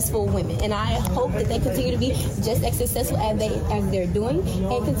successful women, and I hope that they continue to be just as successful as they're doing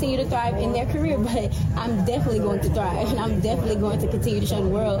and continue to thrive in their career. But I'm definitely going to thrive, and I'm definitely going to continue to show the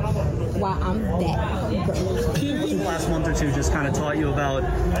world why I'm that girl. Last month or two just kind of taught you about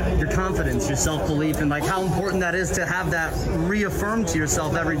your confidence, your self-belief, and like how important that is to have that reaffirmed to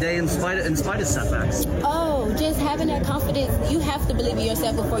yourself every day in spite of setbacks. Oh, just having that confidence. You have to believe in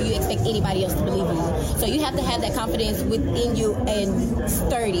yourself before you expect anybody else to believe in you. So you have to have that confidence within you and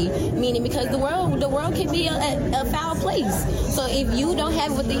sturdy, meaning because the world can be a foul place. So if you don't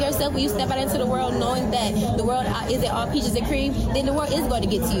have it within yourself, when you step out into the world knowing that the world isn't all peaches and cream, then the world is going to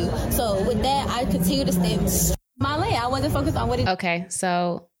get to you. So with that, I continue to stay my lane. I wasn't focused on what it... Okay,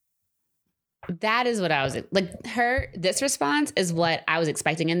 so That is what I was like. This response is what I was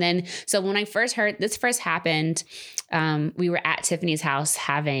expecting. And then, so when I first heard this first happened, we were at Tiffany's house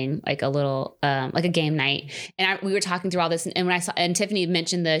having like a little, like a game night. And we were talking through all this. And when I saw, and Tiffany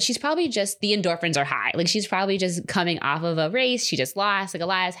mentioned she's probably just, the endorphins are high. Like she's probably just coming off of a race. She just lost, like a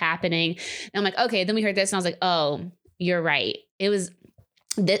lot is happening. And I'm like, okay. Then we heard this and I was like, oh, you're right. It was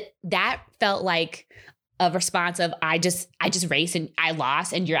that felt like a response of I just raced and I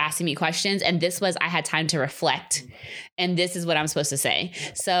lost and you're asking me questions. And this was, I had time to reflect and this is what I'm supposed to say.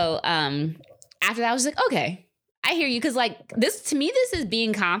 So after that, I was like, okay, I hear you. Cause like this, to me, this is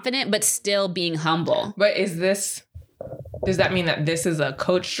being confident, but still being humble. But does that mean that this is a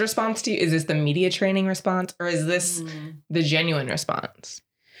coached response to you? Is this the media training response or is this the genuine response?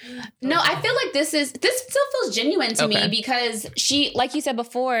 No, I feel like this still feels genuine to me because she, like you said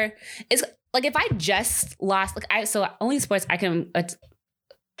before, it's like if I just lost, only sports I can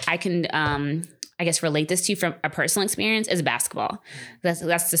I guess relate this to from a personal experience is basketball.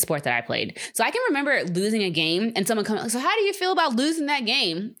 That's the sport that I played. So I can remember losing a game and someone coming, so how do you feel about losing that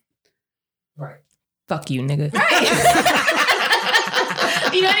game? Right. Fuck you, nigga. Right.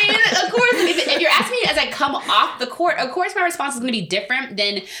 You know what I mean? Of course, if you're asking me as I come off the court, of course my response is going to be different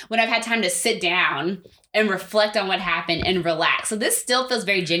than when I've had time to sit down and reflect on what happened and relax. So this still feels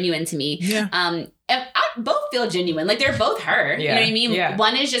very genuine to me. Yeah. And both feel genuine. Like they're both her. Yeah. You know what I mean? Yeah.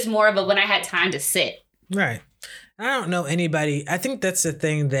 One is just more of a when I had time to sit. Right. I don't know anybody. I think that's the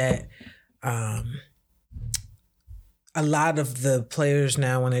thing that a lot of the players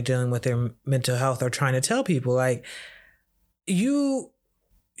now, when they're dealing with their mental health, are trying to tell people like, you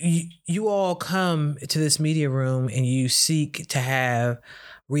all come to this media room and you seek to have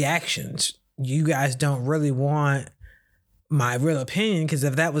reactions. You guys don't really want my real opinion, because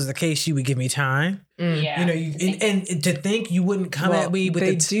if that was the case, you would give me time. Yeah. You know, and to think you wouldn't come at me with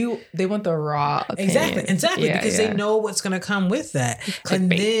they want the raw opinion. Exactly, Yeah, because they know what's going to come with that.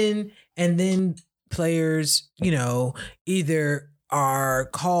 Clickbait. And then players, you know, either are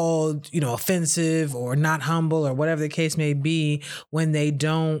called, you know, offensive or not humble or whatever the case may be when they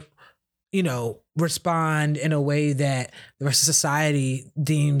don't, you know, respond in a way that the rest of society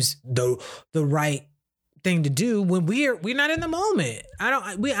deems the right thing to do when we're not in the moment. I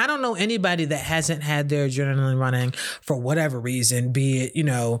don't know anybody that hasn't had their adrenaline running for whatever reason, be it, you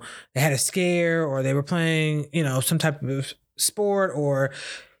know, they had a scare or they were playing, you know, some type of sport or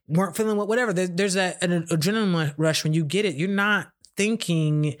weren't feeling whatever. There's an adrenaline rush when you get it. You're not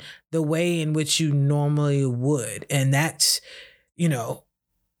thinking the way in which you normally would. And that's, you know,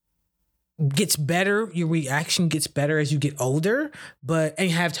 gets better. Your reaction gets better as you get older, and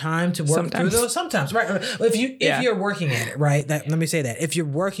you have time to work through those sometimes, right? If you're working at it, right? Let me say that. If you're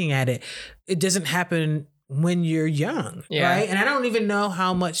working at it, it doesn't happen when you're young, right? And I don't even know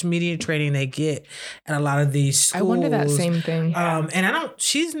how much media training they get at a lot of these schools. I wonder that same thing. And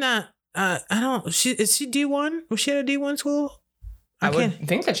she's not, is she D1? Was she at a D1 school? I would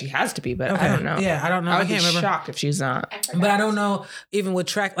think that she has to be, but Okay. I don't know. Yeah, I don't know. I would I can't be remember. shocked if she's not. But I don't know, even with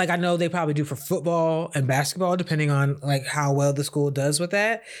track, like I know they probably do for football and basketball, depending on like how well the school does with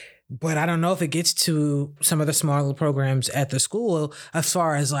that. But I don't know if it gets to some of the smaller programs at the school as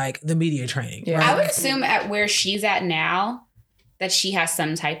far as like the media training. Yeah. Right? I would assume at where she's at now that she has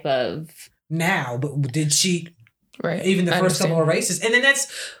some type of... Now, but did she, Right. even the I first couple of understand. races? And then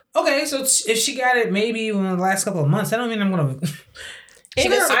that's, okay, so if she got it maybe even in the last couple of months, that don't mean I'm going to... Do you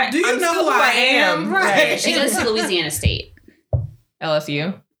I'm know still who I am? Right. She goes to Louisiana State.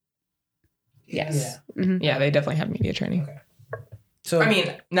 LSU? Yes. Yeah. Mhm. Yeah, they definitely have media training. Okay. So I mean,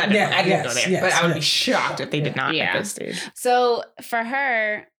 I didn't go there, but I would be yes. shocked if they did not Yeah. at this stage. So for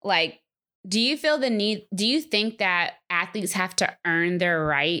her, like, do you think that athletes have to earn their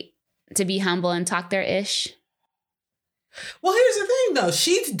right to be humble and talk their ish? Well, here's the thing, though.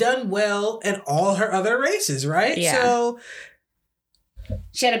 She's done well at all her other races, right? Yeah. So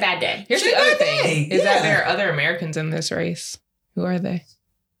She had a bad day. Here's She the other might thing: be, is that yeah. there are other Americans in this race. Who are they?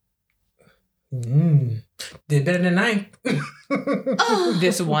 did better than 9th.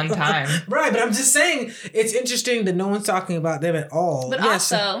 This one time. Right, but I'm just saying it's interesting that no one's talking about them at all. But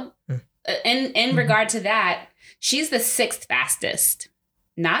Yes. also, in regard to that, she's the 6th fastest.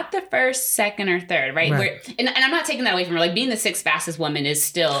 Not the 1st, 2nd, or 3rd, right? Right. And I'm not taking that away from her. Like, being the 6th fastest woman is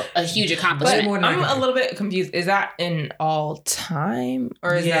still a huge accomplishment. more than I'm I a little bit confused. Is that in all time,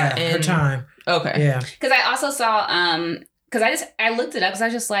 or is yeah, that in her time. Okay. Yeah. Because I also saw, because I looked it up because I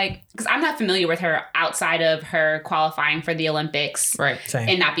was just like, because I'm not familiar with her outside of her qualifying for the Olympics Right. Same.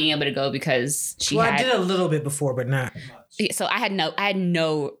 and not being able to go because she Well, had. I did a little bit before, but not much. So I had no.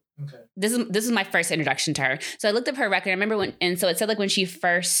 Okay. This is my first introduction to her. So I looked up her record. I remember so it said like when she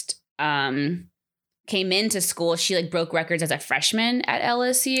first came into school, she like broke records as a freshman at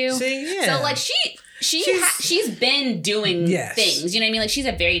LSU. See, yeah. So like she's been doing things. You know what I mean? Like she's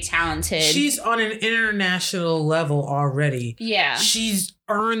a very talented. She's on an international level already. Yeah. She's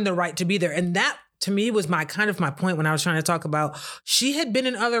earned the right to be there. And that to me was my point when I was trying to talk about she had been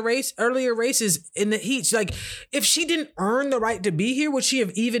in earlier races in the heats. Like if she didn't earn the right to be here, would she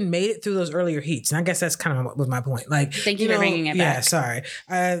have even made it through those earlier heats? And I guess that's kind of what was my point. Like, thank you for bringing it back. Yeah, sorry.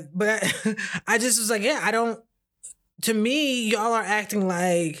 But I just was like, to me, y'all are acting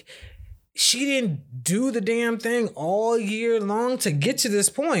like she didn't do the damn thing all year long to get to this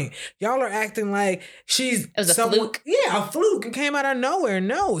point. Y'all are acting like it was a fluke. Yeah, a fluke. It came out of nowhere.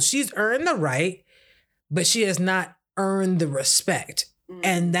 No, she's earned the right, but she has not earned the respect.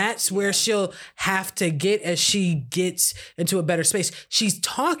 And that's where she'll have to get as she gets into a better space. She's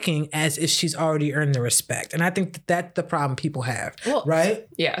talking as if she's already earned the respect. And I think that's the problem people have, right?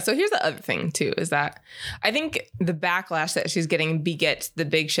 Yeah. So here's the other thing, too, is that I think the backlash that she's getting begets the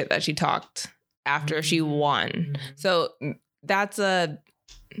big shit that she talked after she won. So that's a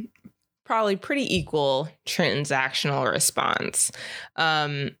probably pretty equal transactional response,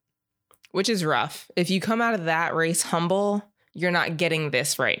 which is rough. If you come out of that race humble, you're not getting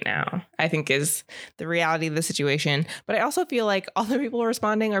this right now, I think is the reality of the situation. But I also feel like all the people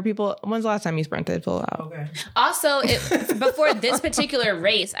responding are people, when's the last time you sprinted full out? Okay. Also, before this particular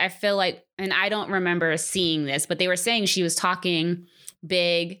race, I feel like, and I don't remember seeing this, but they were saying she was talking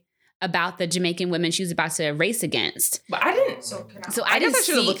big about the Jamaican women she was about to race against. But I didn't. I guess I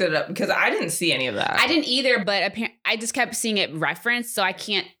should have looked it up because I didn't see any of that. I didn't either, but I just kept seeing it referenced, so I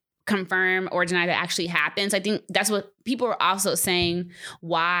can't confirm or deny that actually happens. I think that's what people were also saying,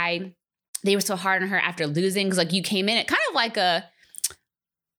 why they were so hard on her after losing, because like you came in at kind of like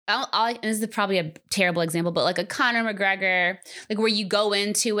and this is probably a terrible example, but like a Conor McGregor, like where you go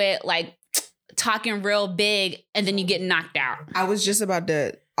into it like talking real big and then you get knocked out. I was just about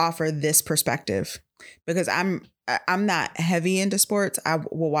to offer this perspective because I'm not heavy into sports. I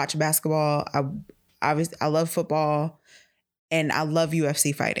will watch basketball. I love football. And I love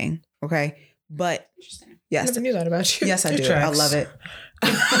UFC fighting. Okay. But yes. I never knew that about you. Yes, I do. Tracks. I love it.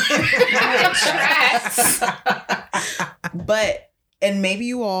 But, and maybe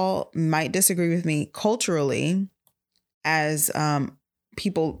you all might disagree with me culturally as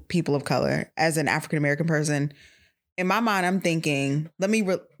people of color, as an African-American person, in my mind, I'm thinking, let me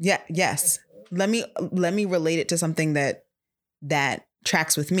relate it to something that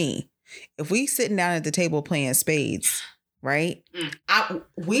tracks with me. If we sitting down at the table playing spades, right?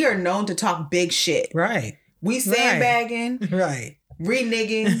 We are known to talk big shit. Right. We sandbagging, right,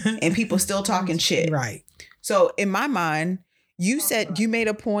 reneging, and people still talking shit. Right. So in my mind, you said you made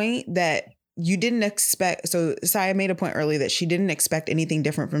a point that you didn't expect. So Saya made a point earlier that she didn't expect anything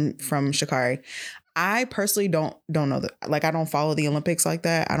different from Sha'Carri. I personally don't know that. Like, I don't follow the Olympics like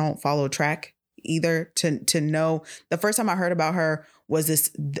that. I don't follow track either to know. The first time I heard about her was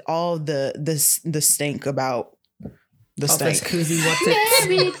the stink about the stank.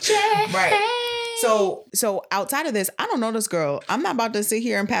 Right. So outside of this, I don't know this girl. I'm not about to sit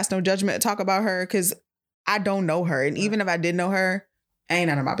here and pass no judgment and talk about her because I don't know her. And even if I did know her, ain't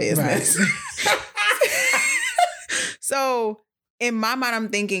none of my business. Right. So in my mind, I'm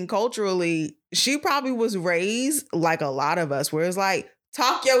thinking culturally, she probably was raised like a lot of us, where it's like,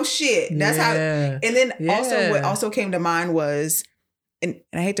 talk your shit. That's how. And then also what also came to mind was, and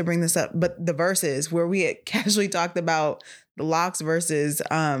I hate to bring this up, but the verses where we had casually talked about the Locks versus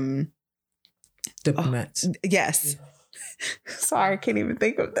Diplomats. Yes. Sorry, I can't even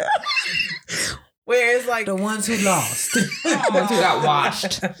think of that. Where it's like the ones who lost, the ones who got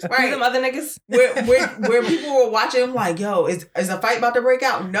washed, right? Them other niggas. Where people were watching, I'm like, yo, is a fight about to break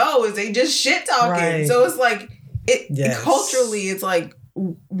out? No, is they just shit talking? Right. So it's like culturally, it's like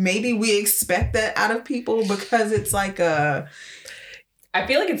maybe we expect that out of people because it's like a. I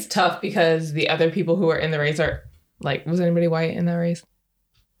feel like it's tough because the other people who are in the race are like, was anybody white in that race?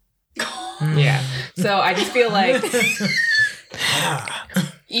 Yeah. So I just feel like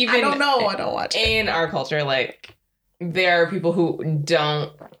even I don't know. I don't watch in our culture, like there are people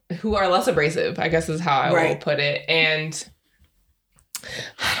who are less abrasive, I guess is how I will put it. And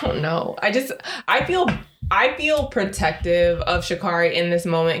I don't know. I feel protective of Sha'Carri in this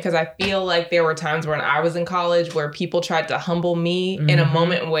moment because I feel like there were times when I was in college where people tried to humble me in a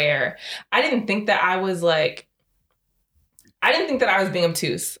moment where I didn't think that I was being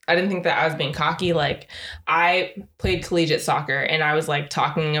obtuse. I didn't think that I was being cocky. Like, I played collegiate soccer and I was like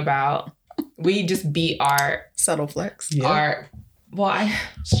talking about, we just beat our subtle flex, our Well, I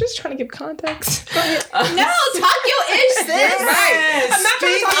was just trying to give context. Go ahead. No, talk your ish, sis. Right. I'm not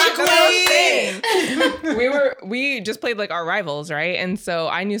trying to talk about Speak what I'm saying. We just played like our rivals, right? And so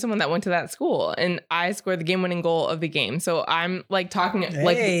I knew someone that went to that school, and I scored the game-winning goal of the game. So I'm like talking,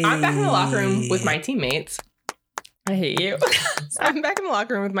 like I'm back in the locker room with my teammates. I hate you. I'm back in the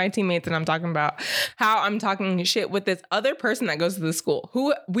locker room with my teammates, and I'm talking about how I'm talking shit with this other person that goes to the school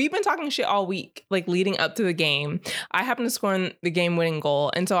who we've been talking shit all week, like leading up to the game. I happen to score in the game-winning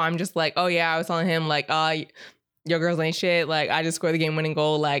goal, and so I'm just like, oh yeah, I was telling him like, your girls ain't shit. Like I just scored the game-winning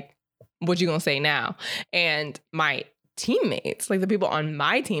goal. Like, what you gonna say now? And my teammates, like the people on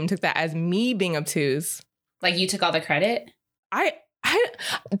my team, took that as me being obtuse. Like you took all the credit? I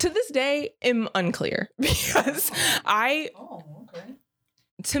to this day am unclear because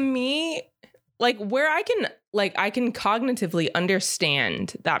to me, like where I can cognitively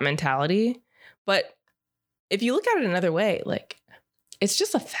understand that mentality, but if you look at it another way, like it's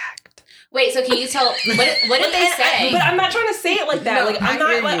just a fact. Wait, so can you tell what did they say? But I'm not trying to say it like that. No, like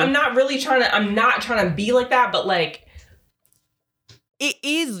I'm not trying to be like that, but like it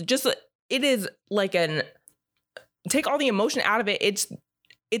is like take all the emotion out of it. It's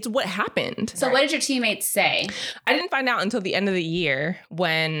what happened. So what did your teammates say? I didn't find out until the end of the year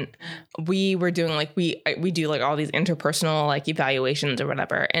when we were doing like we do like all these interpersonal like evaluations or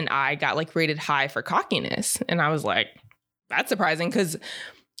whatever, and I got like rated high for cockiness, and I was like, that's surprising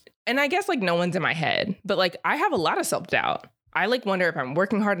and I guess like no one's in my head, but like I have a lot of self-doubt. I like wonder if I'm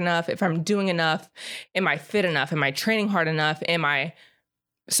working hard enough, if I'm doing enough, am I fit enough, am I training hard enough, am I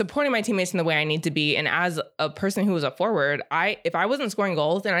supporting my teammates in the way I need to be. And as a person who was a forward, if I wasn't scoring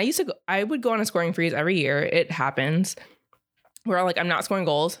goals, and I would go on a scoring freeze every year. It happens where I'm not scoring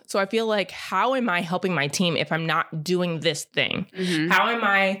goals. So I feel like, how am I helping my team if I'm not doing this thing? Mm-hmm. How am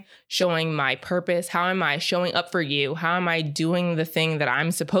I showing my purpose? How am I showing up for you? How am I doing the thing that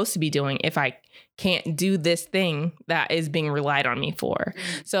I'm supposed to be doing if I can't do this thing that is being relied on me for?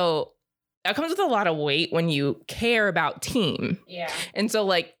 Mm-hmm. So that comes with a lot of weight when you care about team. Yeah. And so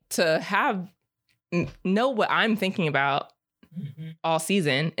like to know what I'm thinking about all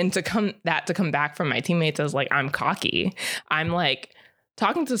season, and to come back from my teammates as like, I'm cocky. I'm like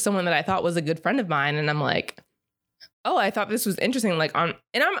talking to someone that I thought was a good friend of mine, and I'm like, oh, I thought this was interesting. Like and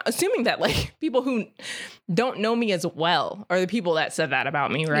I'm assuming that like people who don't know me as well are the people that said that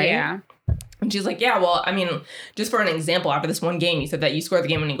about me, right? Yeah. And she's like, yeah, well, I mean, just for an example, after this one game, you said that you scored the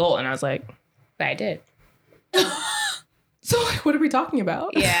game-winning goal. And I was like, but I did. So, like, what are we talking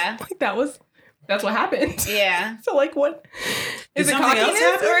about? Yeah. Like, that's what happened. Yeah. So, like, what? Is it cockiness?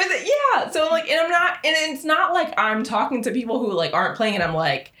 Or is it, yeah. So, like, and it's not like I'm talking to people who, like, aren't playing and I'm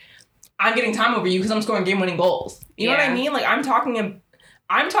like, I'm getting time over you because I'm scoring game-winning goals. You know what I mean? Like, I'm talking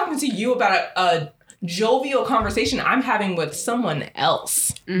to you about a jovial conversation I'm having with someone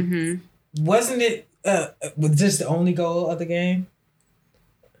else. Mm-hmm. Wasn't it was this the only goal of the game?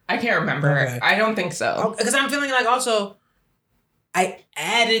 I can't remember. Okay. I don't think so. Because I'm feeling like also I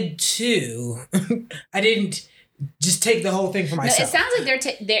added to. I didn't just take the whole thing for myself. No, it sounds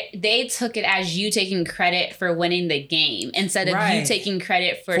like they took it as you taking credit for winning the game instead of you taking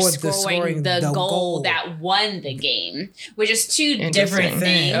credit for scoring the goal that won the game, which is two different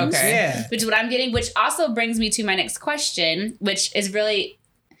things. Okay. Yeah. Which is what I'm getting, which also brings me to my next question, which is really...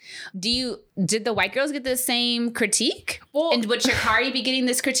 Did the white girls get the same critique? Well, and would Sha'Carri be getting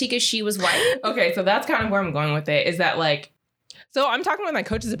this critique if she was white? Okay, so that's kind of where I'm going with it. Is that like, so I'm talking with my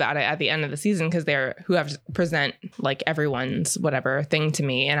coaches about it at the end of the season because they're who have to present like everyone's whatever thing to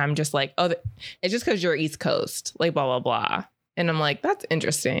me, and I'm just like, oh, it's just because you're East Coast, like blah blah blah, and I'm like, that's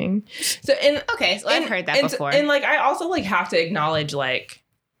interesting. So I've heard that before, and like I also like have to acknowledge like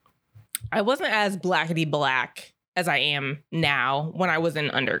I wasn't as blackety black as I am now when I was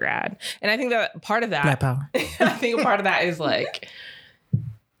in undergrad. And I think that part of that, Black power. I think a part of that is like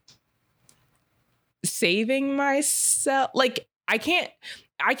saving myself. Like I can't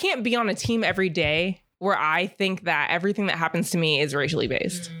be on a team every day where I think that everything that happens to me is racially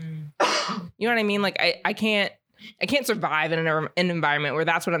based. You know what I mean? Like I can't survive in an environment where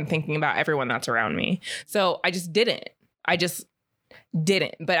that's what I'm thinking about everyone that's around me. So I just didn't.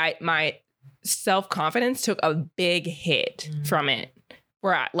 But my self-confidence took a big hit from it,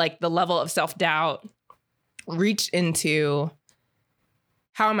 where like the level of self-doubt reached into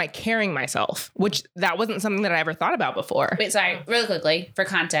how am I carrying myself, which that wasn't something that I ever thought about before. Wait, sorry, really quickly for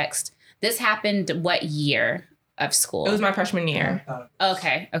context, this happened what year of school? It was my freshman year.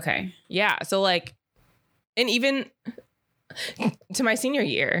 Okay. Yeah, so like, and even to my senior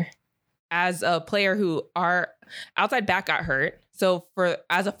year as a player who our outside back got hurt, so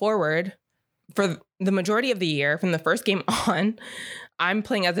as a forward for the majority of the year, from the first game on, I'm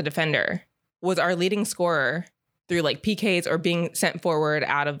playing as a defender, was our leading scorer through like PKs or being sent forward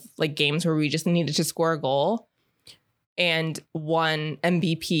out of like games where we just needed to score a goal, and won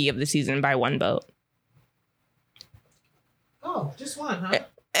MVP of the season by one vote. Oh, just one, huh?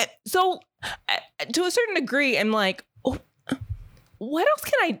 So to a certain degree, I'm like, oh, what else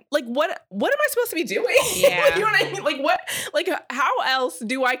can I, like, what am I supposed to be doing? Yeah. Like, you know what I mean? Like, what, like, how else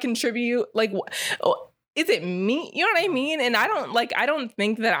do I contribute? Like, is it me? You know what I mean? And I don't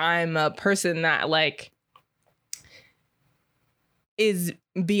think that I'm a person that, like, is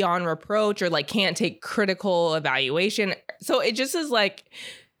beyond reproach or, like, can't take critical evaluation. So it just is, like,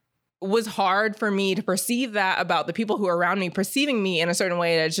 was hard for me to perceive that about the people who are around me perceiving me in a certain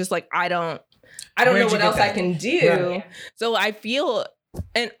way. That's just like, I don't know what else I can do. Right. So I feel,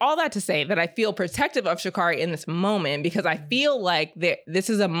 and all that to say that I feel protective of Sha'Carri in this moment, because I feel like this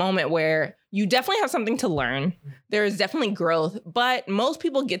is a moment where you definitely have something to learn. There is definitely growth, but most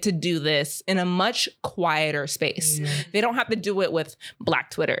people get to do this in a much quieter space. They don't have to do it with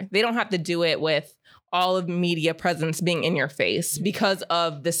Black Twitter. They don't have to do it with all of media presence being in your face because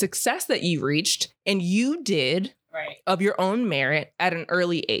of the success that you reached and you did of your own merit at an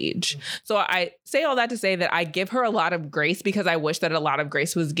early age. So I say all that to say that I give her a lot of grace, because I wish that a lot of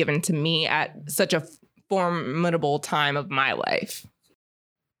grace was given to me at such a formidable time of my life.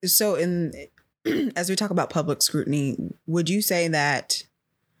 So as we talk about public scrutiny, would you say that,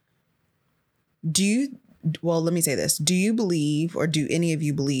 let me say this. Do you believe, or do any of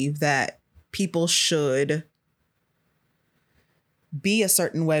you believe, that people should be a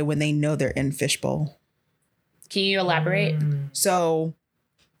certain way when they know they're in fishbowl? Can you elaborate? So,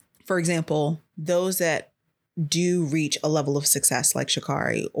 for example, those that do reach a level of success like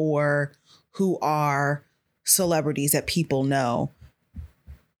Sha'Carri, or who are celebrities that people know.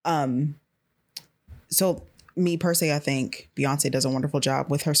 So me personally, I think Beyonce does a wonderful job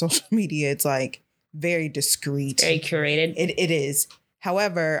with her social media. It's like very discreet. Very curated. It is.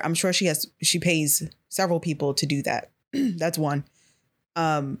 However, I'm sure she pays several people to do that. That's one.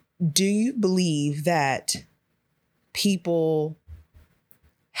 Do you believe that people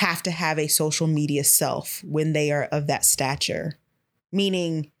have to have a social media self when they are of that stature?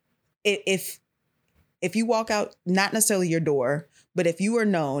 Meaning, if you walk out, not necessarily your door, but if you are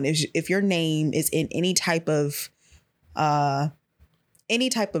known, if your name is in any type of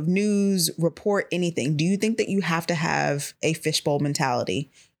news report, anything, do you think that you have to have a fishbowl mentality,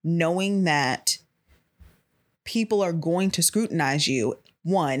 knowing that people are going to scrutinize you,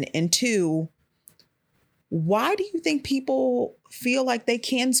 one, and two, why do you think people feel like they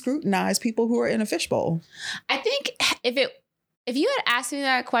can scrutinize people who are in a fishbowl? I think if you had asked me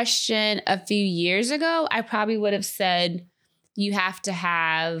that question a few years ago, I probably would have said you have to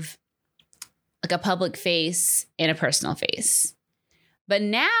have like a public face and a personal face. But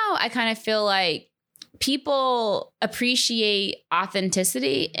now I kind of feel like people appreciate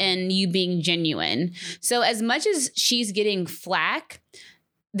authenticity and you being genuine. So as much as she's getting flack,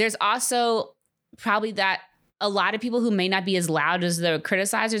 there's also probably that a lot of people who may not be as loud as the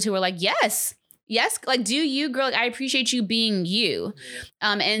criticizers who are like, yes, like, do you, girl? Like, I appreciate you being you.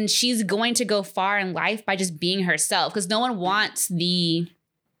 And she's going to go far in life by just being herself, because no one wants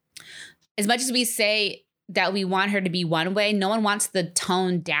as much as we say that we want her to be one way, no one wants the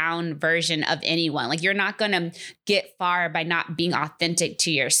toned down version of anyone. Like, you're not going to get far by not being authentic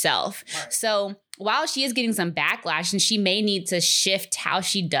to yourself. Right. So while she is getting some backlash and she may need to shift how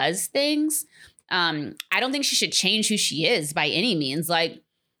she does things, I don't think she should change who she is by any means. Like,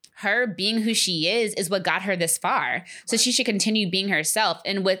 her being who she is what got her this far. So she should continue being herself.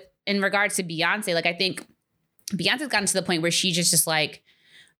 And in regards to Beyonce, like, I think Beyonce's gotten to the point where she's just like,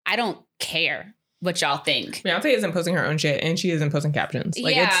 I don't care what y'all think. Beyonce isn't posting her own shit, and she isn't posting captions.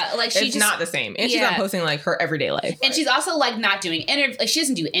 Like, yeah, it's not the same. And she's not posting like her everyday life. And she's also like not doing like she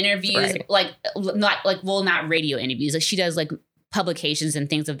doesn't do interviews, like not radio interviews. Like, she does like publications and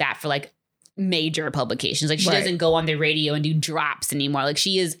things of that for like major publications. Like, she doesn't go on the radio and do drops anymore. Like,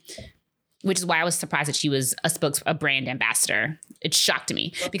 she is, which is why I was surprised that she was a brand ambassador. It shocked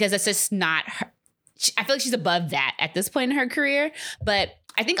me, because it's just not her. I feel like she's above that at this point in her career. But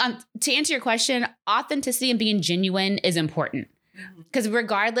I think to answer your question, authenticity and being genuine is important. Because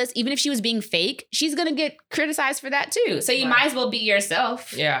regardless, even if she was being fake, she's going to get criticized for that too. So you might as well be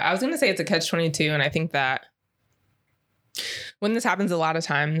yourself. Yeah, I was going to say it's a catch-22. And I think that when this happens a lot of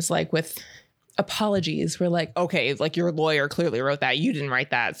times, like with apologies, we're like, okay, like, your lawyer clearly wrote that. You didn't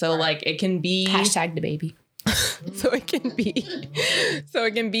write that. So like, it can be... #TheBaby. So it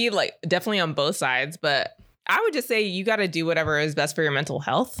can be like definitely on both sides. But I would just say you got to do whatever is best for your mental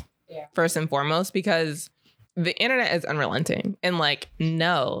health. first and foremost, because the internet is unrelenting. And like,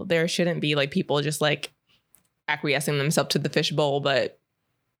 no, there shouldn't be like people just like acquiescing themselves to the fishbowl, but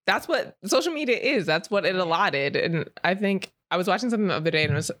that's what social media is. That's what it allotted. And I think I was watching something the other day,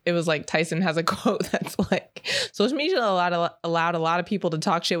 and it was like Tyson has a quote that's like, social media allowed a lot of people to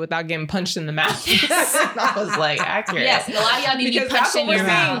talk shit without getting punched in the mouth. That was like accurate. Yes, a lot of y'all need to be punched in your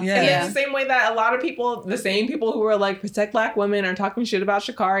mouth. Yeah. And it's the same way that a lot of people, the same people who are like protect Black women are talking shit about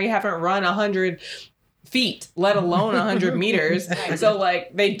Sha'Carri, haven't run 100 feet, let alone 100 meters. So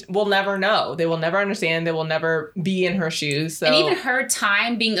like they will never know. They will never understand. They will never be in her shoes. So. And even her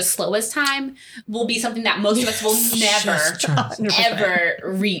time being the slowest time will be something that most of us will never,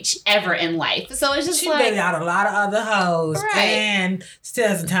 ever reach ever in life. So it's just she like... She out a lot of other hoes and still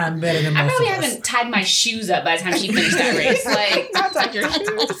has a time better than most of us. I probably haven't tied my shoes up by the time she finished that race. Like, not tied your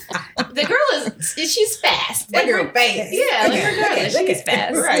shoes. The girl she's fast. Like her face. Yeah, like her girl is. She's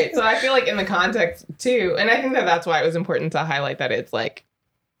fast. Right. So I feel like in the context too, and I think that's why it was important to highlight that it's like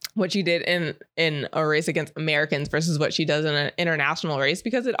what she did in a race against Americans versus what she does in an international race,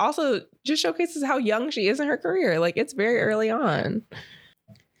 because it also just showcases how young she is in her career. Like, it's very early on.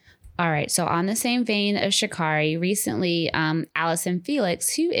 All right. So on the same vein of Sha'Carri, recently, Allison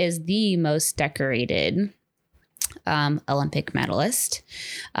Felix, who is the most decorated Olympic medalist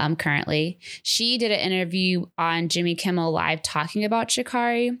currently, she did an interview on Jimmy Kimmel Live talking about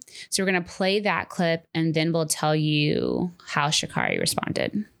Sha'Carri. So we're going to play that clip and then we'll tell you how Sha'Carri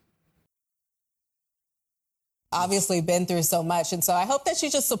responded. Obviously been through so much. And so I hope that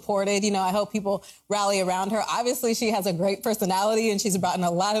she's just supported. You know, I hope people rally around her. Obviously, she has a great personality and she's brought in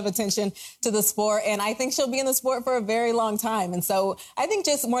a lot of attention to the sport. And I think she'll be in the sport for a very long time. And so I think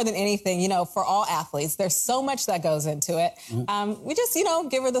just more than anything, you know, for all athletes, there's so much that goes into it. We just, you know,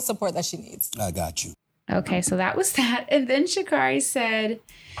 give her the support that she needs. I got you. Okay, so that was that. And then Sha'Carri said...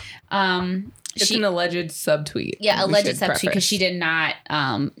 it's an alleged subtweet. Yeah, alleged subtweet, because she did not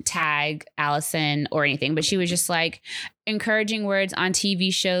tag Allison or anything. But she was just like, encouraging words on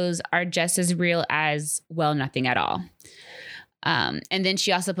TV shows are just as real as, well, nothing at all. And then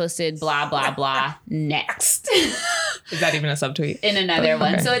she also posted blah, blah, blah next. Is that even a subtweet? In another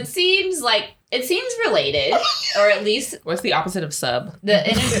one. So it seems related, or at least... What's the opposite of sub? The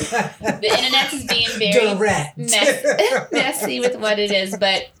internet is being very messy with what it is.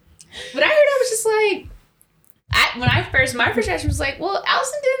 But when I heard it, I was just like... my first reaction was like, well,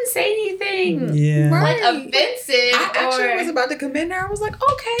 Allison didn't say anything like offensive. I actually was about to commend her. I was like,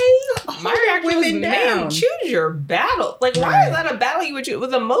 okay. My reaction was, man, choose your battle. Like, why is that a battle you would choose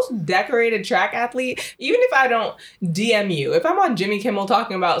with the most decorated track athlete? Even if I don't DM you, if I'm on Jimmy Kimmel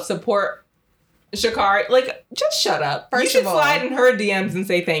talking about support Sha'Carri, like, just shut up. You should slide in her DMs and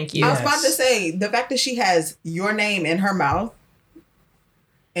say thank you. I was about to say, the fact that she has your name in her mouth.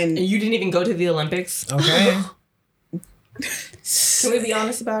 And you didn't even go to the Olympics. Okay. Can we be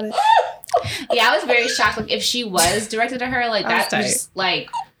honest about it? Yeah, I was very shocked. Like, if she was directed to her, like, that was just, like...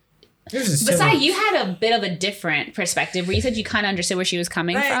 Besides, you had a bit of a different perspective where you said you kind of understood where she was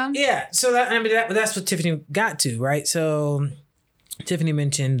coming from. Yeah, so that's what Tiffany got to, right? So Tiffany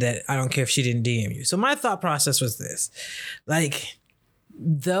mentioned that I don't care if she didn't DM you. So my thought process was this. Like,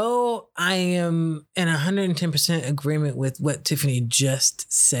 though I am in 110% agreement with what Tiffany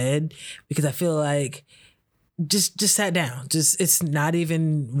just said, because I feel like just sat down. It's not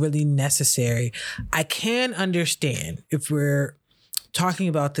even really necessary. I can understand if we're talking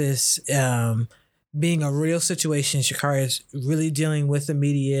about this being a real situation. Sha'Carri is really dealing with the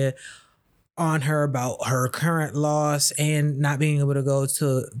media on her about her current loss and not being able to go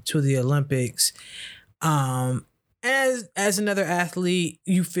to the Olympics. As another athlete,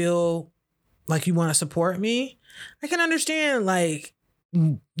 you feel like you want to support me. I can understand like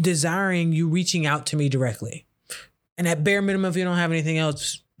desiring you reaching out to me directly. And at bare minimum, if you don't have anything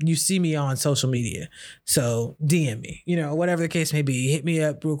else, you see me on social media. So DM me, you know, whatever the case may be, hit me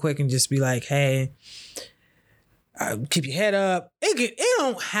up real quick and just be like, hey, keep your head up. It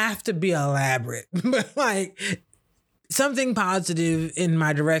don't have to be elaborate, but like something positive in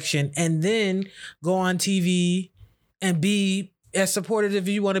my direction, and then go on TV and be as supportive if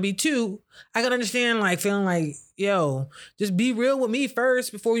you want to be too. I can understand like feeling like, yo, just be real with me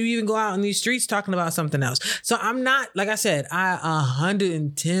first before you even go out in these streets talking about something else. So I'm not, like I said, I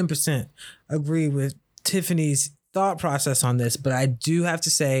 110% agree with Tiffany's thought process on this, but I do have to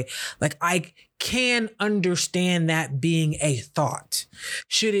say, like, I can understand that being a thought.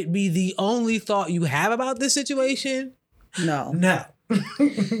 Should it be the only thought you have about this situation? No.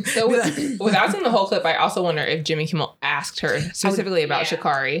 So without seeing the whole clip, I also wonder if Jimmy Kimmel asked her specifically about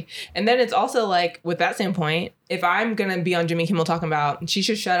Sha'Carri. And then it's also like, with that standpoint, if I'm going to be on Jimmy Kimmel talking about she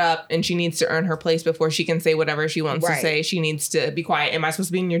should shut up and she needs to earn her place before she can say whatever she wants to say, she needs to be quiet. Am I supposed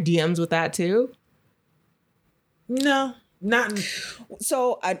to be in your DMs with that too? No, not.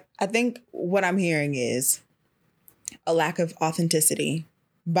 So I think what I'm hearing is a lack of authenticity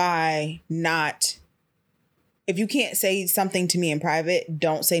by not... If you can't say something to me in private,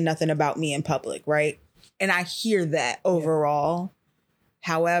 don't say nothing about me in public, right? And I hear that overall.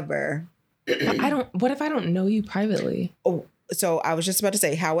 However... What if I don't know you privately? Oh, so I was just about to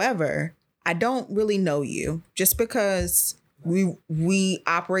say, however, I don't really know you. Just because we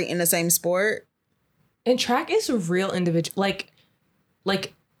operate in the same sport. And track is a real individual.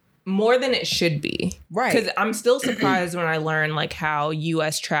 Like more than it should be. Right. Because I'm still surprised when I learn like how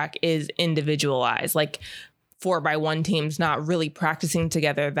US track is individualized. Like 4x1 teams not really practicing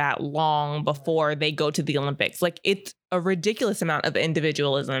together that long before they go to the Olympics. Like it's a ridiculous amount of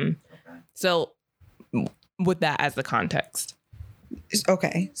individualism. So with that as the context.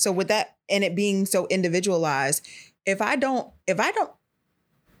 Okay. So with that and it being so individualized, if I don't,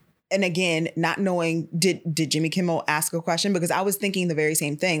 and again, not knowing, did Jimmy Kimmel ask a question? Because I was thinking the very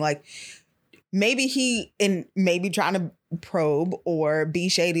same thing. Like maybe maybe trying to probe or be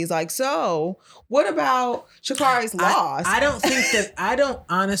shady is like, so what about Sha'Carri's loss? I don't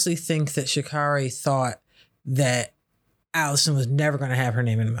honestly think that Sha'Carri thought that Allison was never going to have her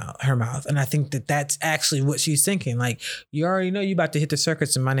name in her mouth. And I think that that's actually what she's thinking. Like, you already know you're about to hit the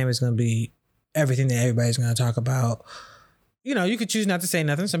circuits and my name is going to be everything that everybody's going to talk about. You know, you could choose not to say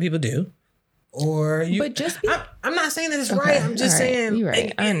nothing. Some people do. Or you... But just I'm not saying that it's right. I'm just saying... You're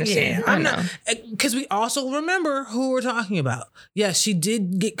right. I understand. Yeah, I'm not... Because we also remember who we're talking about. Yes, she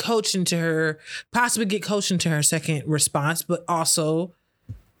did get coached into her... Possibly get coached into her second response, but also...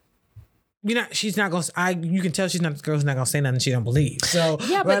 she's not going to... You can tell she's not the girl who's not going to say nothing she don't believe. So...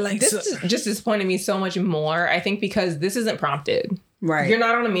 Yeah, but this just disappointed me so much more. I think because this isn't prompted. Right. You're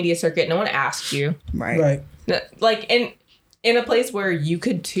not on a media circuit. No one asked you. Right. Like, in a place where you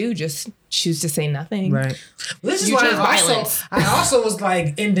could too just choose to say nothing. Right. This is why I also was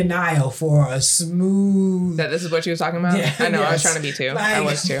like in denial for a smooth... That this is what you were talking about? Yeah, I know. Yes. I was trying to be too. Like, I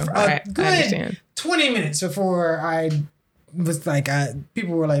was too. I understand. 20 minutes before I was like,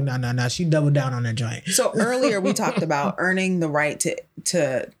 people were like, no, she doubled down on that joint. So earlier we talked about earning the right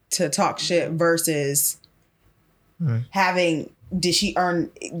to talk shit versus having... Did she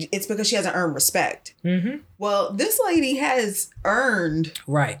earn? It's because she hasn't earned respect. Mm-hmm. Well, this lady has earned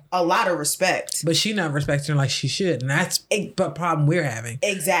a lot of respect, but she's not respecting her like she should, and that's the problem we're having.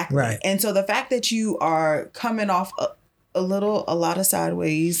 Exactly. Right. And so the fact that you are coming off a lot of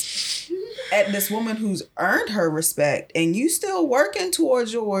sideways at this woman who's earned her respect, and you still working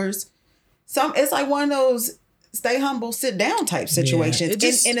towards yours, it's like one of those stay humble, sit down type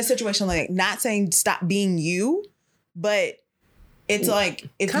situations. In a situation like not saying stop being you, but. It's like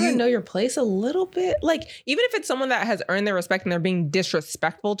if kind of know your place a little bit. Like even if it's someone that has earned their respect and they're being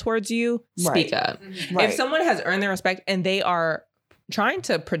disrespectful towards you, speak up. Right. If someone has earned their respect and they are trying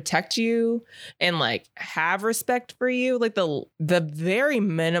to protect you and like have respect for you, like the very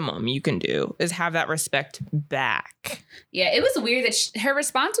minimum you can do is have that respect back. Yeah, it was weird that her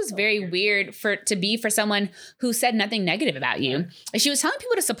response was very weird for someone who said nothing negative about you. She was telling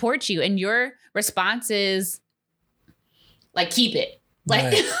people to support you, and your response is. Like, keep it.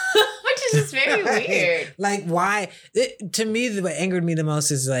 Like, which is just very weird. Like, why? To me, what angered me the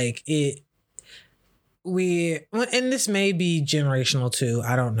most is like, and this may be generational too,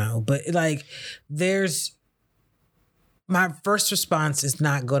 I don't know. But like, my first response is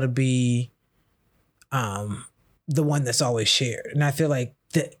not going to be the one that's always shared. And I feel like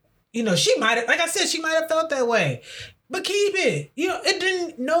that, she might have, like I said, she might have felt that way. But keep it. It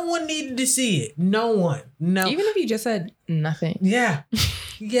didn't. No one needed to see it. No one. No. Even if you just said nothing. Yeah.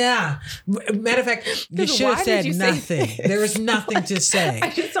 Yeah. Matter of fact, you should have said nothing. There was nothing to say. I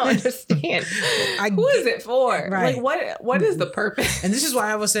just don't understand. Who is it for? Right. Like, what is the purpose? And this is why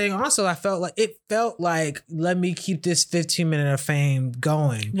I was saying also, it felt like, let me keep this 15-minute of fame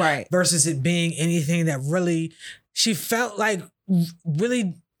going. Right. Versus it being anything that really, she felt like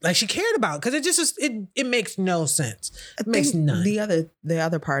really... Like she cared about, because it just it makes no sense. It makes none. The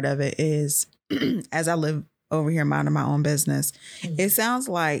other part of it is, as I live over here minding my own business, it sounds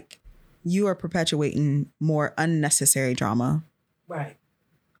like you are perpetuating more unnecessary drama. Right.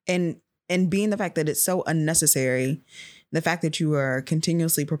 And being the fact that it's so unnecessary, the fact that you are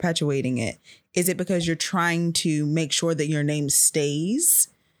continuously perpetuating it, is it because you're trying to make sure that your name stays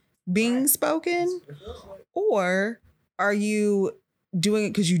being spoken? Or are you doing it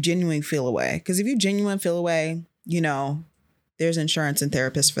because you genuinely feel away. Because if you genuinely feel away, you know, there's insurance and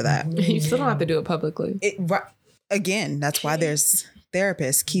therapists for that. You still don't have to do it publicly. Again, that's why there's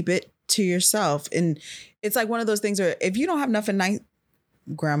therapists. Keep it to yourself. And it's like one of those things where if you don't have nothing nice,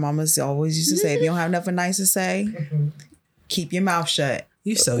 grandmamas always used to say, if you don't have nothing nice to say, keep your mouth shut.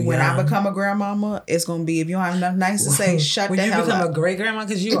 You so young. When I become a grandmama, it's gonna be if you don't have nothing nice to say, shut the hell up. When you become a great grandma,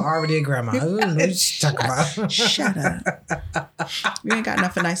 because you are already a grandma. What you talking about? Shut up. You ain't got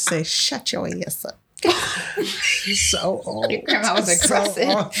nothing nice to say. Shut your ass up. You're so old. Your grandma was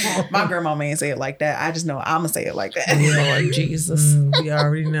aggressive. My grandma ain't say it like that. I just know I'm gonna say it like that. Lord Jesus. We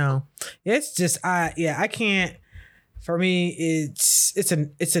already know. It's just I can't. For me, it's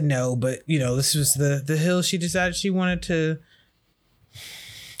a no. But you know, this was the hill she decided she wanted to.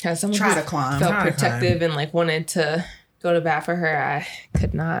 As someone Try who to climb. felt Try to protective climb. and like wanted to go to bat for her, I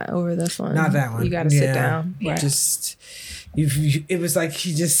could not over this one. Not that one. You got to sit down. Right. Just it was like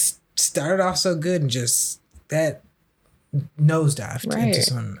he just started off so good and just that nosedive Right. into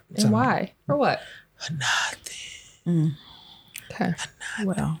some. And why? For what? Nothing. Okay.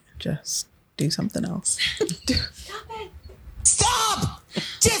 Well, just do something else. Stop!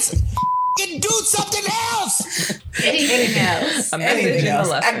 Just do something else! Anything else? A message in the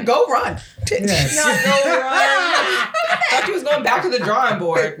lesson. Go run. Yes. Not go run. I thought you was going back to the drawing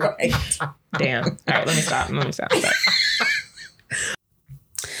board. Damn. All right, let me stop. All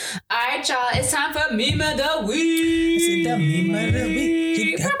right, y'all. It's time for Meme of the Week. The meme of the week.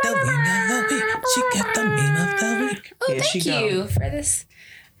 She got the meme of the week. She got the meme of the week. Oh, Here she thank you for this.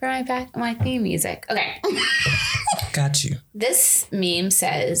 For my theme music. Okay. Got you. This meme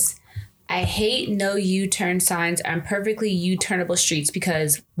says, I hate no U-turn signs on perfectly U-turnable streets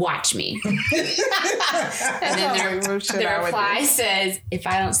because watch me. And then the reply says, if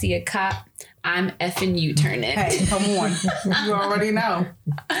I don't see a cop, I'm effing U-turning. Hey, come on. You already know.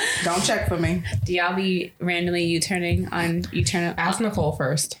 Don't check for me. Do y'all be randomly U-turning on U-turn? Ask Nicole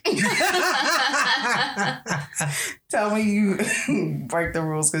first. Tell me you break the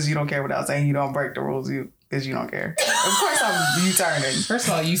rules because you don't care without saying you don't break the rules because you don't care. Of course I'm U-turning. First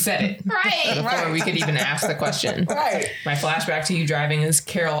of all, you said it. Right. Before we could even ask the question. Right. My flashback to you driving is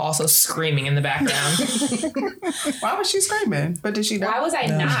Carol also screaming in the background. Why was she screaming? But did she die? Why was I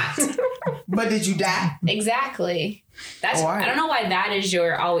not? But did you die? Exactly. That's Why? I don't know why that is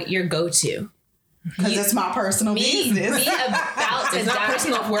your go-to. Because it's my personal business. Me about to It's not die.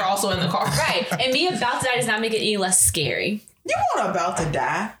 personal if we're also in the car. Right. And me about to die does not make it any less scary. You weren't about to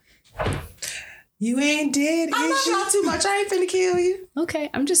die. You ain't dead, I love y'all too much. I ain't finna kill you. Okay,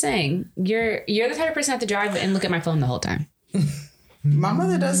 I'm just saying. You're the type of person I have to drive and look at my phone the whole time. My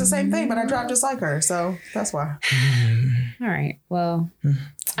mother does the same thing, but I drive just like her, so that's why. All right. Well,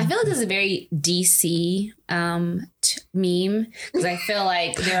 I feel like this is a very DC meme because I feel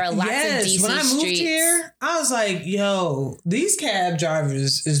like there are lots of DC when I moved streets. here, I was like, yo, these cab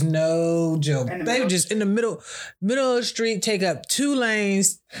drivers is no joke. They were just in the middle of the street, take up 2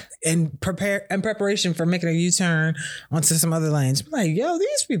 lanes and preparation for making a U-turn onto some other lanes. I'm like, yo,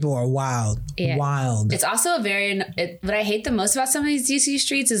 these people are wild. Yeah. Wild. It's also what I hate the most about some of these DC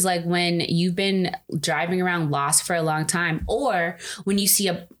streets is like when you've been driving around lost for a long time, or when you see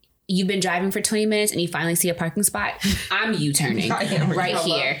you've been driving for 20 minutes and you finally see a parking spot, I'm U-turning right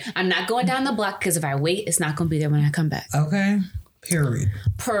here. I'm not going down the block because if I wait, it's not going to be there when I come back. Okay. Period.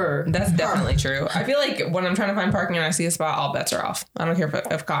 That's definitely true. I feel like when I'm trying to find parking and I see a spot, all bets are off. I don't care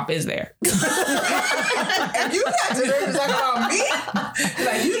if cop is there. And you got to talk about me?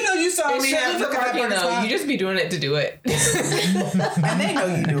 Like, you know, you saw me It's after for parking though. You just be doing it to do it. And they know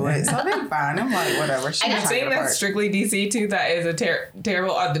you do it, so they're fine. I'm like, whatever. I'm saying that's strictly DC too. That is a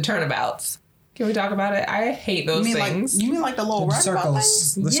terrible. The turnabouts. Can we talk about it? I hate those things. You mean like the little roundabout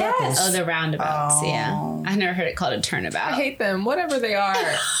things? The circles. Oh, the roundabouts. Yeah. I never heard it called a turnabout. I hate them. Whatever they are.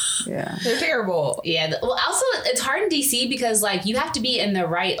 Yeah. They're terrible. Yeah. Well, also, it's hard in DC because, like, you have to be in the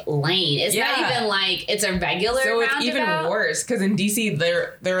right lane. It's not even like it's a regular So roundabout. it's even worse because in DC,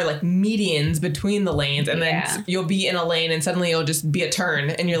 there are like medians between the lanes, and then you'll be in a lane and suddenly it'll just be a turn,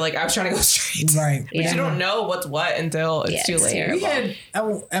 and you're like, I was trying to go straight. Right. But you don't know what's what until it's too late. We had,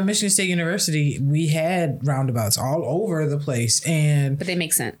 at Michigan State University, we had roundabouts all over the place. But they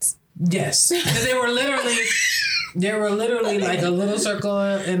make sense. Yes. And they were literally like a little circle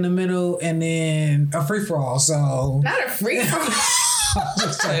in the middle and then a free-for-all. So not a free-for-all.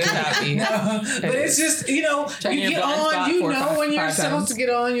 But it's just, you know, you get on, you know when you're supposed to get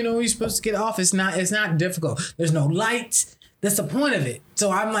on, you know when you're supposed to get off. It's not difficult. There's no lights. That's the point of it.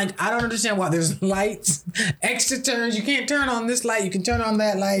 So I'm like, I don't understand why there's lights, extra turns. You can't turn on this light. You can turn on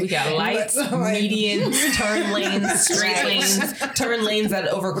that light. We got lights, medians, turn lanes, straight lanes, turn lanes that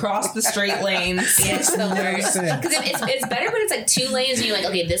overcross the straight lanes. It's the worst. Because it's better when it's like 2 lanes and you're like,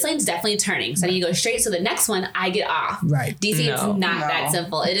 okay, this lane's definitely turning. So then you go straight. So the next one, I get off. Right. DC, it's not that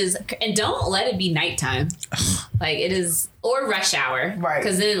simple. It is, and don't let it be nighttime. Like it is, or rush hour. Right.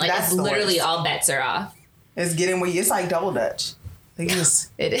 Because then like That's it's the literally worst. all bets are off. It's getting where it's like double dutch. They just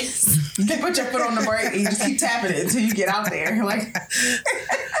It is. you put your foot on the brake and you just keep tapping it until you get out there. Like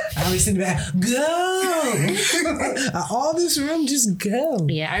I'll be sitting back, go. All this room, just go.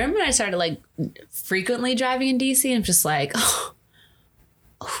 Yeah, I remember when I started like frequently driving in DC and I'm just like,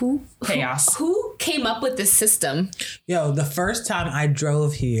 Chaos. Who came up with this system? Yo, the first time I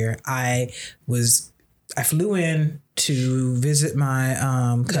drove here, I flew in to visit my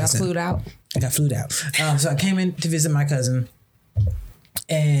cousin. Flew out. I got flued out. So I came in to visit my cousin,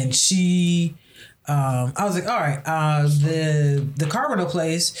 and she, I was like, all right, the car rental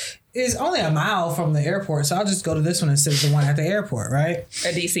place is only a mile from the airport, so I'll just go to this one instead of the one at the airport, right?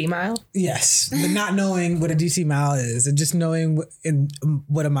 A DC mile? Yes, but not knowing what a DC mile is, and just knowing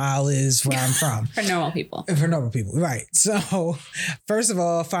what a mile is where I'm from. For normal people. For normal people, right. So, first of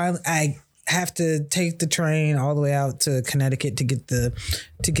all, finally, I have to take the train all the way out to Connecticut to get the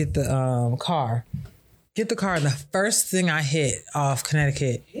car. Get the car, and the first thing I hit off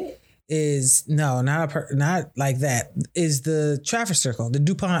Connecticut is not like that. Is the traffic circle, the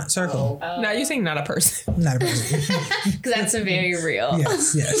DuPont circle. Now you're saying not a person. Not a person. Because that's very real.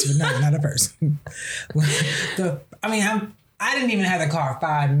 Yes, but not a person. I didn't even have the car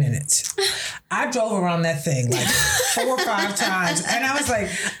 5 minutes. I drove around that thing like 4 or 5 times, and I was like,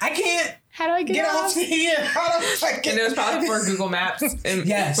 I can't. How do I get off here? And it was probably before Google Maps. And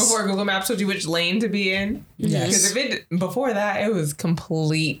yes. Before Google Maps told you which lane to be in. Yes. Because before that, it was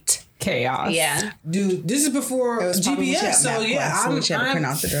complete chaos. Yeah. Dude, this is before GPS. So yeah, I'm to print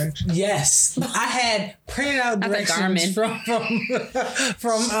out the directions. Yes. I had printed out directions from the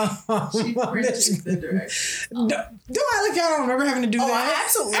directions. Do I like y'all don't remember having to do that?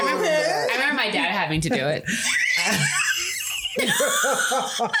 Absolutely. I remember my dad having to do it.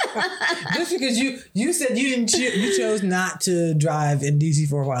 Just because you said you chose not to drive in DC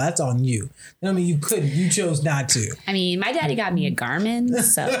for a while, that's on you. I mean, you couldn't. You chose not to. I mean, my daddy got me a Garmin,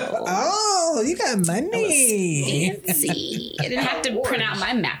 so oh, you got money. Fancy. I didn't have to print out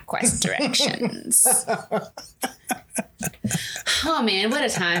my MapQuest directions. Oh man, what a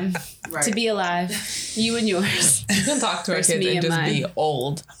time to be alive. You and yours. You can talk to our kids and just be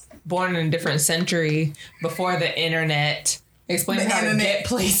old. Born in a different century, before the internet. Explain how to get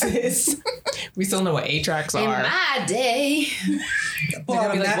places. We still know what 8-tracks are. In my day. They're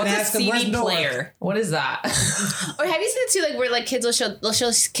gonna be like, what's a CD player? What is that? Or have you seen it too, like where like kids will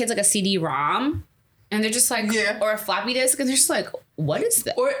show kids like a CD-ROM, and they're just like, or a floppy disk, and they're just like, what is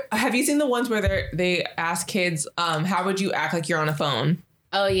that? Or have you seen the ones where they ask kids, how would you act like you're on a phone?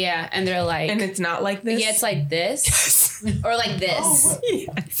 Oh yeah, and they're like, and it's not like this. Yeah, it's like this, or like this. Oh,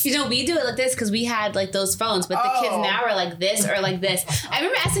 yes. You know, we do it like this because we had like those phones, but the kids now are like this or like this. I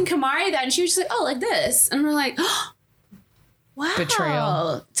remember asking Kamari that, and she was just like, "Oh, like this," and we're like, oh, "Wow,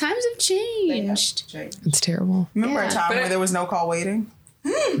 betrayal. Times have changed." It's terrible. Remember a time where there was no call waiting?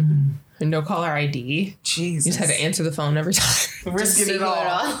 And no caller ID. Jesus. You just had to answer the phone every time. Risking it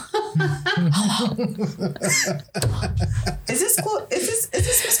all. Is this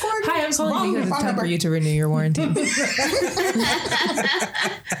Miss Gordon? Hi, I'm calling because it's time for you to renew your warranty. At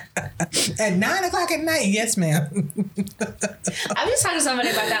 9:00 at night, yes, ma'am. I was just talking to somebody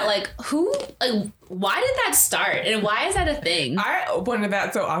about that. Like, why did that start, and why is that a thing? I wonder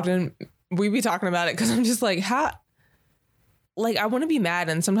that so often. We be talking about it because I'm just like, how? Like, I want to be mad,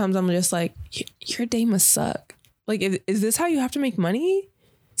 and sometimes I'm just like, your day must suck. Like, is this how you have to make money?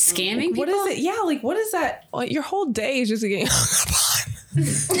 Scamming people? What is it? Yeah, like, what is that? Like, your whole day is just getting hung up on. And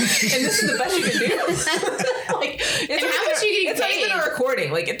this is the best you can do. Like, and how much are you getting paid? It's not even a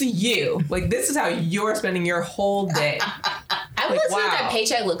recording. Like, it's you. Like, this is how you're spending your whole day. I would see what that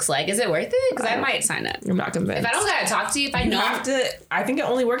paycheck looks like. Is it worth it? Because I might sign up. I'm not convinced. If I don't gotta talk to you, if I know, have to. I think it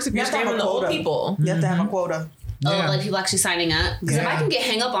only works if you're scamming the old people. You have to have a quota. Oh, like people actually signing up? Because if I get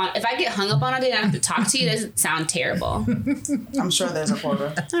hung up on a day and I have to talk to you, it doesn't sound terrible. I'm sure there's a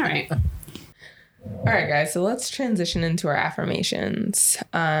quota. All right, guys. So let's transition into our affirmations.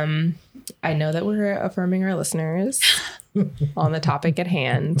 I know that we're affirming our listeners on the topic at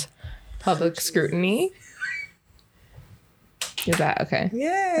hand. Public scrutiny. Is that okay?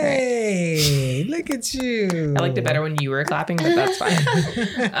 Yay! Right. Look at you. I liked it better when you were clapping, but that's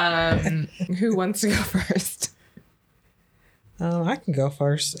fine. Who wants to go first? I can go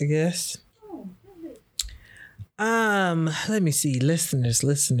first, I guess. Let me see, listeners.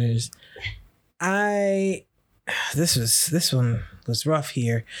 This one was rough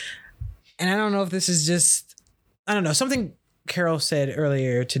here, and I don't know if this is just, I don't know, something Carol said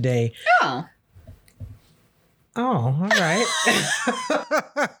earlier today. Oh, all right.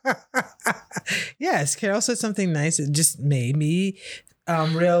 Yes, Carol said something nice. It just made me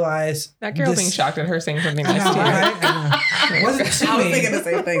realize that Carol being shocked at her saying something nice to you. Right? Wasn't to I was me. thinking the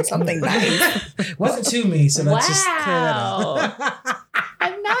same thing. Something nice. Wasn't to me, so let's just clear that up.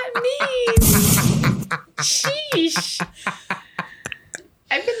 I'm not mean. Sheesh.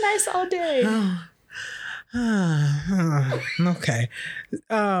 I've been nice all day. Okay.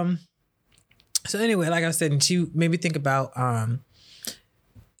 So anyway, like I said, and she made me think about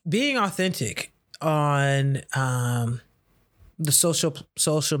being authentic on the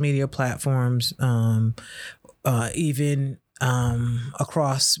social media platforms, even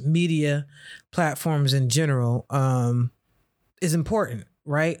across media platforms in general, is important,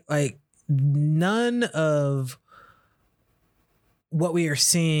 right? Like none of what we are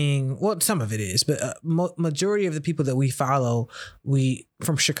seeing, well, some of it is, but majority of the people that we follow,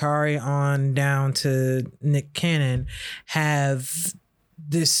 from Sha'Carri on down to Nick Cannon, have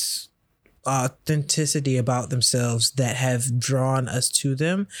this authenticity about themselves that have drawn us to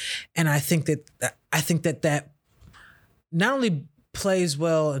them. And I think that not only plays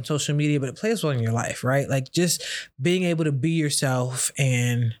well in social media, but it plays well in your life, right? Like just being able to be yourself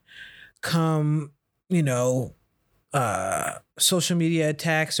and come, social media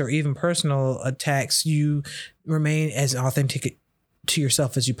attacks or even personal attacks, you remain as authentic to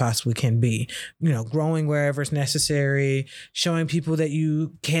yourself as you possibly can be, growing wherever it's necessary, showing people that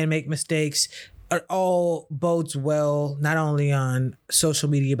you can make mistakes. It all bodes well, not only on social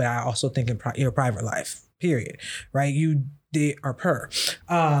media, but I also think in your private life, period. Right? You did or per.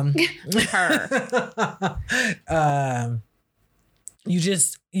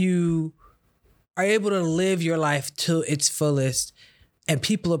 You are able to live your life to its fullest, and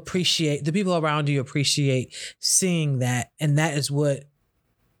the people around you appreciate seeing that. And that is what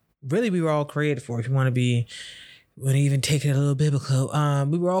really we were all created for. If you want to even take it a little biblical,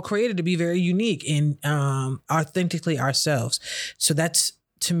 we were all created to be very unique and authentically ourselves. So that's,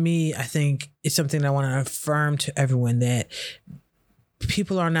 to me, I think it's something that I want to affirm to everyone, that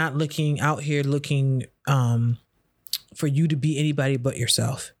people are not looking for you to be anybody but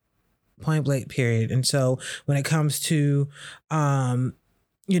yourself. Point blank, period. And so when it comes to,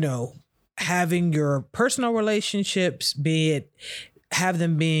 having your personal relationships, have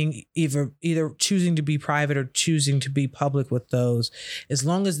them being either choosing to be private or choosing to be public with those, as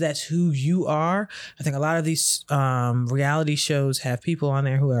long as that's who you are. I think a lot of these reality shows have people on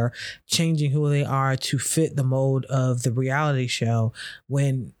there who are changing who they are to fit the mold of the reality show.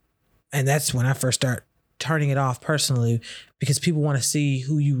 And that's when I first start turning it off personally, because people want to see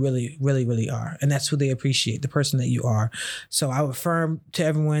who you really, really, really are. And that's who they appreciate, the person that you are. So I would affirm to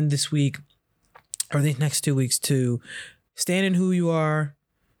everyone this week or these next 2 weeks to stand in who you are,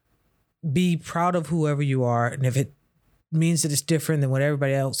 be proud of whoever you are. And if it means that it's different than what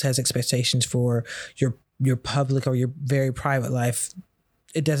everybody else has expectations for your public or your very private life,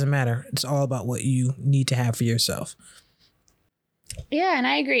 it doesn't matter. It's all about what you need to have for yourself. Yeah, and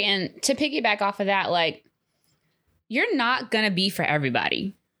I agree. And to piggyback off of that, like, you're not going to be for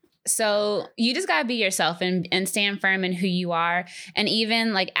everybody. So you just got to be yourself and stand firm in who you are. And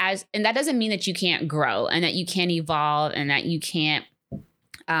even and that doesn't mean that you can't grow and that you can't evolve and that you can't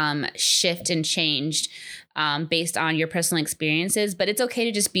shift and change based on your personal experiences. But it's okay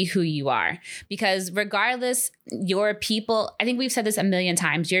to just be who you are, because regardless, your people, I think we've said this a million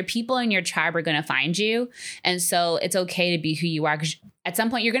times, your people in your tribe are going to find you. And so it's okay to be who you are, because at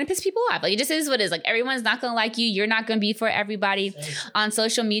some point you're going to piss people off. Like, it just is what it is. Like, everyone's not going to like you. You're not going to be for everybody. On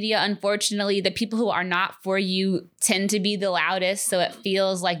social media, unfortunately, the people who are not for you tend to be the loudest. So it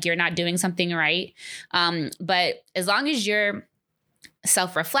feels like you're not doing something right. But as long as you're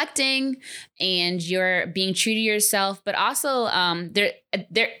self-reflecting and you're being true to yourself, but also there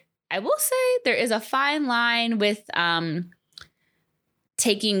I will say there is a fine line with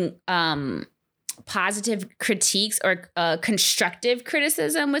taking positive critiques or constructive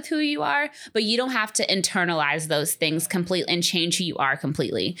criticism with who you are, but you don't have to internalize those things completely and change who you are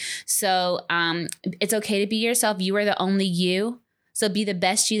completely. So it's okay to be yourself. You are the only you. So be the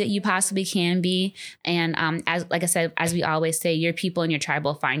best you that you possibly can be. And like I said, as we always say, your people and your tribe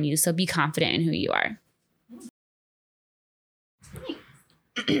will find you. So be confident in who you are.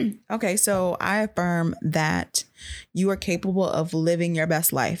 Okay, so I affirm that you are capable of living your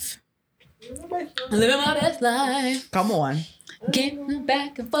best life. Living my best life. Come on. Getting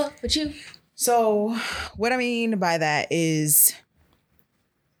back and forth with you. So what I mean by that is,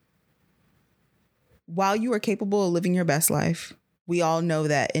 while you are capable of living your best life, we all know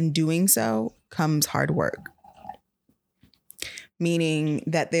that in doing so comes hard work. Meaning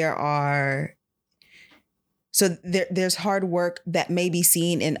that there's hard work that may be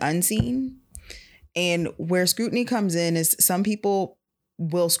seen and unseen. And where scrutiny comes in is some people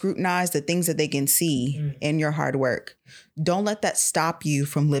will scrutinize the things that they can see in your hard work. Don't let that stop you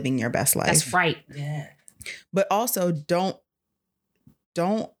from living your best life. That's right. Yeah. But also don't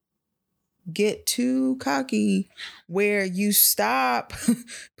get too cocky where you stop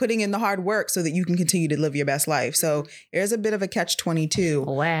putting in the hard work so that you can continue to live your best life. So there's a bit of a catch-22.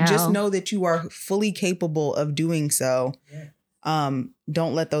 Wow. Just know that you are fully capable of doing so. Yeah.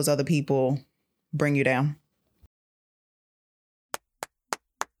 Don't let those other people bring you down.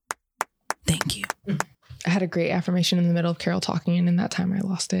 Thank you. I had a great affirmation in the middle of Carol talking, and in that time I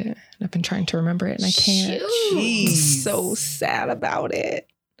lost it. And I've been trying to remember it, and I can't. Jeez. I'm so sad about it.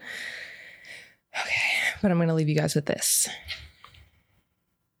 Okay, but I'm going to leave you guys with this.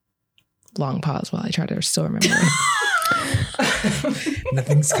 Long pause while I try to still remember it.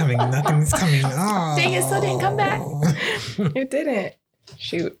 Nothing's coming. Oh. Dang, it still didn't come back. It didn't.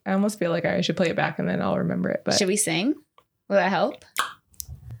 Shoot, I almost feel like I should play it back and then I'll remember it. But Should we sing? Will that help?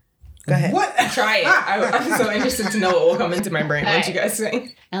 Go ahead. What? Try it. I'm so interested to know what will come into my brain once you guys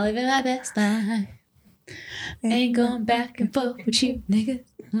sing. I'm living my best life. Ain't going back and forth with you, niggas.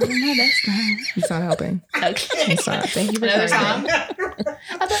 Living my best life. It's not helping. Okay. It's not. Thank you for Another trying. song? I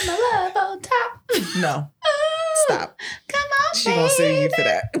put my love on top. No. Oh, Stop. Come on, She gonna sue you for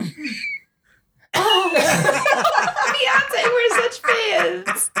that. Beyonce, we're such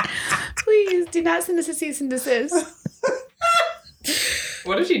fans. Please do not send us a cease and desist.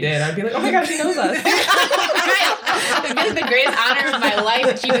 What if she did? I'd be like, oh my gosh, she knows us. It would be the greatest honor of my life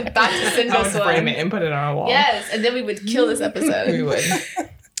if you even thought to send I us would one. frame it and put it on a wall. Yes, and then we would kill this episode. We would.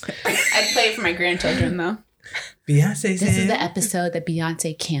 I'd play it for my grandchildren, though. Beyonce This is the episode that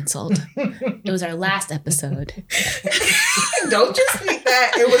Beyonce canceled. It was our last episode. Don't just speak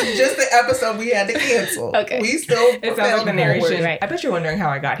that. It was just the episode we had to cancel. Okay. We still It sounds like the narration. Right. I bet you're wondering how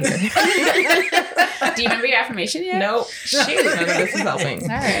I got here. Do you remember your affirmation yet? Nope. Shoot, none of this is helping. All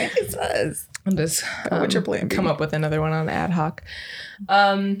right. It does. I'm just What's your plan B? come up with another one on ad hoc.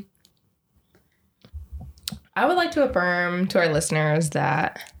 I would like to affirm to our listeners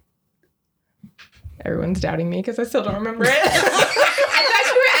that everyone's doubting me because I still don't remember it. I thought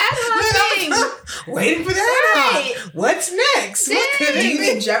you were ad-libbing. Waiting for that. Right. What's next? What could Do it you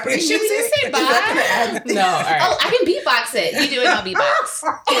be? need Jeopardy Should we music? just say Is that bye? gonna add- No, all right. Oh, I can beatbox it. You do it, I'll beatbox.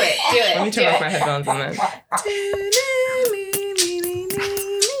 Do it. Let me turn off my headphones and then.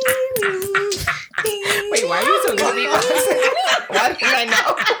 Wait, why are you so good at beatboxing? Why didn't I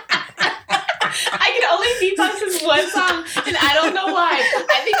know? I can only beatbox this one song, and I don't know why.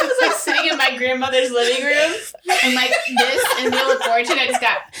 I think it was like sitting in my grandmother's living room, and like this in Wheel of Fortune, I just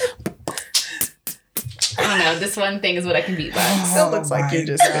got. I don't know. This one thing is what I can beatbox. It looks like you're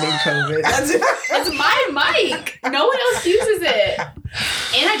just spitting COVID. It's my mic. No one else uses it.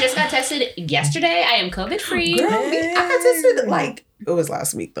 And I just got tested yesterday. I am COVID free. Girl, I got tested like it was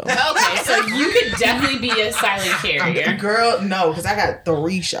last week though. Okay, so you could definitely be a silent carrier. Girl, no, because I got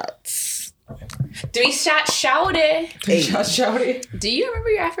 3 shots. 3 shots shouted. 8. Shouty. Do you remember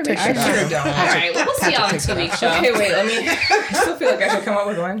your affirmation? I sure don't. All right, well, we'll see y'all in 2 weeks, show. Okay, wait, let me. I still feel like I should come up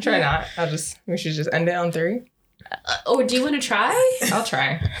with one. Try not. We should just end it on 3. Or do you want to try? I'll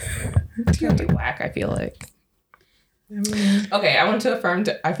try. It's gonna be whack, I feel like. Okay, I want to affirm.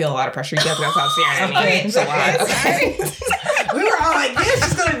 I feel a lot of pressure. You guys gotta stop staring at me. It's a lot. Okay. We were all like, "Yes,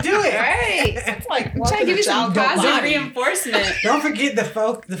 she's gonna do it." Right. It's like I'm trying to give you some positive body. reinforcement. Don't forget the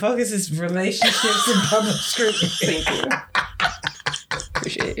focus is relationships and public scrutiny. Thank you.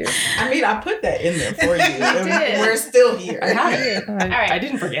 Appreciate you. I mean, I put that in there for you. And did. we're still here. I have it. All right. I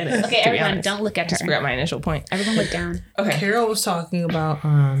didn't forget it. Okay, to be everyone, honest. don't look at her. Just forgot my initial point. Everyone look down. Okay. Carol was talking about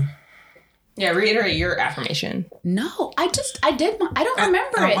Yeah, reiterate your affirmation. No, I did. I don't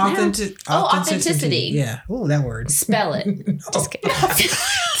remember it. Now. Authenticity. Yeah. Oh, that word. Spell it. Just kidding.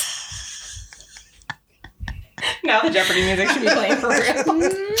 Now the Jeopardy music should be playing for real.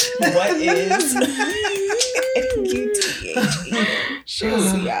 What is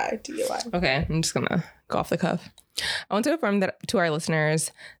UTHECITY? Okay, I'm just gonna go off the cuff. I want to affirm that to our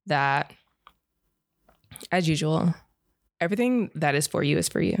listeners that, as usual, everything that is for you is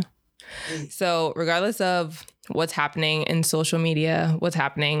for you. So regardless of what's happening in social media, what's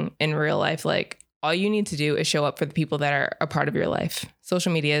happening in real life, like all you need to do is show up for the people that are a part of your life.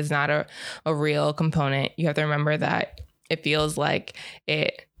 Social media is not a real component. You have to remember that it feels like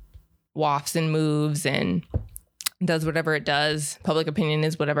it wafts and moves and does whatever it does. Public opinion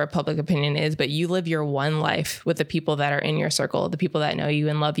is whatever public opinion is, but you live your one life with the people that are in your circle, the people that know you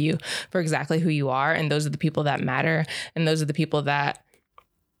and love you for exactly who you are. And those are the people that matter. And those are the people that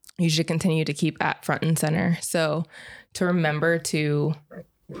you should continue to keep at front and center. So to remember to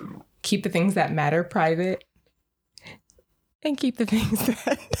keep the things that matter private and keep the things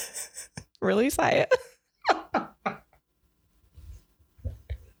that really say it.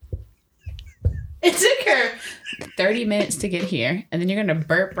 It took her 30 minutes to get here, and then you're going to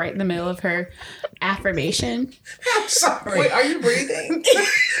burp right in the middle of her affirmation. I'm sorry. Wait, are you breathing?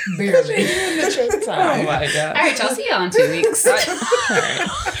 Barely. Oh my God. All right, y'all, see y'all in 2 weeks. All right.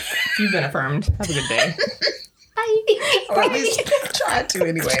 You've been affirmed. Have a good day. Bye. Or at least try to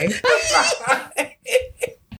anyway.